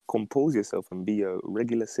compose yourself and be a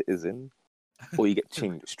regular citizen, or you get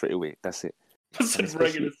chinged straight away. That's it. Just a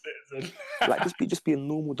regular citizen. Like just be a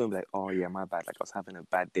normal. Don't be like, oh yeah, my bad. Like I was having a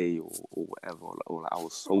bad day or whatever. Or like, I was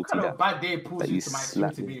What salty kind that. of bad day pulls that you you to my stream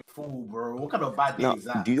slap to me. be a fool, bro? What kind of bad day No, is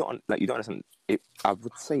that? you don't understand. I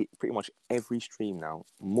would say pretty much every stream now,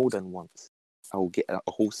 more than once, I will get a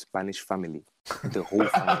whole Spanish family, the whole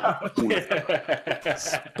family, all of them,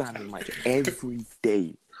 spamming my every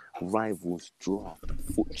day. Rivals, draft,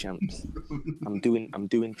 foot champs. I'm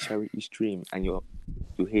doing charity stream, and you're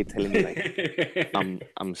here telling me like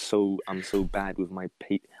I'm so bad with my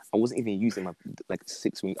pay. I wasn't even using my like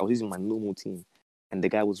 6 weeks. I was using my normal team, and the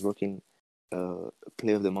guy was rocking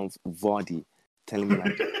player of the month Vardy, telling me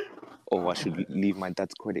like, oh, I should leave my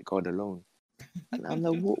dad's credit card alone. And I'm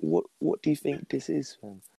like, what do you think this is,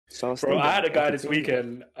 fam? So Bro, I had a guy this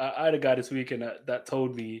weekend. I had a guy this weekend that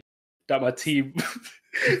told me that my team.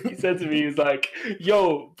 He said to me, he's like,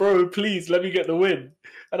 "Yo, bro, please let me get the win."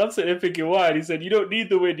 And I'm sitting there thinking, why? And he said, "You don't need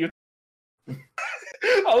the win.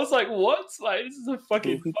 I was like, "What? Like, this is a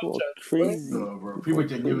fucking People fun are chat, bro." crazy. No, bro. People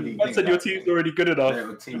genuinely. I think said your that, team's bro. already good enough. Yeah,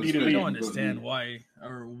 the team You is need to good. I leave. don't understand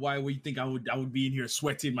why would you think I would be in here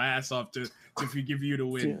sweating my ass off to give you the Do you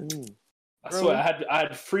win, know what I mean? I Bro. swear, I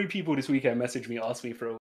had 3 people this weekend message me, ask me for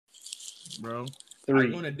a bro. 3.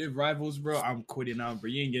 You want to div rivals, bro? I'm quitting out, bro.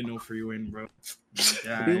 You ain't getting no free win, bro.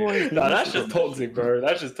 We want- No, that's just toxic, bro.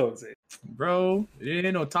 That's just toxic. Bro, it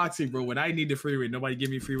ain't no toxic, bro. When I need the free win, nobody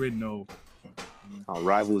give me free win. No.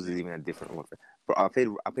 Rivals is even a different one. But I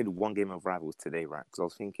played one game of Rivals today, right? Because I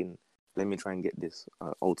was thinking, let me try and get this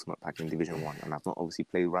Ultimate Pack in Division 1. And I've not obviously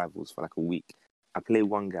played Rivals for like a week. I play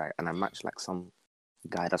one guy and I match like some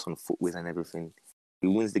guy that's on Footwiz and everything. He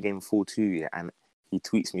wins the game 4-2, yeah, and he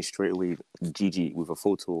tweets me straight away, GG, with a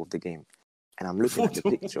photo of the game. And I'm looking at the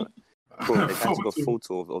picture. Bro, the guy took a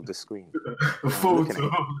photo of the screen. Photo.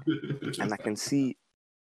 And I can see,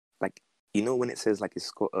 like, you know when it says like it's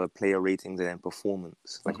got player ratings and then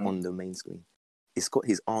performance, like on the main screen. It's got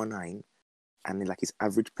his R9 and then like his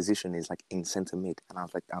average position is like in centre mid. And I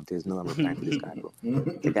was like, oh, there's no I'm replying to this guy, bro.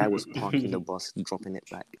 The guy was parking the bus, dropping it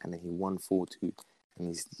back, and then he won 4-2. And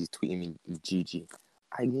he's tweeting me GG.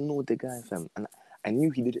 I ignored the guy, fam. And I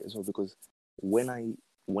knew he did it as well because when I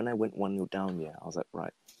went 1-0 down, yeah, I was like,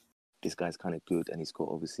 right, this guy's kind of good and he's got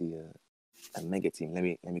obviously a mega team. Let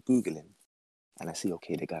me Google him. And I see,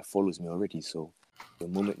 okay, the guy follows me already. So the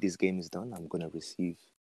moment this game is done, I'm gonna receive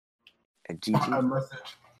a GG.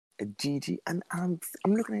 A GG. And I'm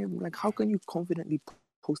looking at him like, how can you confidently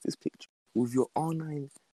post this picture with your R9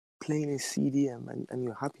 playing a CDM and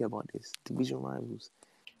you're happy about this? Division Rivals.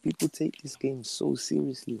 People take this game so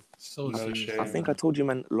seriously. So No serious. shit. I think I told you,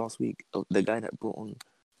 man, last week, the guy that brought on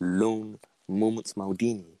Lone Moments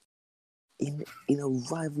Maldini in a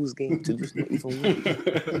Rivals game to just not even win.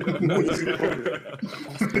 What is the problem?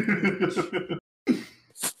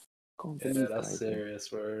 Can't Yeah, believe that's that, serious,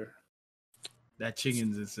 bro. That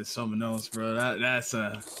chickens is something else, bro. That's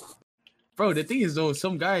Bro, the thing is though,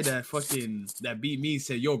 some guy that beat me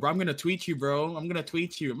said, "Yo, bro, I'm gonna tweet you, bro. I'm gonna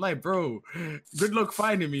tweet you." I'm like, bro, good luck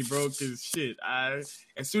finding me, bro. Cause shit, as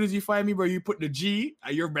soon as you find me, bro, you put the G,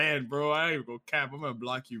 you're banned, bro. I ain't even go cap. I'm gonna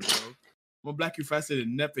block you, bro. I'm gonna block you faster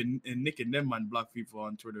than Nep and Nick and them man block people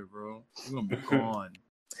on Twitter, bro. You're gonna be gone.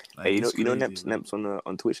 Like, Hey, it's you know, crazy, Nep's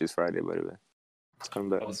on Twitch this Friday, by the way. It's coming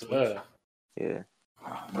back. I swear. Yeah,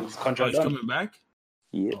 His Oh, contract he's done. coming back.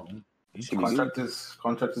 yeah. Oh, Should be good.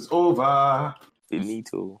 Contract is over. They need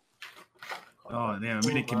to. oh damn! I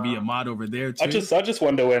mean, it can be a mod over there too. I just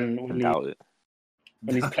wonder when Doubt it.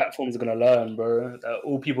 these platforms are gonna learn, bro. That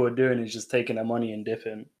all people are doing is just taking their money and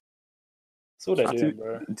dipping. That's all they're doing,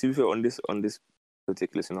 bro. To be fair, on this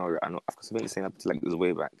particular scenario, I know I've been saying up to like this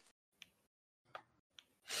way back.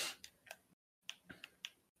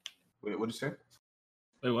 Wait, what did you say?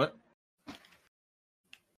 Wait, what?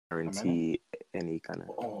 Guarantee any kind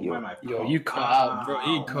of. Yo, you cut out, Bro,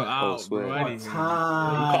 he cut out, swear. bro. I didn't hear you. You cut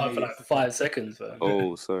out for like 5 seconds, bro.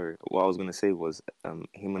 Oh, sorry. What I was gonna say was,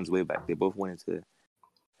 him and way back, they both wanted to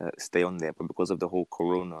stay on there, but because of the whole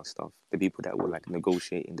Corona stuff, the people that were like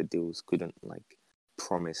negotiating the deals couldn't like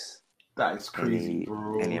promise That is crazy,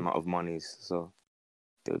 bro. any amount of monies. So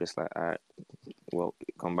they were just like, all right, well,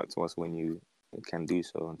 come back to us when you can do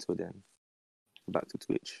so. Until then, back to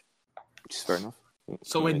Twitch, which is fair enough.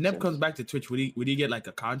 So when Makes Nep sense. comes back to Twitch, would he get like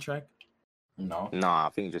a contract? No. Nah, I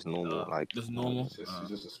think just normal. Like Just normal. It's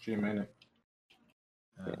just a stream, innit?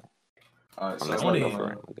 Yeah. Alright, so unless I I got go for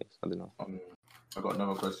it, another- I guess. I don't know. I got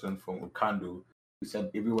another question from Ukandu. He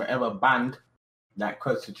said, if you were ever banned that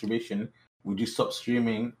current situation, would you stop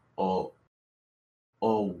streaming or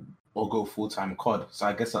go full time COD? So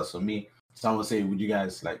I guess that's for me. So I would say, would you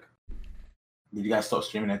guys stop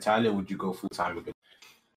streaming entirely, or would you go full time with it?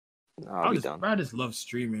 I'll be down. I just love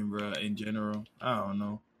streaming, bro. In general, I don't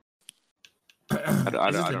know. I It's just a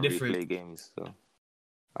don't really different- play games, so.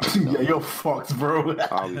 I'll be Yeah, down. you're fucked, bro.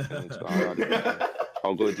 I'll be fine, so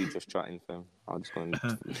I'll go do just chatting, fam. I'll just go and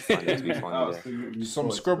find it to be fun there. Some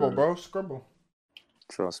scribble, bro. Scribble.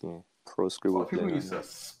 Trust me. Pro scribble People player. used to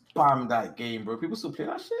spam that game, bro. People still play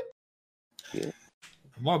that shit.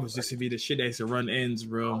 Marbles used to be the shit that used to run ends,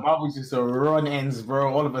 bro. Marbles used to run ends,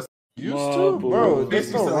 bro. All of us Used to, bro. They used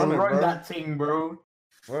still to run it, run bro. that thing, bro.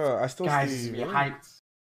 Bro, I still Guys see. used to be yeah. hyped,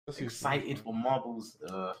 Still see- excited for marbles.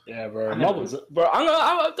 Yeah, bro. I never- Marbles, bro.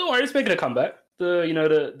 Don't worry, it's making a comeback.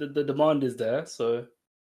 The demand is there, so.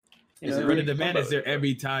 Is it Bro, really the demand is there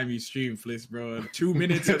every time you stream Fliss, bro. 2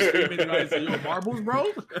 minutes of streaming, you guys say, yo, Marbles, bro?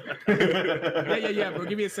 yeah, bro.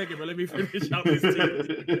 Give me a second, bro. Let me finish out this team.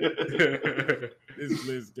 This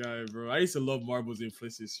Fliss guy, bro. I used to love Marbles in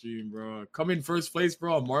Fliss's stream, bro. Come in first place,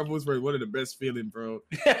 bro. Marbles were one of the best feeling, bro.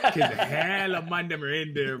 Cause hell of man them are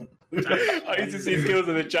in there. I used to see skills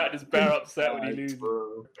in the chat just bare upset when he loses.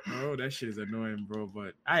 bro. Bro, that shit is annoying, bro.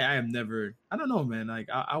 But I am never, I don't know, man. Like,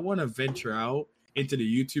 I want to venture out into the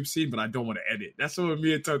YouTube scene, but I don't want to edit. That's what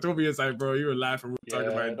me and Toby is like, bro. You were laughing when we were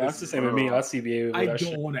talking about That's this. the same with me. I CBA with I that don't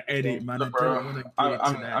shit. want to edit, man. I Bro, don't want to get I'm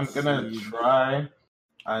into that I'm gonna scene. try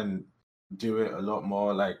and do it a lot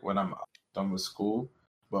more, like when I'm done with school.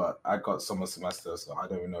 But I got summer semester, so I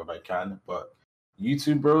don't even know if I can. But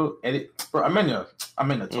YouTube, bro, edit, bro. Amenya,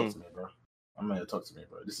 talk to me, bro. Amenya, talk to me,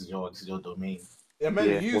 bro. This is your domain. Yeah, man,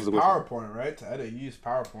 Yeah, you use what's the question? PowerPoint, right? To edit, you use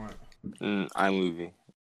PowerPoint. iMovie.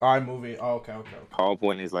 iMovie. Oh, okay.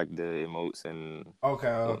 PowerPoint is like the emotes and Okay.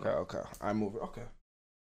 iMovie. Okay.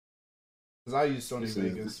 Because I use Sony This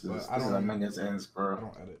Vegas, is but I don't. Amenya's ends, I bro.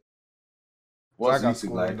 don't edit. What's I got YouTube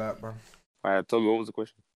school like? on that, bro. Alright, Toby, what was the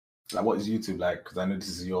question? Like, what is YouTube like? Because I know this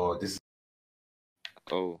is.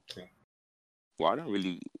 Oh. Okay. Well, I don't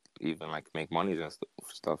really even like make money and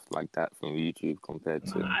stuff like that from YouTube compared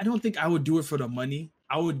to I don't think I would do it for the money.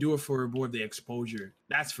 I would do it for more of the exposure.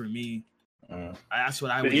 That's for me. That's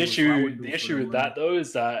what I would The do. issue with that though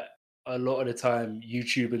is that a lot of the time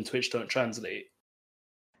YouTube and Twitch don't translate.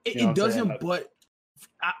 It, You know it what I'm saying? doesn't,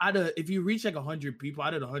 but if you reach like 100 people,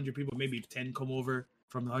 out of the 100 people, maybe 10 come over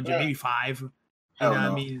from the 100, Yeah. maybe 5. You Hell know what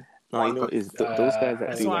no. I mean? no, you know, is those guys that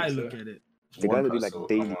That's do why I like, look at it. the guys that do like Come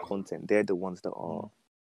daily on. content, they're the ones that are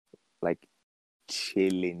like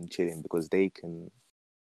chilling because they can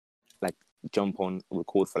like jump on,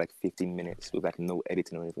 record for like 15 minutes with like no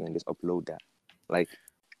editing or anything and just upload that. Like,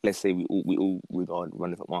 let's say we all regard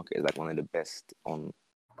Run the Market as like one of the best on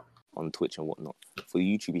Twitch and whatnot. For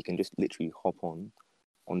YouTube, you can just literally hop on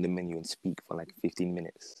the menu and speak for like 15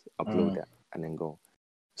 minutes, upload that, and then go.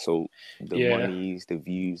 So the monies, the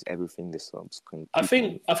views, everything, the subs can. I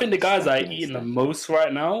think the guys that are eating the the most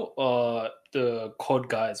right now are the COD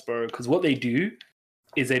guys, bro. Because what they do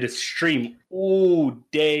is they just stream all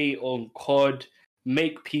day on COD.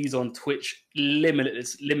 make peas on Twitch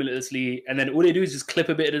limitlessly, and then all they do is just clip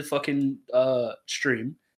a bit of the fucking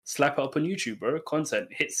stream, slap it up on YouTube, bro. Content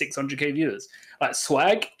hit 600k viewers. Like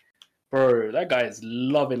Swag, bro, that guy is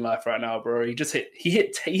loving life right now, bro. He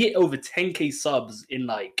hit over 10k subs in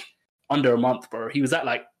like under a month, bro. He was at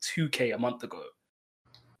like 2k a month ago.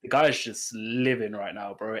 The guy's just living right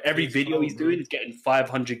now, bro. Every video he's doing is getting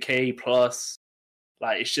 500k plus.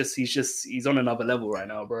 Like he's on another level right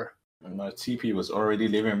now, bro. And my TP was already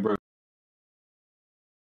living, bro.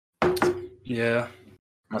 Yeah.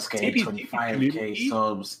 Must get 25k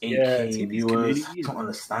subs, 8k viewers. I don't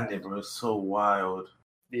understand it, bro. It's so wild.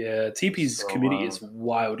 Yeah, TP's So community is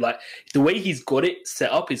wild. Like the way he's got it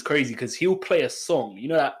set up is crazy because he'll play a song. You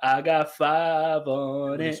know that I got 5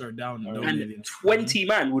 on it, and 20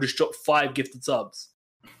 man will just drop 5 gifted subs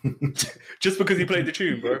just because he played the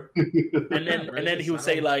tune, bro. And then he'll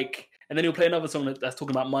say like, and then he'll play another song that's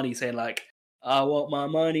talking about money, saying like, I want my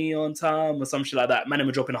money on time or some shit like that. Man,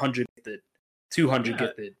 we're dropping 100 gifted, 200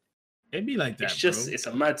 gifted. It'd be like that. It's just, bro. it's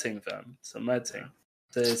a mad thing, fam. It's a mad thing.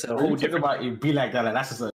 So it's a When whole you talk different. about it be like that, like that's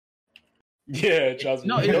just a Yeah, trust me.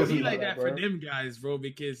 No, it'll be like that, that for them guys, bro.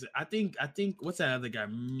 Because I think what's that other guy?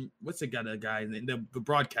 What's the guy? The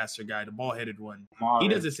broadcaster guy, the bald headed one. Marvin.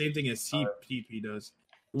 He does the same thing as TP does.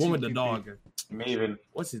 The one with the dog. Maven.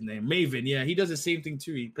 What's his name? Maven. Yeah, he does the same thing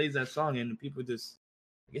too. He plays that song, and people just.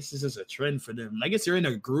 I guess this is a trend for them. I guess you're in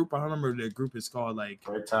a group. I don't remember the group is called. Like,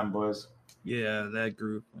 Great time, boys. yeah, that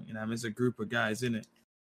group. You know, what I mean, it's a group of guys in it.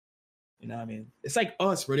 You know what I mean? It's like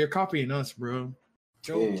us, bro. They're copying us, bro.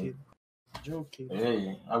 Joking.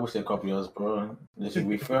 Hey, I wish they copy us, bro. They should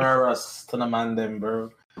refer us to the man, them, bro.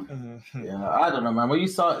 Yeah, I don't know, man. When you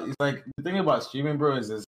saw, it's like the thing about streaming, bro,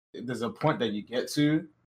 is there's a point that you get to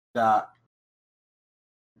that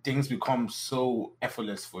things become so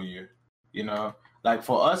effortless for you. You know, like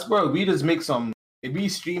for us, bro, we just make some. If we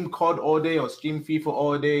stream COD all day or stream FIFA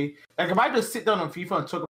all day, like if I just sit down on FIFA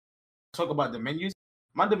and talk about the menus,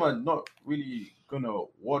 man, them are not really gonna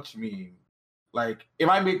watch me. Like, if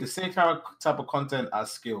I make the same kind of type of content as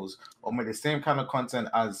Skills or make the same kind of content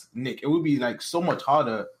as Nick, it would be like so much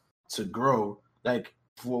harder to grow. Like,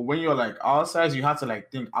 for when you're like our size, you have to like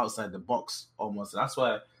think outside the box almost. That's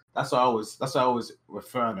why I always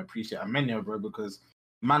refer and appreciate Amenia, bro, because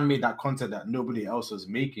man made that content that nobody else was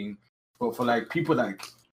making. But for like people like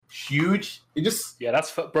huge, it just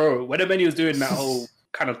that's bro. When the menu was doing that whole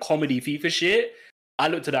kind of comedy FIFA shit, I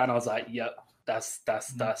looked at that and I was like, yep. That's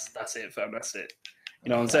it, fam. That's it. You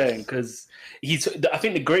know what I'm saying? Because I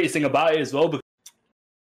think the greatest thing about it as well, because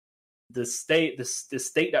the state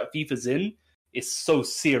that FIFA's in is so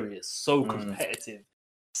serious, so competitive.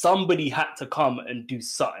 Somebody had to come and do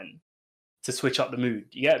something to switch up the mood.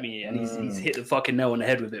 You get me? And he's hit the fucking nail on the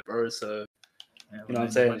head with it, bro. So you know what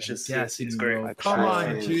I'm saying? It's just it's great. Come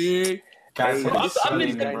on, G. guys, This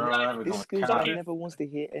Skills never wants to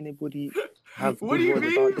hear anybody have. What do you good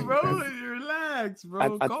mean, words about bro? them. Relax, bro.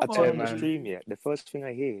 I Come turn on, the man. stream yet. The first thing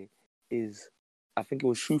I hear is, I think it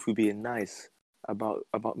was Shufu being nice about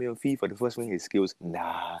me on FIFA. The first thing is Skills.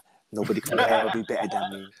 Nah, nobody can ever be better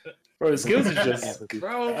than me. Bro, Skills is just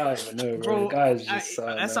Bro, I don't even know, bro. bro, The guy's just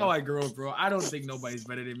that's how I grew up, bro. I don't think nobody's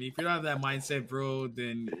better than me. If you don't have that mindset, bro,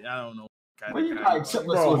 then I don't know. When you like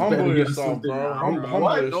Bro, humble yourself, bro. Humble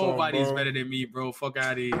What? yourself, Nobody's bro. better than me, bro. Fuck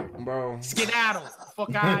out of here. Bro. Skedaddle.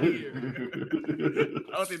 Fuck out of here.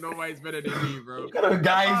 I don't think nobody's better than me, bro. What kind of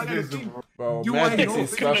guys Oh, this, that's bro? Bro, Do man I thinks know he's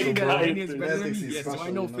physically special, that bro. Lenny is better Man than thinks me? he's Yes. Do I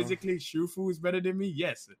special, know you physically Shufu is better than me?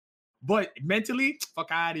 Yes. But mentally, fuck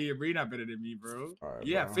out of here, bro. You're not better than me, bro. All right,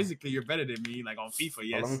 Yeah, bro. physically, you're better than me. Like on FIFA, Oh,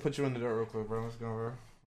 yes. let me put you in the dirt real quick, bro. Let's go, bro.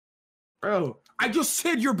 Bro, I just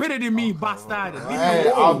said you're better than me, bastard. Leave me Hey,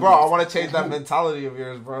 alone. bro, I want to change that mentality of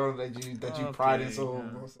yours, bro. That you pride in Okay,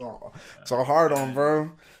 so hard on,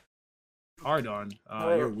 bro. Hard on.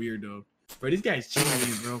 You're weird though. Bro, this guy's cheating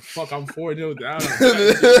me, bro. Fuck, I'm 4-0 down.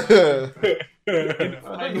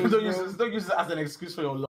 Don't use it as an excuse for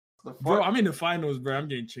your loss. The fuck? Bro, I'm in the finals, bro. I'm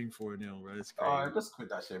getting chinked 4-0, bro. It's crazy. Just quit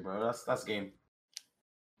that shit, bro. That's game.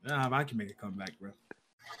 Nah, but I can make a comeback, bro.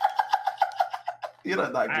 You're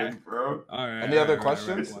not that good, bro. All right. Any other all right,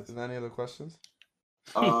 questions? all right. Is there any other questions?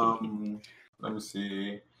 Let me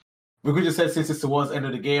see. We could just say since it's towards the end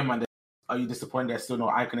of the game, and then, are you disappointed there's still no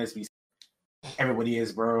Icon SBC? Everybody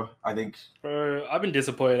is, bro. I think Bro, I've been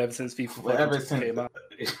disappointed ever since FIFA ever 14 came out.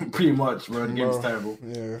 since pretty much, bro. The game's Bro, terrible.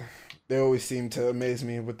 Yeah, they always seem to amaze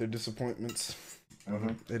me with their disappointments.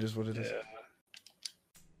 It is what it is.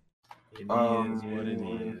 It is what it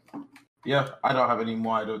is. Yeah, I don't have any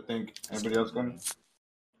more. I don't think anybody else can.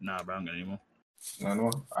 Nah, bro, I don't got any more. No, no.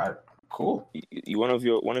 All right, cool. One of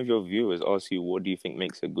your viewers asked you, what do you think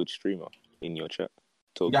makes a good streamer? in your chat?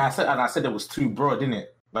 Toby? Yeah, I said there was two broad, didn't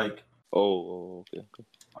it? Like, Okay.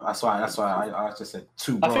 that's why I just said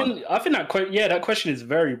two broad. I think that question is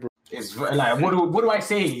very broad. It's like, what do I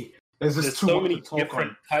say? There's There's too so much many to talk different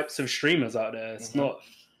on. types of streamers out there. It's not,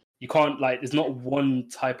 you can't there's not one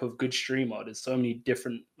type of good streamer. There's so many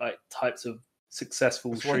different types of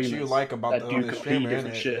successful It's what streamers you like about that the do other complete streamer,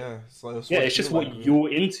 different innit? shit. Yeah, It's just what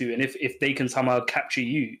you're into, and if they can somehow capture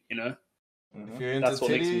you, you know. If you're into That's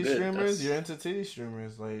what makes them titty good. streamers, you're into titty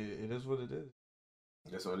streamers. Like, it is what it is.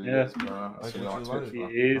 That's what it Yeah. is, bro. That's Like what what I you want like. to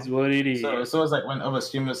It is what it is. So it's like when other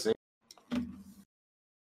streamers say, I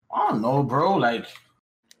don't know, bro. Like,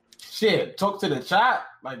 shit, talk to the chat.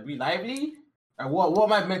 Like, be lively. And what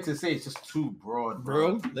am I meant to say? It's just too broad,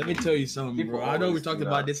 bro. Bro, let me tell you something, People bro. I know we always talked do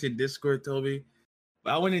about that. this in Discord, Toby,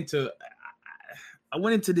 but I went into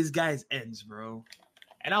this guy's ends, bro,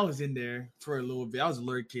 and I was in there for a little bit. I was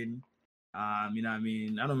lurking, you know what I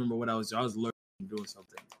mean. I don't remember what I was lurking, doing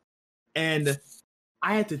something, and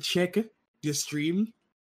I had to check the stream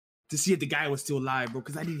to see if the guy was still alive, bro,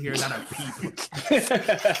 because I didn't hear a lot of people.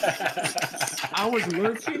 I was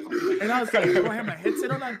lurking, and I was like, bro, I had my headset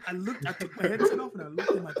on. I took my headset off, and I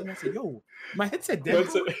looked at my thing. I said, yo, my headset dead.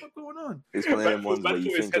 Bro, what the fuck going on? It's one of them ones where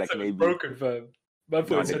you think like maybe broken, fam. no,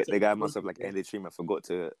 the guy must have like ended stream and forgot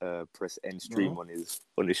to press end stream Bro. on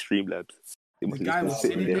his Streamlabs. It must The have guy been was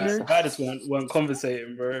sitting sitting there. there. I just weren't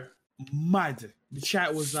conversating, bro. Mad. The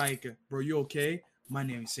chat was like, bro, you okay? My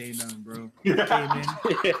name is saying nothing, bro. I came in.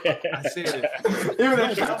 I said, Even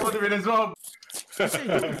the chat would have been as well. I said,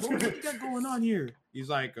 yo, bro, what you got going on here? He's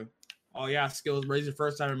like, oh yeah, Skills, bro. It's your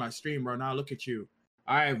first time in my stream, bro. Now look at you.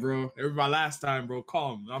 All right, bro. It was my last time, bro.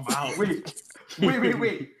 Calm. I'm out. Wait.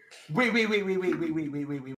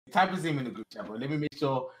 Type his name in the group chat, bro. Let me make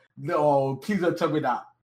sure. No, please don't tell me that.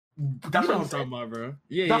 That's You know what what I'm I'm talking about, bro.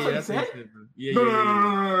 Yeah, That's what that's he what said? he said, bro. Yeah, No, yeah, no, yeah. no,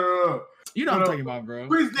 no, no. You know what I'm talking about, bro.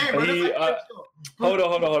 Who is name, bro? Are you, Hold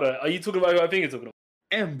on. Are you talking about who I think you're talking about?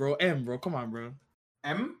 M, bro. Come on, bro.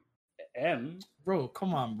 M? M? Bro,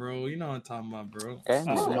 come on, bro. You know what I'm talking about, bro. And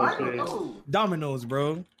Oh, Oh, I don't know. Dominoes,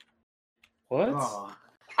 bro. What? Oh.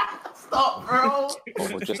 Stop, bro.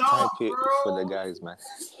 just Stop, type it bro. for the guys, man.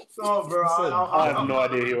 Stop, bro. I have no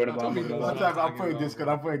idea who you're on about. Tell me bro. what I'm putting this.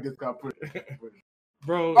 I'm putting this.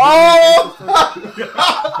 Bro. Oh!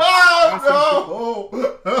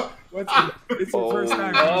 It's the first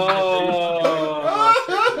time. Oh.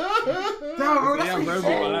 Damn, bro. Yeah, bro,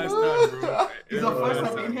 my last time, bro. It's the first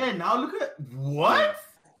time in here. Now look at what?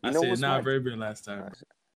 I You know said, what's nah, mad? Bravian last time.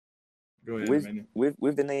 Go ahead, man.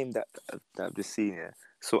 with the name that I've just seen here.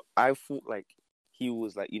 So I thought like he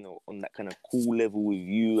was like, you know, on that kind of cool level with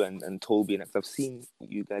you and Toby, and I've seen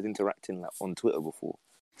you guys interacting like on Twitter before.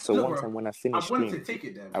 So No, one bro. time when I I finished wanted stream, to take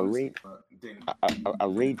it there. I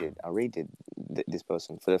raided this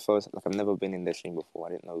person for the first. Like I've never been in their stream before.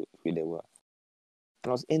 I didn't know who they were, and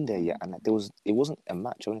I was in there, yeah, and like, it wasn't a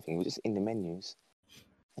match or anything. It was just in the menus,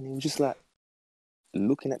 and it was just like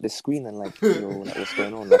looking at the screen and like, you know, like what's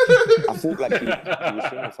going on. Like, I thought like he was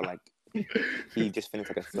streaming for like he just finished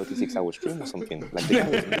like a 36-hour stream or something. Like the guy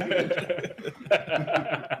was mad.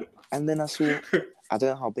 And then I saw, I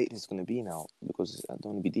don't know how bait this is gonna be now because I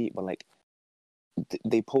don't want to be deep, but like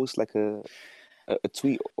they post like a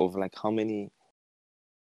tweet of like how many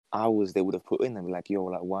hours they would have put in and be like, yo,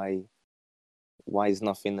 like why is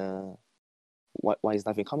nothing why is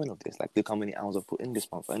nothing coming of this? Like look how many hours I've put in this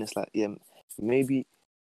month. And it's like, yeah, maybe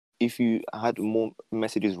if you had more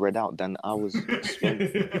messages read out than hours spent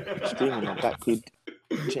streaming, that could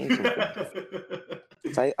change something.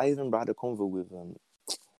 So I remember I had a convo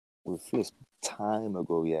with Fliss time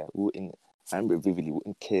ago, yeah. I remember vividly, we were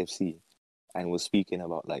in KFC and we're speaking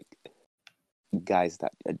about like guys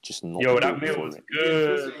that are just not. Yo, that built meal for was it.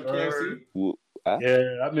 good. KFC?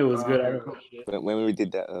 Yeah, that meal was good. I remember that shit. When we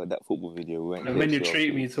did that football video, we went And then you KFC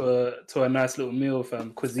treat me afterwards. to a nice little meal, fam.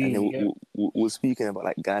 And Cuisine. then Yeah. we were speaking about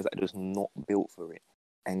like guys that are just not built for it,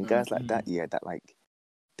 and guys like that, yeah, that like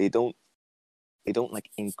they don't like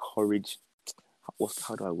encourage.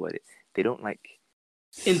 How do I word it? They don't like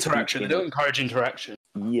Interaction. They don't encourage interaction.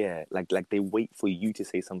 Yeah, like they wait for you to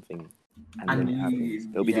say something, and then it happens.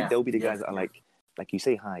 There'll be the guys that are like you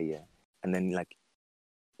say hi, yeah, and then like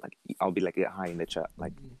I'll be like, yeah, hi in the chat,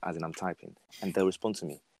 like as in I'm typing, and they'll respond to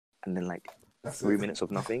me, and then like 3 minutes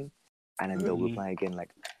of nothing, and then they'll reply again like,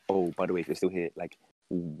 oh, by the way, if you're still here, like,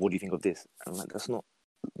 what do you think of this? And I'm like, that's not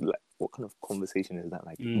like, what kind of conversation is that?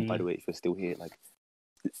 Like, by the way, if you're still here, like,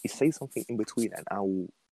 you say something in between, and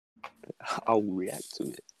I'll react to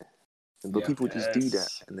it. But people just do that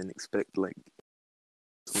and then expect like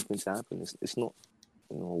something to happen. It's not,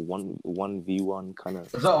 you know, 1v1 kind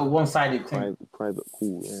of. It's not a one-sided thing. Private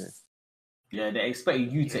cool, yeah. Yeah, they expect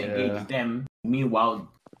you to Yeah. engage them.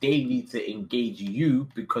 Meanwhile, they need to engage you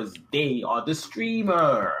because they are the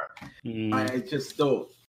streamer. Mm. I just don't.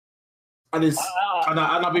 And it's and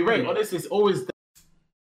I'll be very honest. It's always the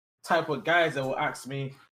type of guys that will ask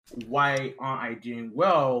me, "Why aren't I doing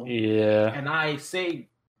well?" Yeah. And I say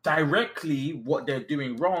directly what they're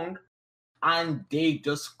doing wrong, and they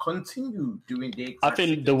just continue doing the exact I think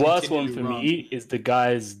same the thing. worst one continue for wrong. me is the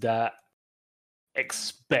guys that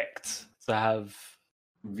expect to have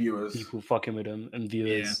viewers. people fucking with them and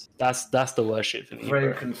viewers. That's the worst shit for me. Very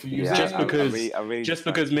bro. confusing. Yeah, Just I because- really Just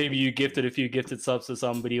dislike because it. maybe you gifted a few gifted subs to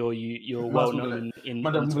somebody or you're That's well what known in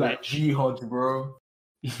Madam like Twitch. V-Hodge, bro.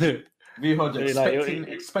 V-Hodge Like,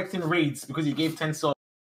 expecting raids because he gave 10 subs.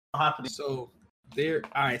 Not happening. So there.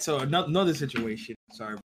 All right. So another situation.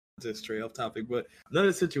 Sorry, to stray off topic, but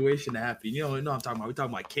another situation that happened. You know what I'm talking about. We're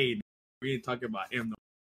talking about Cade. We ain't talking about him. No,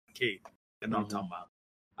 Cade. That's what I'm talking about.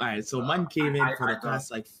 All right. So man came in for the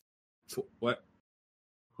past like what?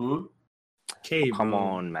 Who? Cade. Come bro.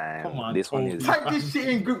 on, man. Come on, This one Kobe. is. Type this shit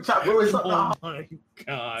in group chat, bro. It's not Oh that my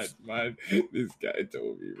god, man! This guy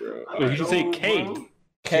told me, bro. Wait, did you say No, K? bro.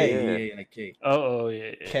 K. Yeah, K. Oh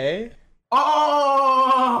yeah. K.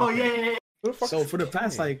 Oh, yeah. Who the fuck So is for the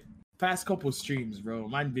past K? past couple streams, bro,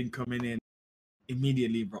 mine been coming in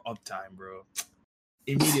immediately, bro. Uptime, bro.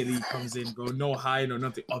 Immediately comes in, bro. No high, no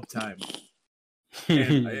nothing. Uptime.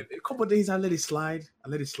 And a couple of days, I let it slide.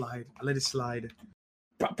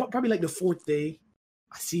 Probably like the fourth day,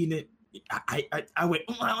 I seen it. I went.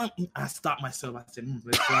 I stopped myself. I said,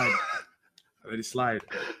 "Let it slide." I let it slide.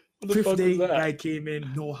 What the Fifth fuck day, was that? guy came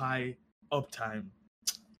in, no high, uptime.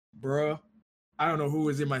 Bruh, I don't know who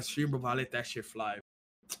was in my stream, but I let that shit fly.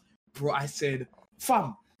 Bro, I said,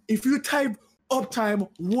 fam, if you type uptime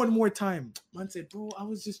one more time. Man said, bro, I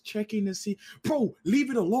was just checking to see. Bro, leave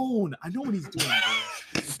it alone. I know what he's doing,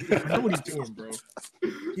 bro. I know what he's doing, bro.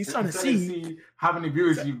 He's trying to see how many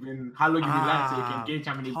viewers you've been, how long you've been live so you can gauge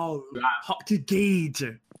how many. how to gauge.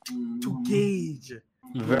 To gauge.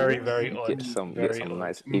 Very, very odd. Get some Very odd.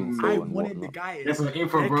 nice Mm. info I and wanted the whatnot. guy. Get some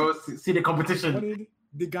info, bro. See the competition. wanted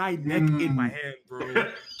the guy neck in my hand, bro.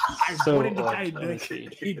 I So wanted the odd, guy neck honestly.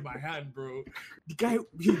 in my hand, bro. The guy,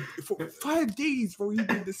 for 5 days, bro, he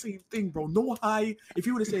did the same thing, bro. No high. If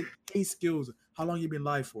he would have said, hey, Skills, how long you been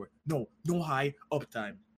live for? No high,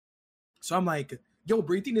 uptime. So I'm like, yo,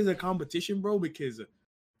 bro, you think there's a competition, bro? Because,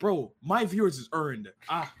 bro, my viewers is earned.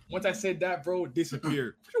 Once I said that, bro, it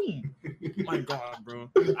disappeared. Boom. My God, bro.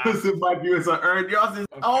 Listen, my viewers are earned. Yours is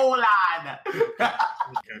lad.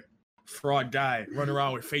 Okay. Fraud guy running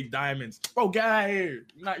around with fake diamonds. Bro, get out of here.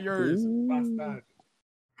 Not yours. Bastard.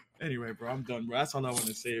 Anyway, bro, I'm done, bro. That's all I want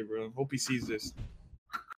to say, bro. Hope he sees this.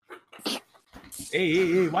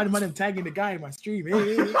 Hey, why am I tagging the guy in my stream?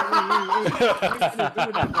 Hey.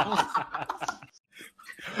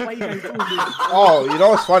 Why you guys doing this? Oh, you know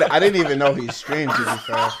what's funny? I didn't even know he streamed, to be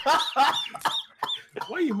fair.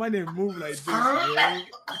 Why you man move like this, bro?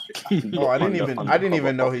 Oh, I didn't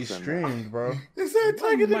even know he Undercover streamed, bro. They said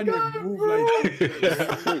Why you man move like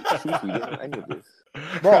this? Wait, Chief, you didn't know any of this.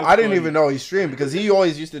 Bro, I didn't even know he streamed because he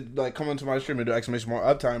always used to like come into my stream and do exclamation more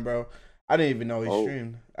uptime, bro. I didn't even know he Oh.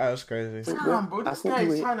 streamed. That's crazy. Damn, bro, this guy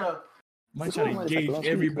is trying to. Man trying to gauge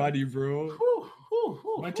everybody, bro. Man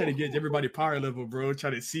Man, trying to gauge everybody power level, bro.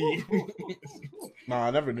 Trying to see. Nah,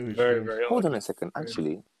 I never knew he Very, streamed. very Hold odd. on a second.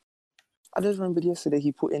 Actually, I just remembered yesterday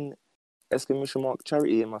he put in exclamation mark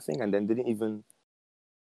charity in my thing and then didn't even.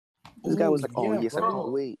 This guy was like, "Oh yeah, yes, bro. I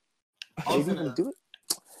can't wait." I was Did he even gonna- do it?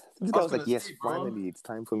 This I guy was was like, gonna "Yes, say, bro. finally, it's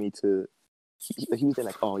time for me to." He was there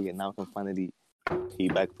like, "Oh yeah, now I can finally pay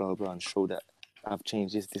back, blah blah, and show that I've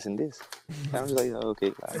changed this, and this." And I was like, "Oh, okay."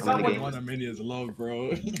 Is I'm that gonna what get- you- One of many is love, bro.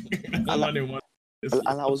 One in one.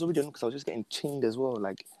 And I was already on because I was just getting chained as well.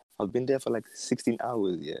 Like I've been there for like 16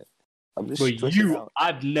 hours. Yeah, I'm just But stressing out.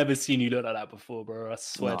 I've never seen you look like that before, bro. I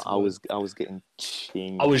swear No, to I God. was getting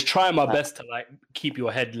chained. I was trying my best to like keep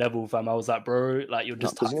your head level, fam. I was like, bro, like you're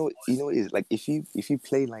just. because you know what it is like if you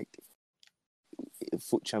play like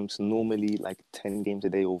foot champs normally like 10 games a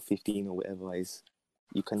day or 15 or whatever is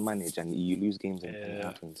you can manage and you lose games and it Yeah.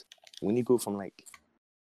 happens. When you go from like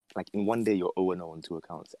in one day you're 0-0 on 2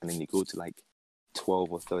 accounts and then you go to like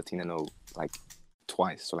 12 or 13-0 like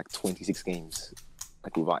twice, so like 26 games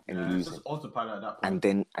like without any Yeah, it's losing. just autopilot at that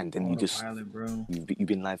point. And then you just Autopilot, bro. you've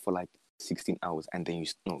been live for like 16 hours and then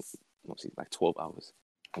like 12 hours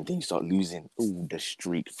and then you start losing. Ooh, the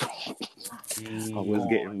streak. I was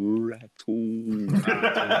getting rattled.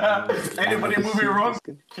 Anybody moving wrong?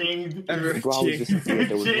 Bro, Changed. I was just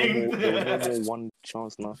there was no more one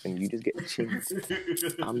chance, nothing. You just get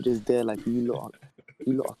chinged. I'm just there like you lot.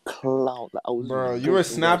 You lot are clout. Like, I was Bro, just you were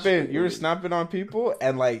posting that shit snapping. You were already. snapping on people,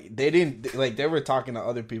 and like they didn't like they were talking to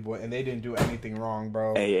other people, and they didn't do anything wrong,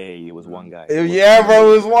 bro. Hey, it was one guy. Yeah,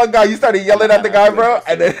 bro, it was one guy. You started yelling at the guy, bro,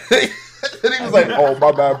 and then and he was like, "Oh,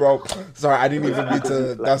 my bad, bro. Sorry, I didn't even mean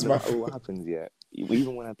to." Like, That's no my matter what happens, yeah.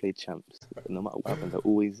 Even when I play champs, no matter what happens, I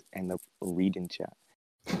always end up reading chat.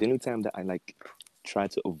 The only time that I like try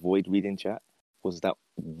to avoid reading chat was that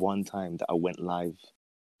one time that I went live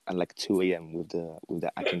at like 2 a.m. with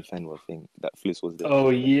the Akin Fenwa thing. That Fliss was there. Oh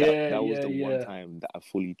yeah, that was yeah, the yeah. one time that I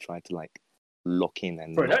fully tried to like lock in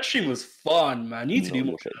and Bro, not, that stream was fun, man. You need to not do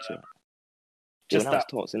more. look at chat. Just When I was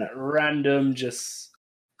that, tots, innit? that random, just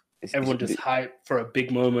everyone just hype for a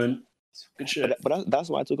big moment. It's good shit. But that's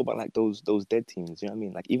why I talk about like those dead teams. You know what I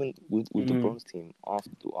mean? Like even with the bronze team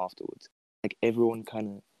afterwards, like everyone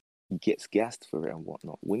kind of gets gassed for it and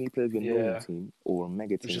whatnot. When you play with your Nolan team or a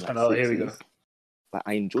mega team, just like kind of, here we go. Like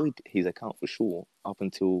I enjoyed his account for sure up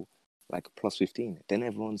until like plus 15. Then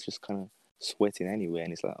everyone's just kind of sweating anyway,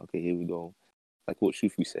 and it's like, okay, here we go. Like what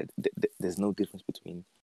Shufu said, there's no difference between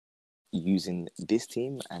using this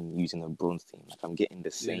team and using a bronze team. Like I'm getting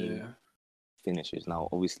the same finishes. Now,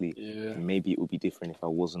 obviously, maybe it would be different if I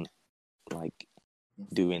wasn't like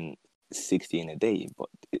doing 60 in a day, but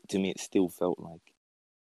to me, it still felt like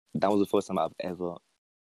that was the first time I've ever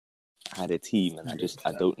had a team, and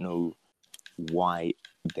I don't know why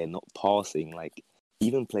they're not passing. Like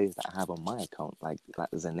even players that I have on my account, like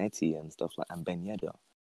Zanetti and stuff like, and Ben Yedder,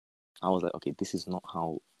 I was like, okay, this is not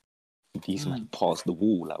how these men pass the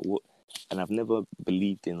wall. Like what? And I've never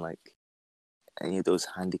believed in like any of those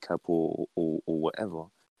handicap or whatever.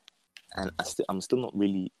 And I'm still not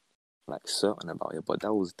really like certain about it, but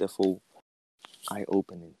that was definitely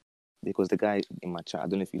eye-opening because the guy in my chat, I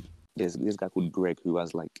don't know if there's this guy called Greg who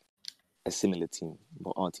has like a similar team,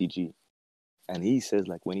 but RTG, and he says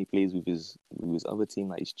like when he plays with his other team,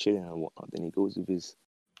 like he's chilling and whatnot, then he goes with his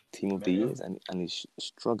team of the years and he's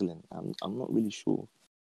struggling. I'm not really sure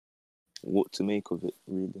what to make of it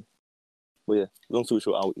really. But yeah, long story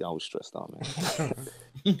short, I was stressed out, man.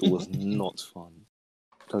 It was not fun.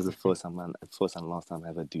 That was the first and last time I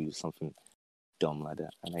ever do something dumb like that.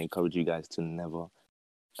 And I encourage you guys to never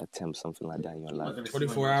attempt something like that in your life.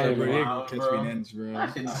 24 hours, bro. You can catch me in ends, bro.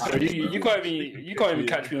 So you can't even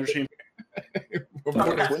catch me on stream.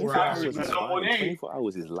 24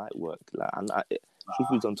 hours is light work. Like,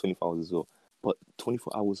 Shufu's done 24 hours as well. But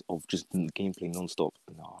 24 hours of just gameplay non-stop.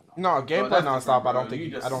 No, gameplay non-stop. I don't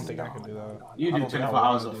think I could do that. You do 24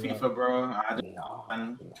 hours of FIFA, bro.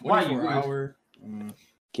 Why you would?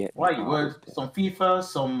 Why you would? Some FIFA,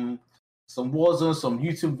 some Warzone, some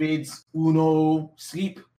YouTube vids, Uno,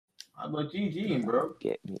 sleep. I'm like GG, bro.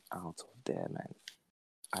 Get me out of there,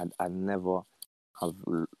 man. I never have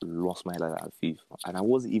lost my head like that at FIFA, and I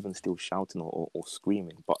wasn't even still shouting or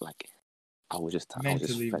screaming, but like I was just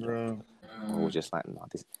mentally, bro. I was just like, nah,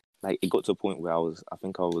 this. Like it got to a point where I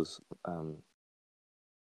think I was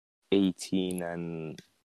 18 and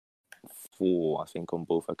 4, I think, on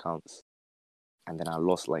both accounts, and then I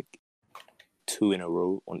lost like 2 in a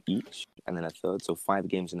row on each, and then a third, so 5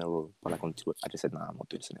 games in a row. But like on 2, I just said, nah, I'm not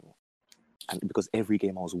doing this anymore. And because every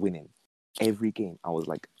game I was winning, every game I was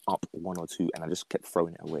like up 1 or 2, and I just kept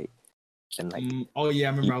throwing it away. And like, oh yeah,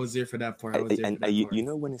 I remember I was there for that part. You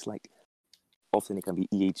know when it's like, often it can be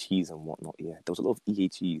EHEs and whatnot. Yeah, there was a lot of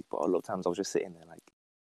EHEs, but a lot of times I was just sitting there like,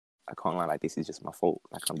 I can't lie, like this is just my fault.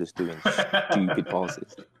 Like I'm just doing stupid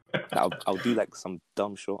passes. Like, I'll do like some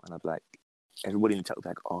dumb shot, and I'll be like, everybody in the chat will be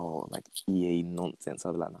like, oh, like EA nonsense.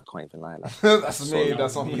 I'll be like, no, I can't even lie. Like, that's me.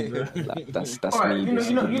 That's on me. Like, that's all right, me.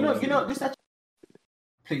 You know, this actually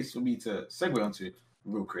place for me to segue onto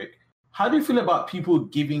real quick. How do you feel about people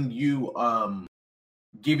giving you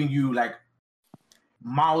like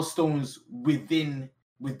milestones within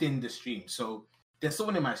the stream? So there's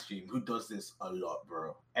someone in my stream who does this a lot,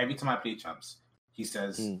 bro. Every time I play champs, he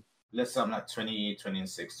says, let's say I'm like 28,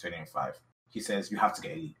 26, 25. He says, you have to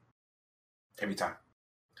get elite. Every time.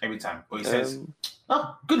 Or he says,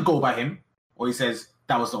 oh, good goal by him. Or he says,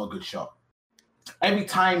 that was not a good shot. Every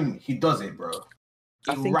time he does it, bro,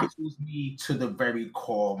 it rattles me to the very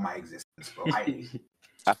core of my existence, bro.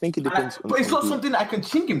 I think it depends. But it's not something I can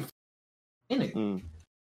chink him in it.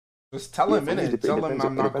 Just tell him in it. Tell him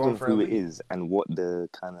I'm not going for who it is and what the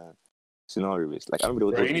kind of scenario is. Like I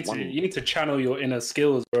remember bro, you need to channel your inner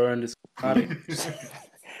skills, bro, and just don't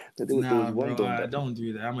do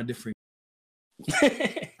that. I'm a different.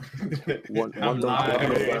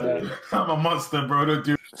 I'm a monster, bro. Don't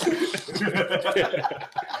do.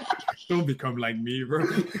 Don't become like me, bro.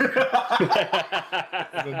 The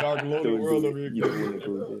dark lord of the world over here.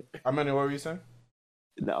 How many? What were you saying?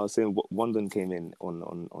 that I was saying, Wandon came in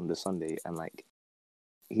on the Sunday, and like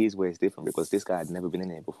his way is different because this guy had never been in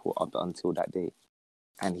here before up until that day,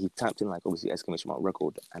 and he typed in like obviously exclamation mark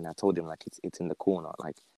record, and I told him like it's in the corner.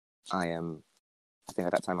 Like I think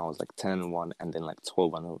at that time I was like 10-1 and then like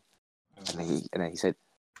 12-0, and then he said,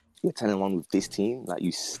 "You're 10-1 with this team, like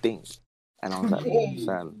you stink." And I was like,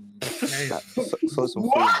 "Fam, like, first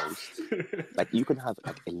and foremost, like you can have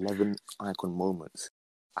like 11 icon moments.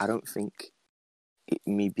 I don't think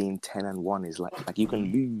me being 10-1 is like you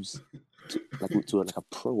can lose to like a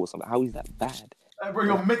pro or something. How is that bad? Bro,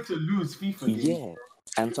 you're meant to lose FIFA games. Yeah,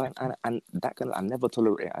 and so and that kind of I never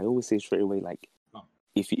tolerate it. I always say straight away like,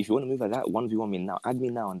 if you want to move like that, 1v1 me now, add me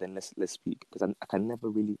now, and then let's speak, because I can never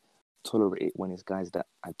really tolerate it when it's guys that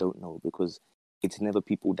I don't know, because it's never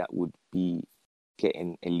people that would be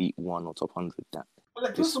getting Elite 1 or top 100 that But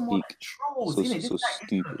like, just those are more speak like trolls, so, innit? so This guy isn't a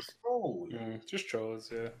stupid. troll. Just trolls,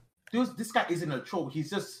 yeah. This guy isn't a troll.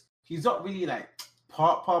 He's not really like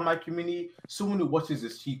part of my community. Someone who watches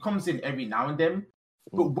this, he comes in every now and then.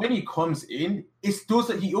 But when he comes in, it's those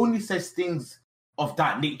that he only says things of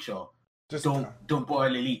that nature. Just Don't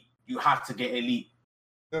boil Elite. You have to get Elite.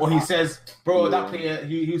 Or he says, bro, that player,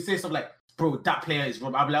 he says something like, bro, that player is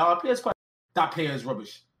rubbish. I'll be like, that player is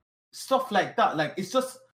rubbish. Stuff like that. Like, it's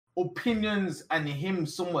just opinions and him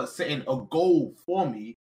somewhat setting a goal for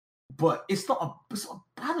me, but it's not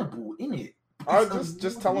bannable, innit? I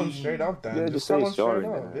just tell him straight up then. Yeah, just say tell him it's straight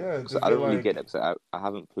jarring. up. Yeah, Because just I be don't really like, get it, because I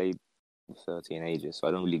haven't played 30 in ages, so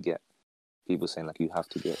I don't really get people saying like you have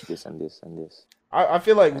to get this and this and this. I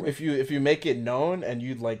feel like if you make it known and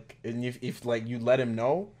you like, and if like you let him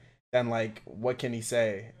know, then like what can he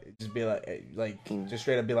say? Just be like just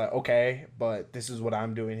straight up be like, okay, but this is what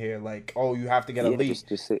I'm doing here. Like, oh, you have to get Elite.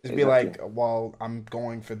 Just say, Just be like, well, I'm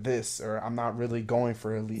going for this, or I'm not really going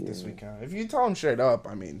for Elite this weekend. If you tell him straight up,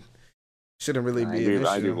 I mean, shouldn't really be an issue.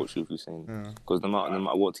 I agree with what Shufu's saying, because no matter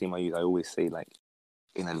what team I use, I always say like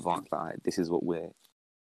in advance, like this is what we're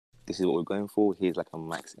going for. Here's like a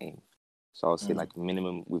max aim. So I'll say like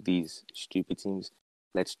minimum with these stupid teams,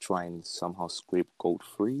 let's try and somehow scrape gold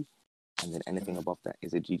free, and then anything above that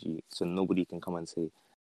is a GG. So nobody can come and say,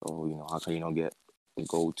 oh, you know, how can you not get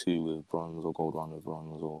gold 2 with bronze or gold 1 with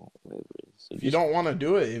bronze or whatever it is. So if you don't want to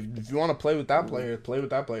do it, if you want to play with that player, play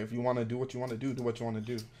with that player. If you want to do what you want to do what you want to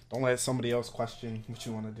do. Don't let somebody else question what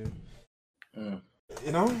you want to do.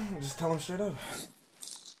 You know, just tell them straight up.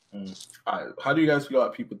 Alright, how do you guys feel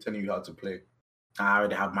about people telling you how to play? I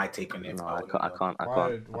already have my take on it. No, I can't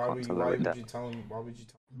tolerate that. Why would you tell him?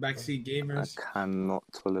 Backseat gamers. I cannot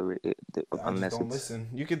tolerate it unless don't it's... listen.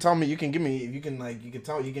 You can tell me. You can give me. You can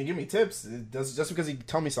give me tips. Just because you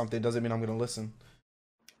tell me something doesn't mean I'm gonna listen.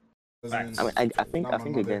 I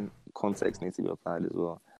think again, context needs to be applied as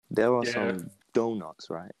well. There are some donuts,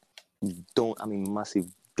 right?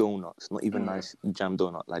 Massive donuts, not even nice jam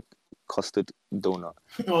donut, like custard donut.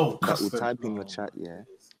 Oh, that will type in your chat,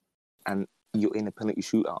 and you're in a penalty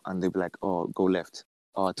shootout, and they'll be like, "Oh, go left."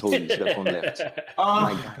 Oh, I told you should have gone left. Oh,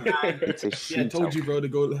 it's a shootout. Yeah, I told you, bro, to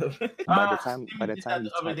go left. By the time you the other type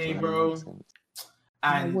day, in bro. nonsense,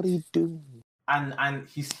 and what are you doing? And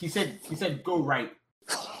he said go right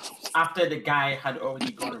after the guy had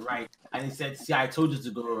already gone right, and he said, "See, I told you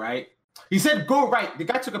to go right." He said go right. The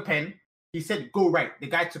guy took a pen. He said go right. The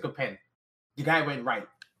guy took a pen. The guy went right.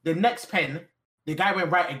 The next pen, the guy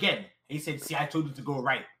went right again. He said, "See, I told you to go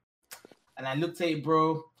right." And I looked at it,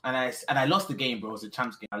 bro, and I lost the game, bro. It was a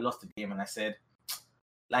champs game. I lost the game, and I said,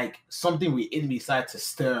 like, something within me started to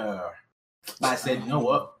stir. But I said, you know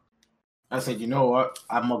what?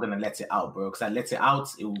 I'm not gonna let it out, bro. Because I let it out,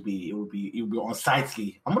 it will be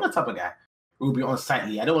unsightly. I'm not that type of guy. It will be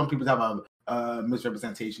unsightly. I don't want people to have a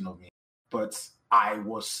misrepresentation of me. But I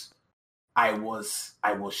was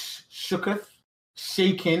shooketh,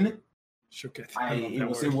 shaken. Shooketh.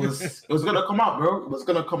 It was gonna come out, bro. It was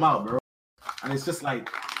gonna come out, bro. And it's just like,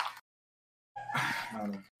 I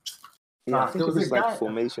don't know. I think if it's like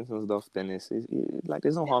formations and stuff, then it's like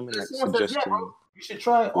there's no harm in like suggestion. Bro, you should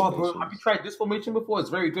try. Oh, bro, have you tried this formation before? It's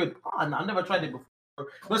very good. Oh, I never tried it before.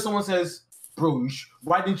 When someone says, bro,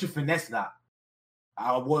 why didn't you finesse that?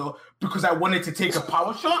 Well, because I wanted to take a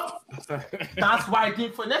power shot. That's why I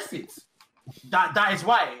didn't finesse it. That is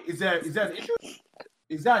why. Is there an issue?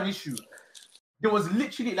 Is that an issue? There was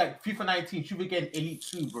literally like FIFA 19, Shufu getting Elite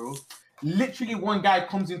 2, bro. Literally one guy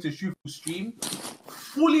comes into Shufu's stream,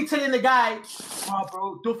 fully telling the guy, "Oh,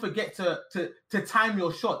 bro, don't forget to time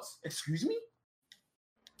your shots." Excuse me?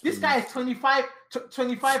 This guy is 25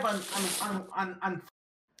 and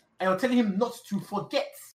you're telling him not to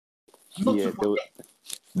forget.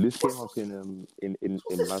 This came up in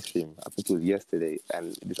my stream. I think it was yesterday,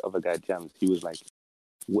 and this other guy jammed. He was like,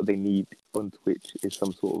 what they need on Twitch is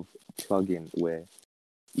some sort of plugin where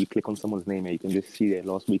you click on someone's name and you can just see their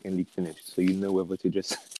last weekend league finish, so you know whether to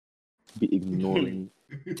just be ignoring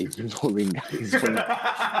guys.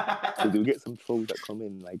 So you'll get some trolls that come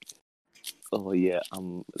in like, oh yeah,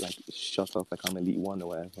 I'm like, shut up, like I'm Elite 1 or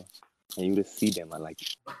whatever. And you just see them at like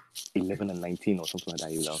 11 and 19 or something like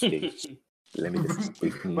that. You're like, okay, let me just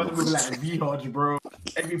Brother will be like V-Hodge, bro.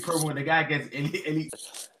 Every promo, the guy gets elite.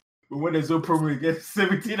 But when there's no promo, he gets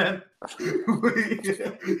 17 and he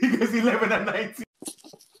gets 11 and 19.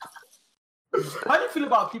 How do you feel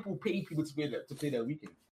about people paying people to play their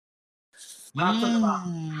weekend? I'm talking about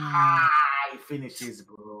high finishes,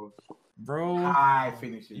 bro. High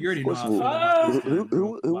finishes. You already know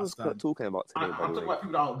who was talking about today? I'm talking about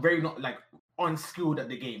people that are very not like unskilled at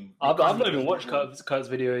the game. I've not even watched Kurt's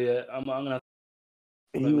video yet. I'm gonna.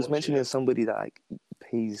 He was mentioning somebody that like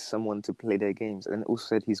pays someone to play their games, and also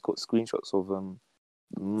said he's got screenshots of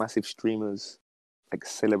massive streamers like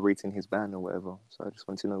celebrating his ban or whatever. So I just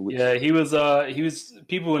want to know which. Yeah, he was.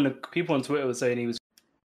 People on Twitter were saying he was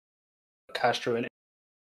Castro and.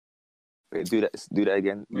 Wait, do that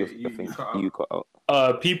again. Wait, you cut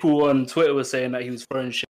out. People on Twitter were saying that he was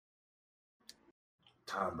throwing shit.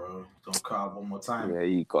 Time, bro. Don't cut out one more time. Yeah,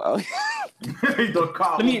 you cut out. Don't cut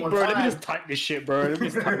out Let me time. just type this shit, bro. Let me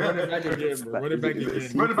just type Run it back again, bro. Run it back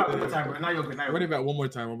again. Run it back one more time, bro. Now you're good. Now Run it back one more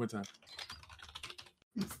time.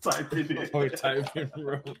 type in it. Oh, type in,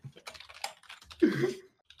 bro.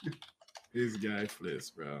 This guy flips,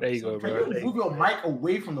 bro. There you go, Can bro. you move your mic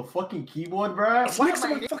away from the fucking keyboard, bro? It's next to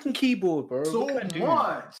my fucking keyboard, bro. so What can I do?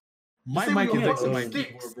 much? My Send mic me is your next to my fucking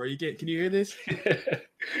keyboard, sticks. bro. Can you hear this?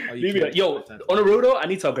 Leave me. Yo, on a road, I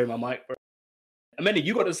need to upgrade my mic, bro. Amanda,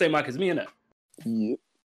 you got the same mic as me, innit? Yep.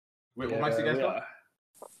 Wait, what mics you guys got?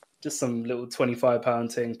 Just some little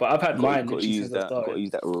 £25 thing, but I've had mine. Got to literally use since I that. Got to started.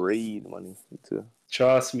 use that raid money to.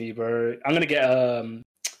 Trust me, bro. I'm gonna get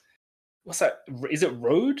what's that? Is it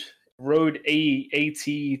Rode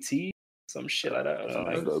ATT? Some shit like that. I don't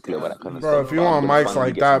I know. got to clear about that kind of Bro, stuff. if you But I'm want gonna mics finally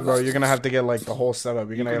like get that, some bro, lights. you're gonna have to get like the whole setup.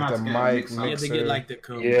 You're gonna You're have gonna the have to mic, get a You have mixer. to get like the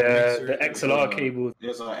Yeah, mixer. the XLR cable.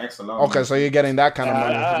 There's an XLR. Okay, so you're getting that kind of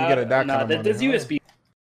money. You get that kind of money. There's USB.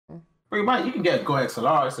 Bro, you can get a Go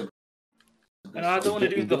XLR. It's a And I don't want to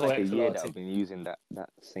do It's the been whole like a year XLR that I've thing. been using that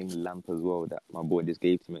same lamp as well that my boy just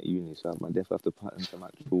gave to me at uni. So I might definitely have to pattern some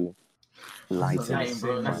actual lighting. lighting,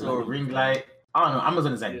 bro. That's a little ring light. I don't know.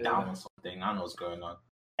 Amazon is like down on something. I don't know what's going on.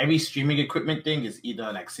 Every streaming equipment thing is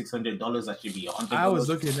either like $600. That should be $100. I was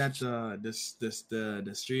looking at the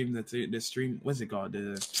stream. What's it called?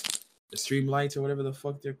 The stream lights or whatever the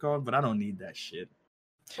fuck they're called. But I don't need that shit.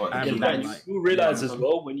 But I the don't light- like- You realize Yeah, as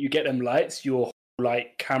well when you get them lights, your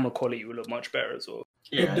like camera quality will look much better as well.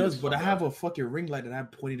 Yeah, It does, it's but I fucked have up. a fucking ring light that I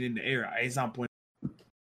pointed in the air. It's not pointing.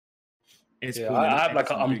 It's Yeah, pointing I have at like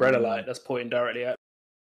an some big umbrella wall. light that's pointing directly at.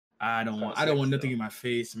 I don't want nothing in my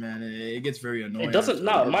face, man. It gets very annoying. It doesn't.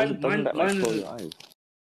 No, mine Doesn't that, like, isn't. close your eyes?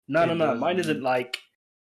 No, It does, mine man. isn't like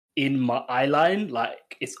in my eye line.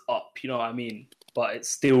 Like it's up. You know what I mean? But it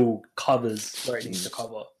still covers where it needs to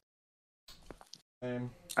cover. I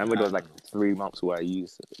remember there was like 3 months where I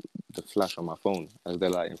used the flash on my phone as the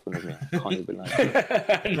light in front of me. I can't even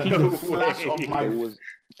lie. No The flash way. of my-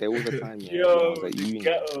 There was a time when I Yo, was at uni.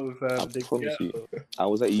 ghetto, fam. I the promise you. ghetto. I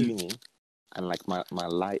was at uni and like my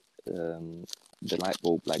light, the light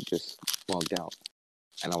bulb like just bugged out,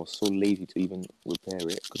 and I was so lazy to even repair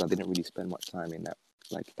it because I didn't really spend much time in that.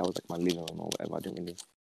 Like that was like my living room or whatever. I didn't really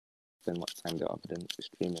spend much time there other than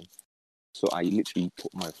streaming. So I literally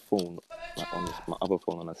put my phone like on my other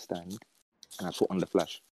phone on a stand, and I put on the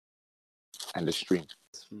flash and the stream,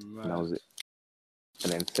 and that was it.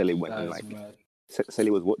 And then Sally went and like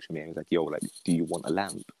Sally was watching me and he was like, "Yo, like, do you want a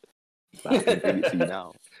lamp? Like, I can give it to you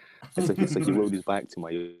now." And so he rode his bike to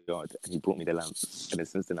my yard and he brought me the lamp. And then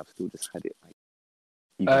since then, I've still just had it.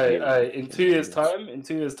 Like, In 2 years'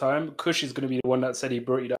 time, Kush is gonna be the one that said he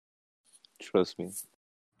brought you that. Trust me,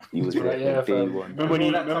 he was Right, there yeah, from day fam. one. Remember when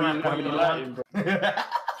you had me lighting, bro?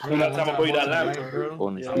 Remember that time I brought you that lamp, bro?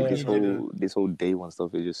 Honestly, Yeah. this whole day one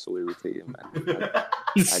stuff is just so irritating, man.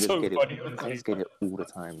 It's I just so get funny. it. I just get it all the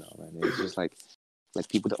time now, man. It's just like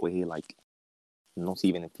people that were here, like not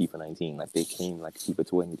even in FIFA 19, like they came like FIFA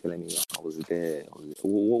 20, telling me I was there.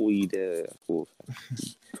 What were you there for?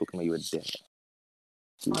 Talking about you were there.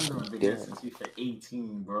 You I've were been there. there since FIFA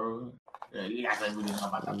 18, bro. Yeah, you guys don't really know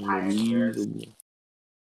about the pioneers. Unbelievable.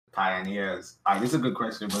 Pioneers. Alright, this is a good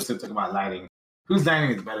question, but still talking about lighting. Whose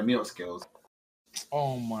lighting is better, me or Skills?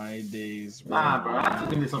 Oh my days, bro. Nah, bro. I have to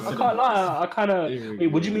think this up I to can't the lie. I kind of. Here we Wait,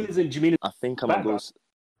 what do go. you mean? Do you mean I think I'm gonna go.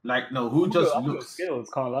 Like, no, who just I'm looks? skills?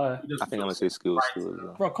 Can't lie. Who just I think I'm gonna looks say skills. right?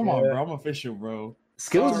 Skills. Bro, come on, bro. I'm official, bro.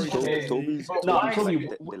 Skills. Sorry, Toby's No, why- Toby,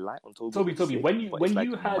 the light on Toby. Toby, is Toby, sick, when you but it's like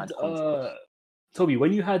had mad contrast. Toby,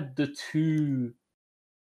 when you had the two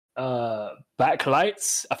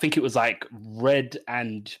backlights, I think it was like red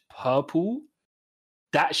and purple.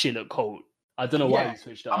 That shit looked cold. I don't know why Yeah, you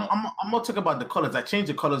switched it up. I'm not talking about the colors. I change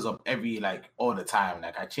the colors up every all the time.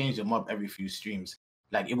 Like I change them up every few streams.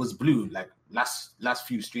 Like it was blue, like last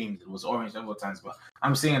few streams it was orange several times. But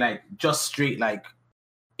I'm saying like just straight like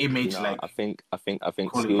image No, like I think Quality.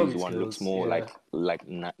 Skills Probably one looks Skills, more yeah. like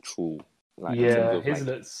natural. Like in Yeah, terms of, his like,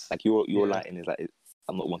 looks. like your yeah. lighting is like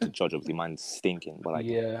I'm not one to judge. Obviously, mine's stinking, but like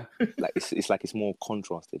Yeah, like it's like it's more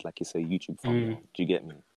contrasted. Like it's a YouTube thumbnail. Do you get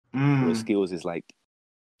me? mm, Whereas Skills is like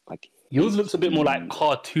yours looks a bit more like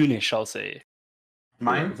cartoonish. I'll say.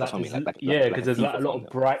 mine That's what I mean, like Yeah, because there's like a FIFA lot of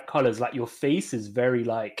thumbnail. bright colors. Like your face is very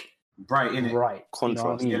like bright in it. bright. You know what I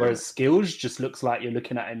Contrast, mean? yeah. Whereas Skills just looks like you're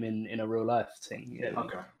looking at him in a real life thing. Yeah.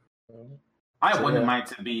 Okay. I So, wanted yeah. mine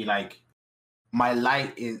to be like my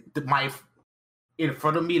light is my in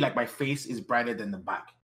front of me, like my face is brighter than the back.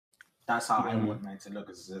 That's how I want mine to look.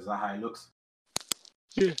 Is that how it looks?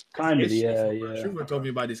 Kind of. It's Yeah, truthful. yeah. Shrufa told me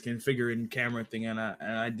about this configuring camera thing, and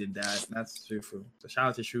I did that. That's truthful. So shout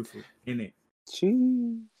out to Shrufa in it.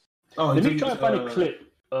 Oh, Let you me try and find a clip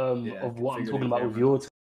yeah, of what I'm configure talking the about with camera. your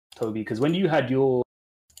Toby. Because when you had your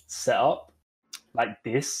setup like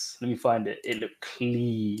this, let me find it. It looked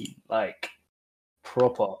clean, like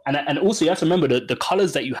proper. And also you have to remember that the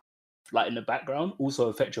colors that you have like in the background also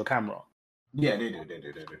affect your camera, Yeah, they do.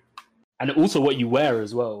 and also what you wear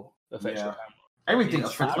as well affects Yeah. your camera. Everything I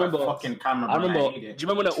affects my remember- fucking camera. I bro, remember. hate Do you it.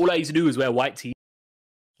 remember when all I used to do was wear white tee?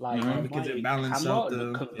 Like Mhm. Because it my balanced camera out the-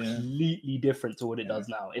 looked yeah. completely different to what it does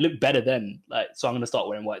now. It looked better then. Like so, I'm gonna start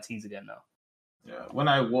wearing white tees again now. Yeah, when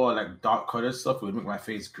I wore like dark colored stuff, it would make my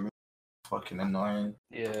face green. Fucking annoying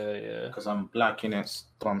Yeah. because I'm black in it. It's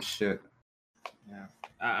dumb shit.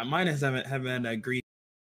 Mine is having that green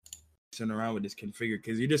around with this configure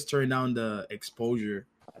because you just turn down the exposure.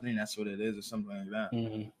 I think that's what it is or something like that.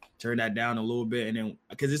 Mhm. Turn that down a little bit and then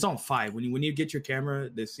because it's on 5. When you get your camera,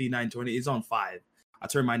 the C920, it's on 5. I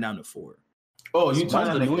turn mine down to 4. Oh, you Mine's turn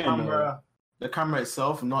on the annoying, camera, the camera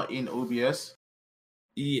itself, not in OBS.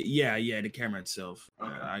 Yeah, the camera itself.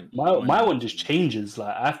 Okay. My one just changes.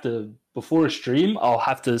 Like I have to before a stream, I'll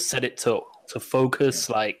have to set it to focus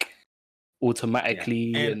like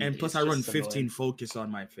automatically. And plus it's I run just 15 annoying. focus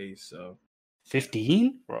on my face, so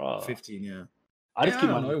 15, bro. 15, yeah. I just Yeah, keep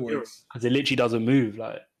I my don't know, it works. because it literally doesn't move.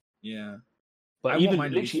 Like, Yeah. but I want even mine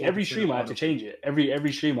to be literally every 4% stream I have to auto. change it.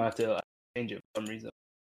 Every stream I have to change it for some reason.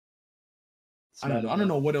 I don't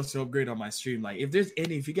know what else to upgrade on my stream. Like,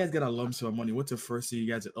 if you guys got a lump sum of money, what's the first thing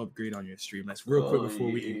you guys would upgrade on your stream? Let's real quick before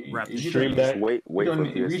we can wrap this you shit Stream up. Deck. Wait We for don't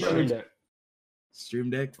need- we PS5. don't Stream need- Deck. Stream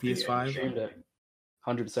Deck, PS5. Stream Deck.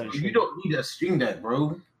 100% You stream. don't need a stream deck,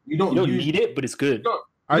 bro. You don't use- need it, but it's good. you don't-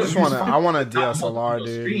 I you just don't want to. use I want a phone. DSLR, Not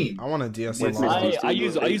dude. stream. I want a Wait, DSLR.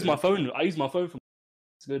 I use my phone. I use my phone for.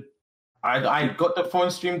 It's good. I got the phone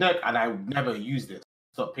stream deck and I never used it.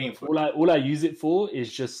 Stop paying for it. All I use it for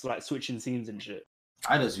is just like switching scenes and shit.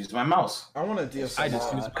 I just use my mouse. I want a DSLR. I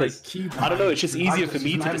just use my Because keyboard. I don't know. It's just easier for just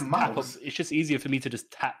me use to my just tap. mouse. It's just easier for me to just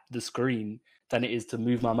tap the screen than it is to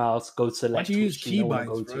move my mouse, go select. Why don't you use which scene I wanna keybinds,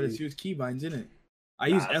 go bro? to. Let's use keybinds, innit? I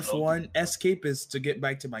use Nah, bro. F1. Escape is to get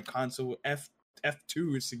back to my console.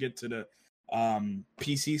 F2 is to get to the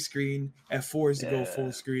PC screen. F4 is to go Yeah.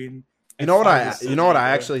 full screen. You know what F5 is you know what I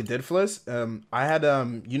to- actually did, Fliss? I had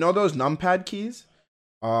you know those numpad keys?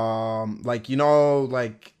 Like you know,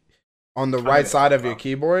 like on the right side of your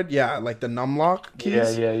keyboard, yeah, like the numlock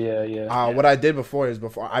keys. Yeah. What I did before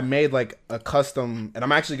I made like a custom, and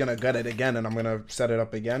I'm actually gonna gut it again, and I'm gonna set it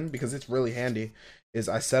up again because it's really handy. Is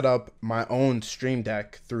I set up my own Stream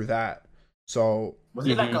Deck through that. So Was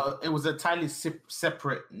it like it was a entirely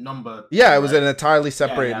separate number? yeah, it was an entirely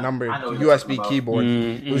separate yeah. number I know what you're talking USB about. keyboard.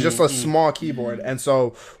 It was just a small keyboard, and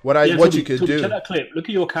so what Yeah, what Toby, you could Toby, do. check that clip. Look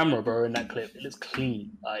at your camera, bro. In that clip, it looks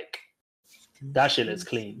clean. Like that shit looks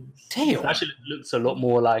clean. Damn. That shit looks a lot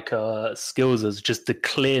more like skills as just the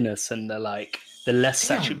clearness and the less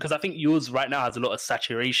saturation. Because I think yours right now has a lot of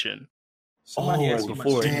saturation. Somebody Oh, asked me my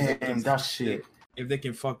before it. stream Damn, that shit. if they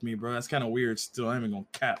can fuck me, bro. That's kind of weird. Still, I'm even gonna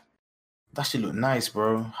cap. That shit look nice,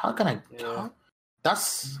 bro. How can I? Yeah.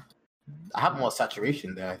 I have more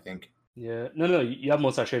saturation there. I think. Yeah. No, you have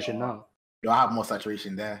more saturation now. I have more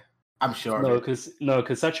saturation there. I'm sure. No, of it.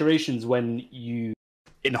 because saturation's when you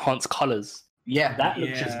enhance colors. Yeah. That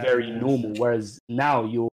looks just Yeah. very normal. Whereas now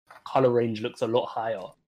your color range looks a lot higher.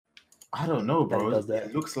 I don't know, That bro. does that.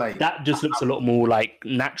 It looks like That just looks a lot more like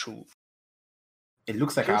natural. it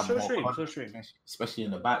looks like Show- I have show more stream, color, show stream. especially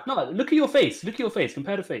in the back. No, look at your face. Look at your face.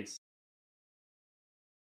 Compare the face.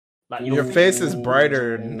 Like Your face is Ooh.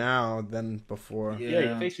 brighter now than before. yeah,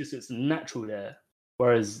 your face just looks natural there.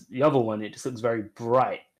 Whereas the other one, it just looks very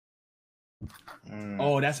bright.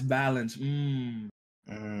 Oh, that's balance. Mm.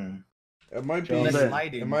 It might be. Less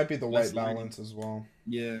lighting. It might be the Less white lighting. balance as well.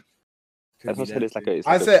 Yeah. That's what I said. It's like a. It's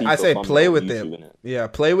I like a say peak of play thumbnail with YouTube, it. innit? Yeah,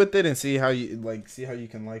 play with it and see how you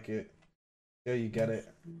can like it. Yeah, you get it.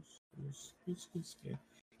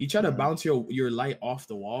 You try to bounce your light off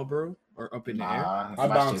the wall, bro, or up in the air. Nah, I my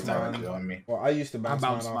bounce shit's directly mine. on me. Well, I used to I bounce,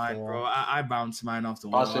 bounce mine off mine, the bro. wall. I bounce mine off the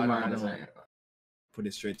wall. Bouncing I mine don't is put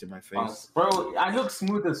it straight to my face. bounce. Bro, I look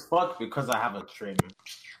smooth as fuck because I have a trim.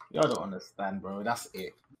 Y'all don't understand, bro. That's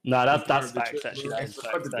it. No, that's The facts. trim, Actually, bro. that's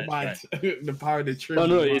facts. That is facts. The power of the trim.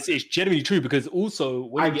 No, is it's genuinely true because also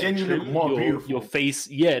when I you get a genuinely trim, look more your beautiful. face,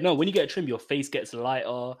 when you get a trim, your face gets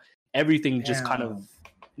lighter. Everything just kind of,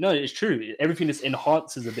 no, it's true. Everything just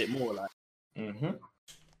enhances a bit more. Like,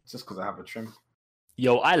 Just because I have a trim.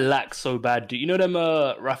 yo, I lack so bad, dude. You know them,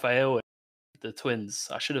 Raphael, and the twins.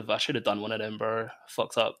 I should have done one of them, bro.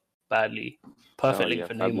 Fucked up badly. Perfect link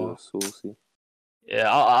for Neymar. Fabulous, saucy.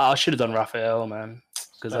 Yeah, I should have done Raphael, man,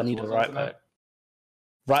 because I need a right back.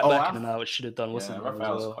 Right back, and then I should have done what's Yeah, his name as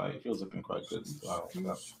Raphael's well. quite. He was looking quite good.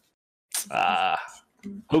 Wow.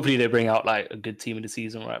 Hopefully they bring out like a good team of the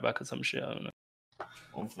season right back or some shit. I don't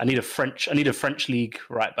know. I need a French league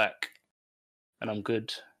right back, and I'm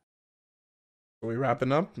good. Are we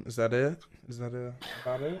wrapping up? Is that it?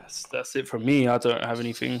 About it? That's it from me. I don't have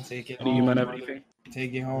anything. Take it Do you man have brother. anything?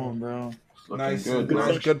 Take it home, bro. Nice, Good,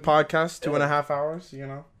 good podcast. 2.5 hours. You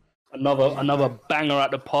know. Another banger at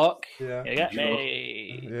the park. Yeah. You get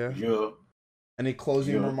me. Yeah. Any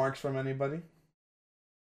closing remarks from anybody?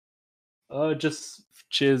 Just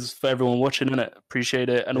cheers for everyone watching, innit? Appreciate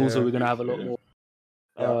it. And also we're gonna have a lot more.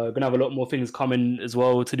 Gonna have a lot more things coming as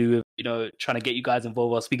well to do with trying to get you guys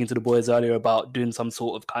involved. I was speaking to the boys earlier about doing some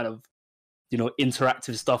sort of kind of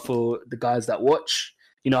interactive stuff for the guys that watch.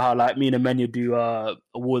 You know how like me and Amenya do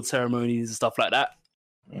award ceremonies and stuff like that.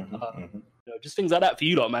 Just things like that for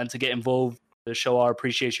you lot, man, to get involved, to show our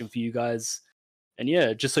appreciation for you guys. And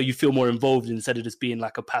yeah, just so you feel more involved instead of just being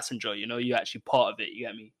like a passenger, you're actually part of it, you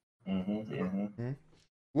get me?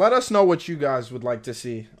 Let us know what you guys would like to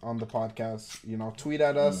see on the podcast. Tweet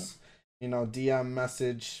at us, DM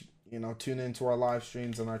message, tune into our live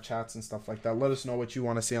streams and our chats and stuff like that. Let us know what you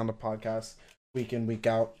want to see on the podcast week in, week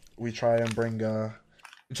out. We try and bring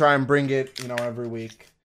it, every week.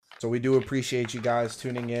 So we do appreciate you guys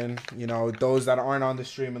tuning in. Those that aren't on the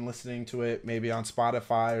stream and listening to it, maybe on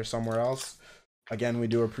Spotify or somewhere else. Again, we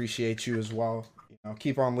do appreciate you as well.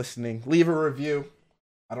 Keep on listening. Leave a review.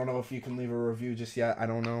 I don't know if you can leave a review just yet. I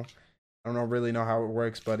don't know. I don't really know how it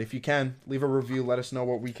works, but if you can, leave a review. Let us know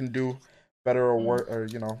what we can do better or worse, or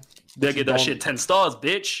They'll get that shit 10 stars,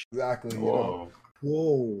 bitch. Exactly. Whoa.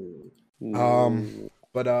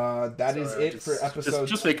 But that is it for episode.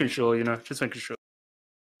 Just making sure, just making sure.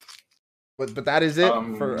 But that is it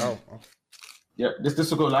for. Yeah, this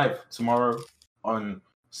will go live tomorrow on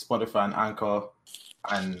Spotify and Anchor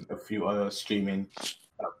and a few other streaming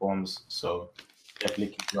platforms. So definitely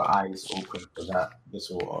keep your eyes open for that. This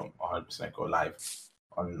will 100% go live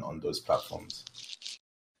on those platforms.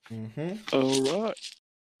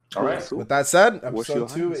 All right. With that said, Wash your episode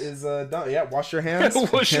 2 hands. is done. Yeah, wash your hands.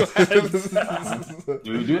 Wash your hands. Do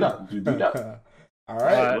you do that? All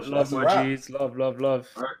right. Love That's a my wrap. G's. Love. All right.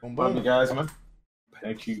 Boom, Love boom. you guys, man.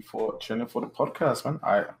 Thank you for tuning in for the podcast, man.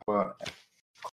 All right. Well,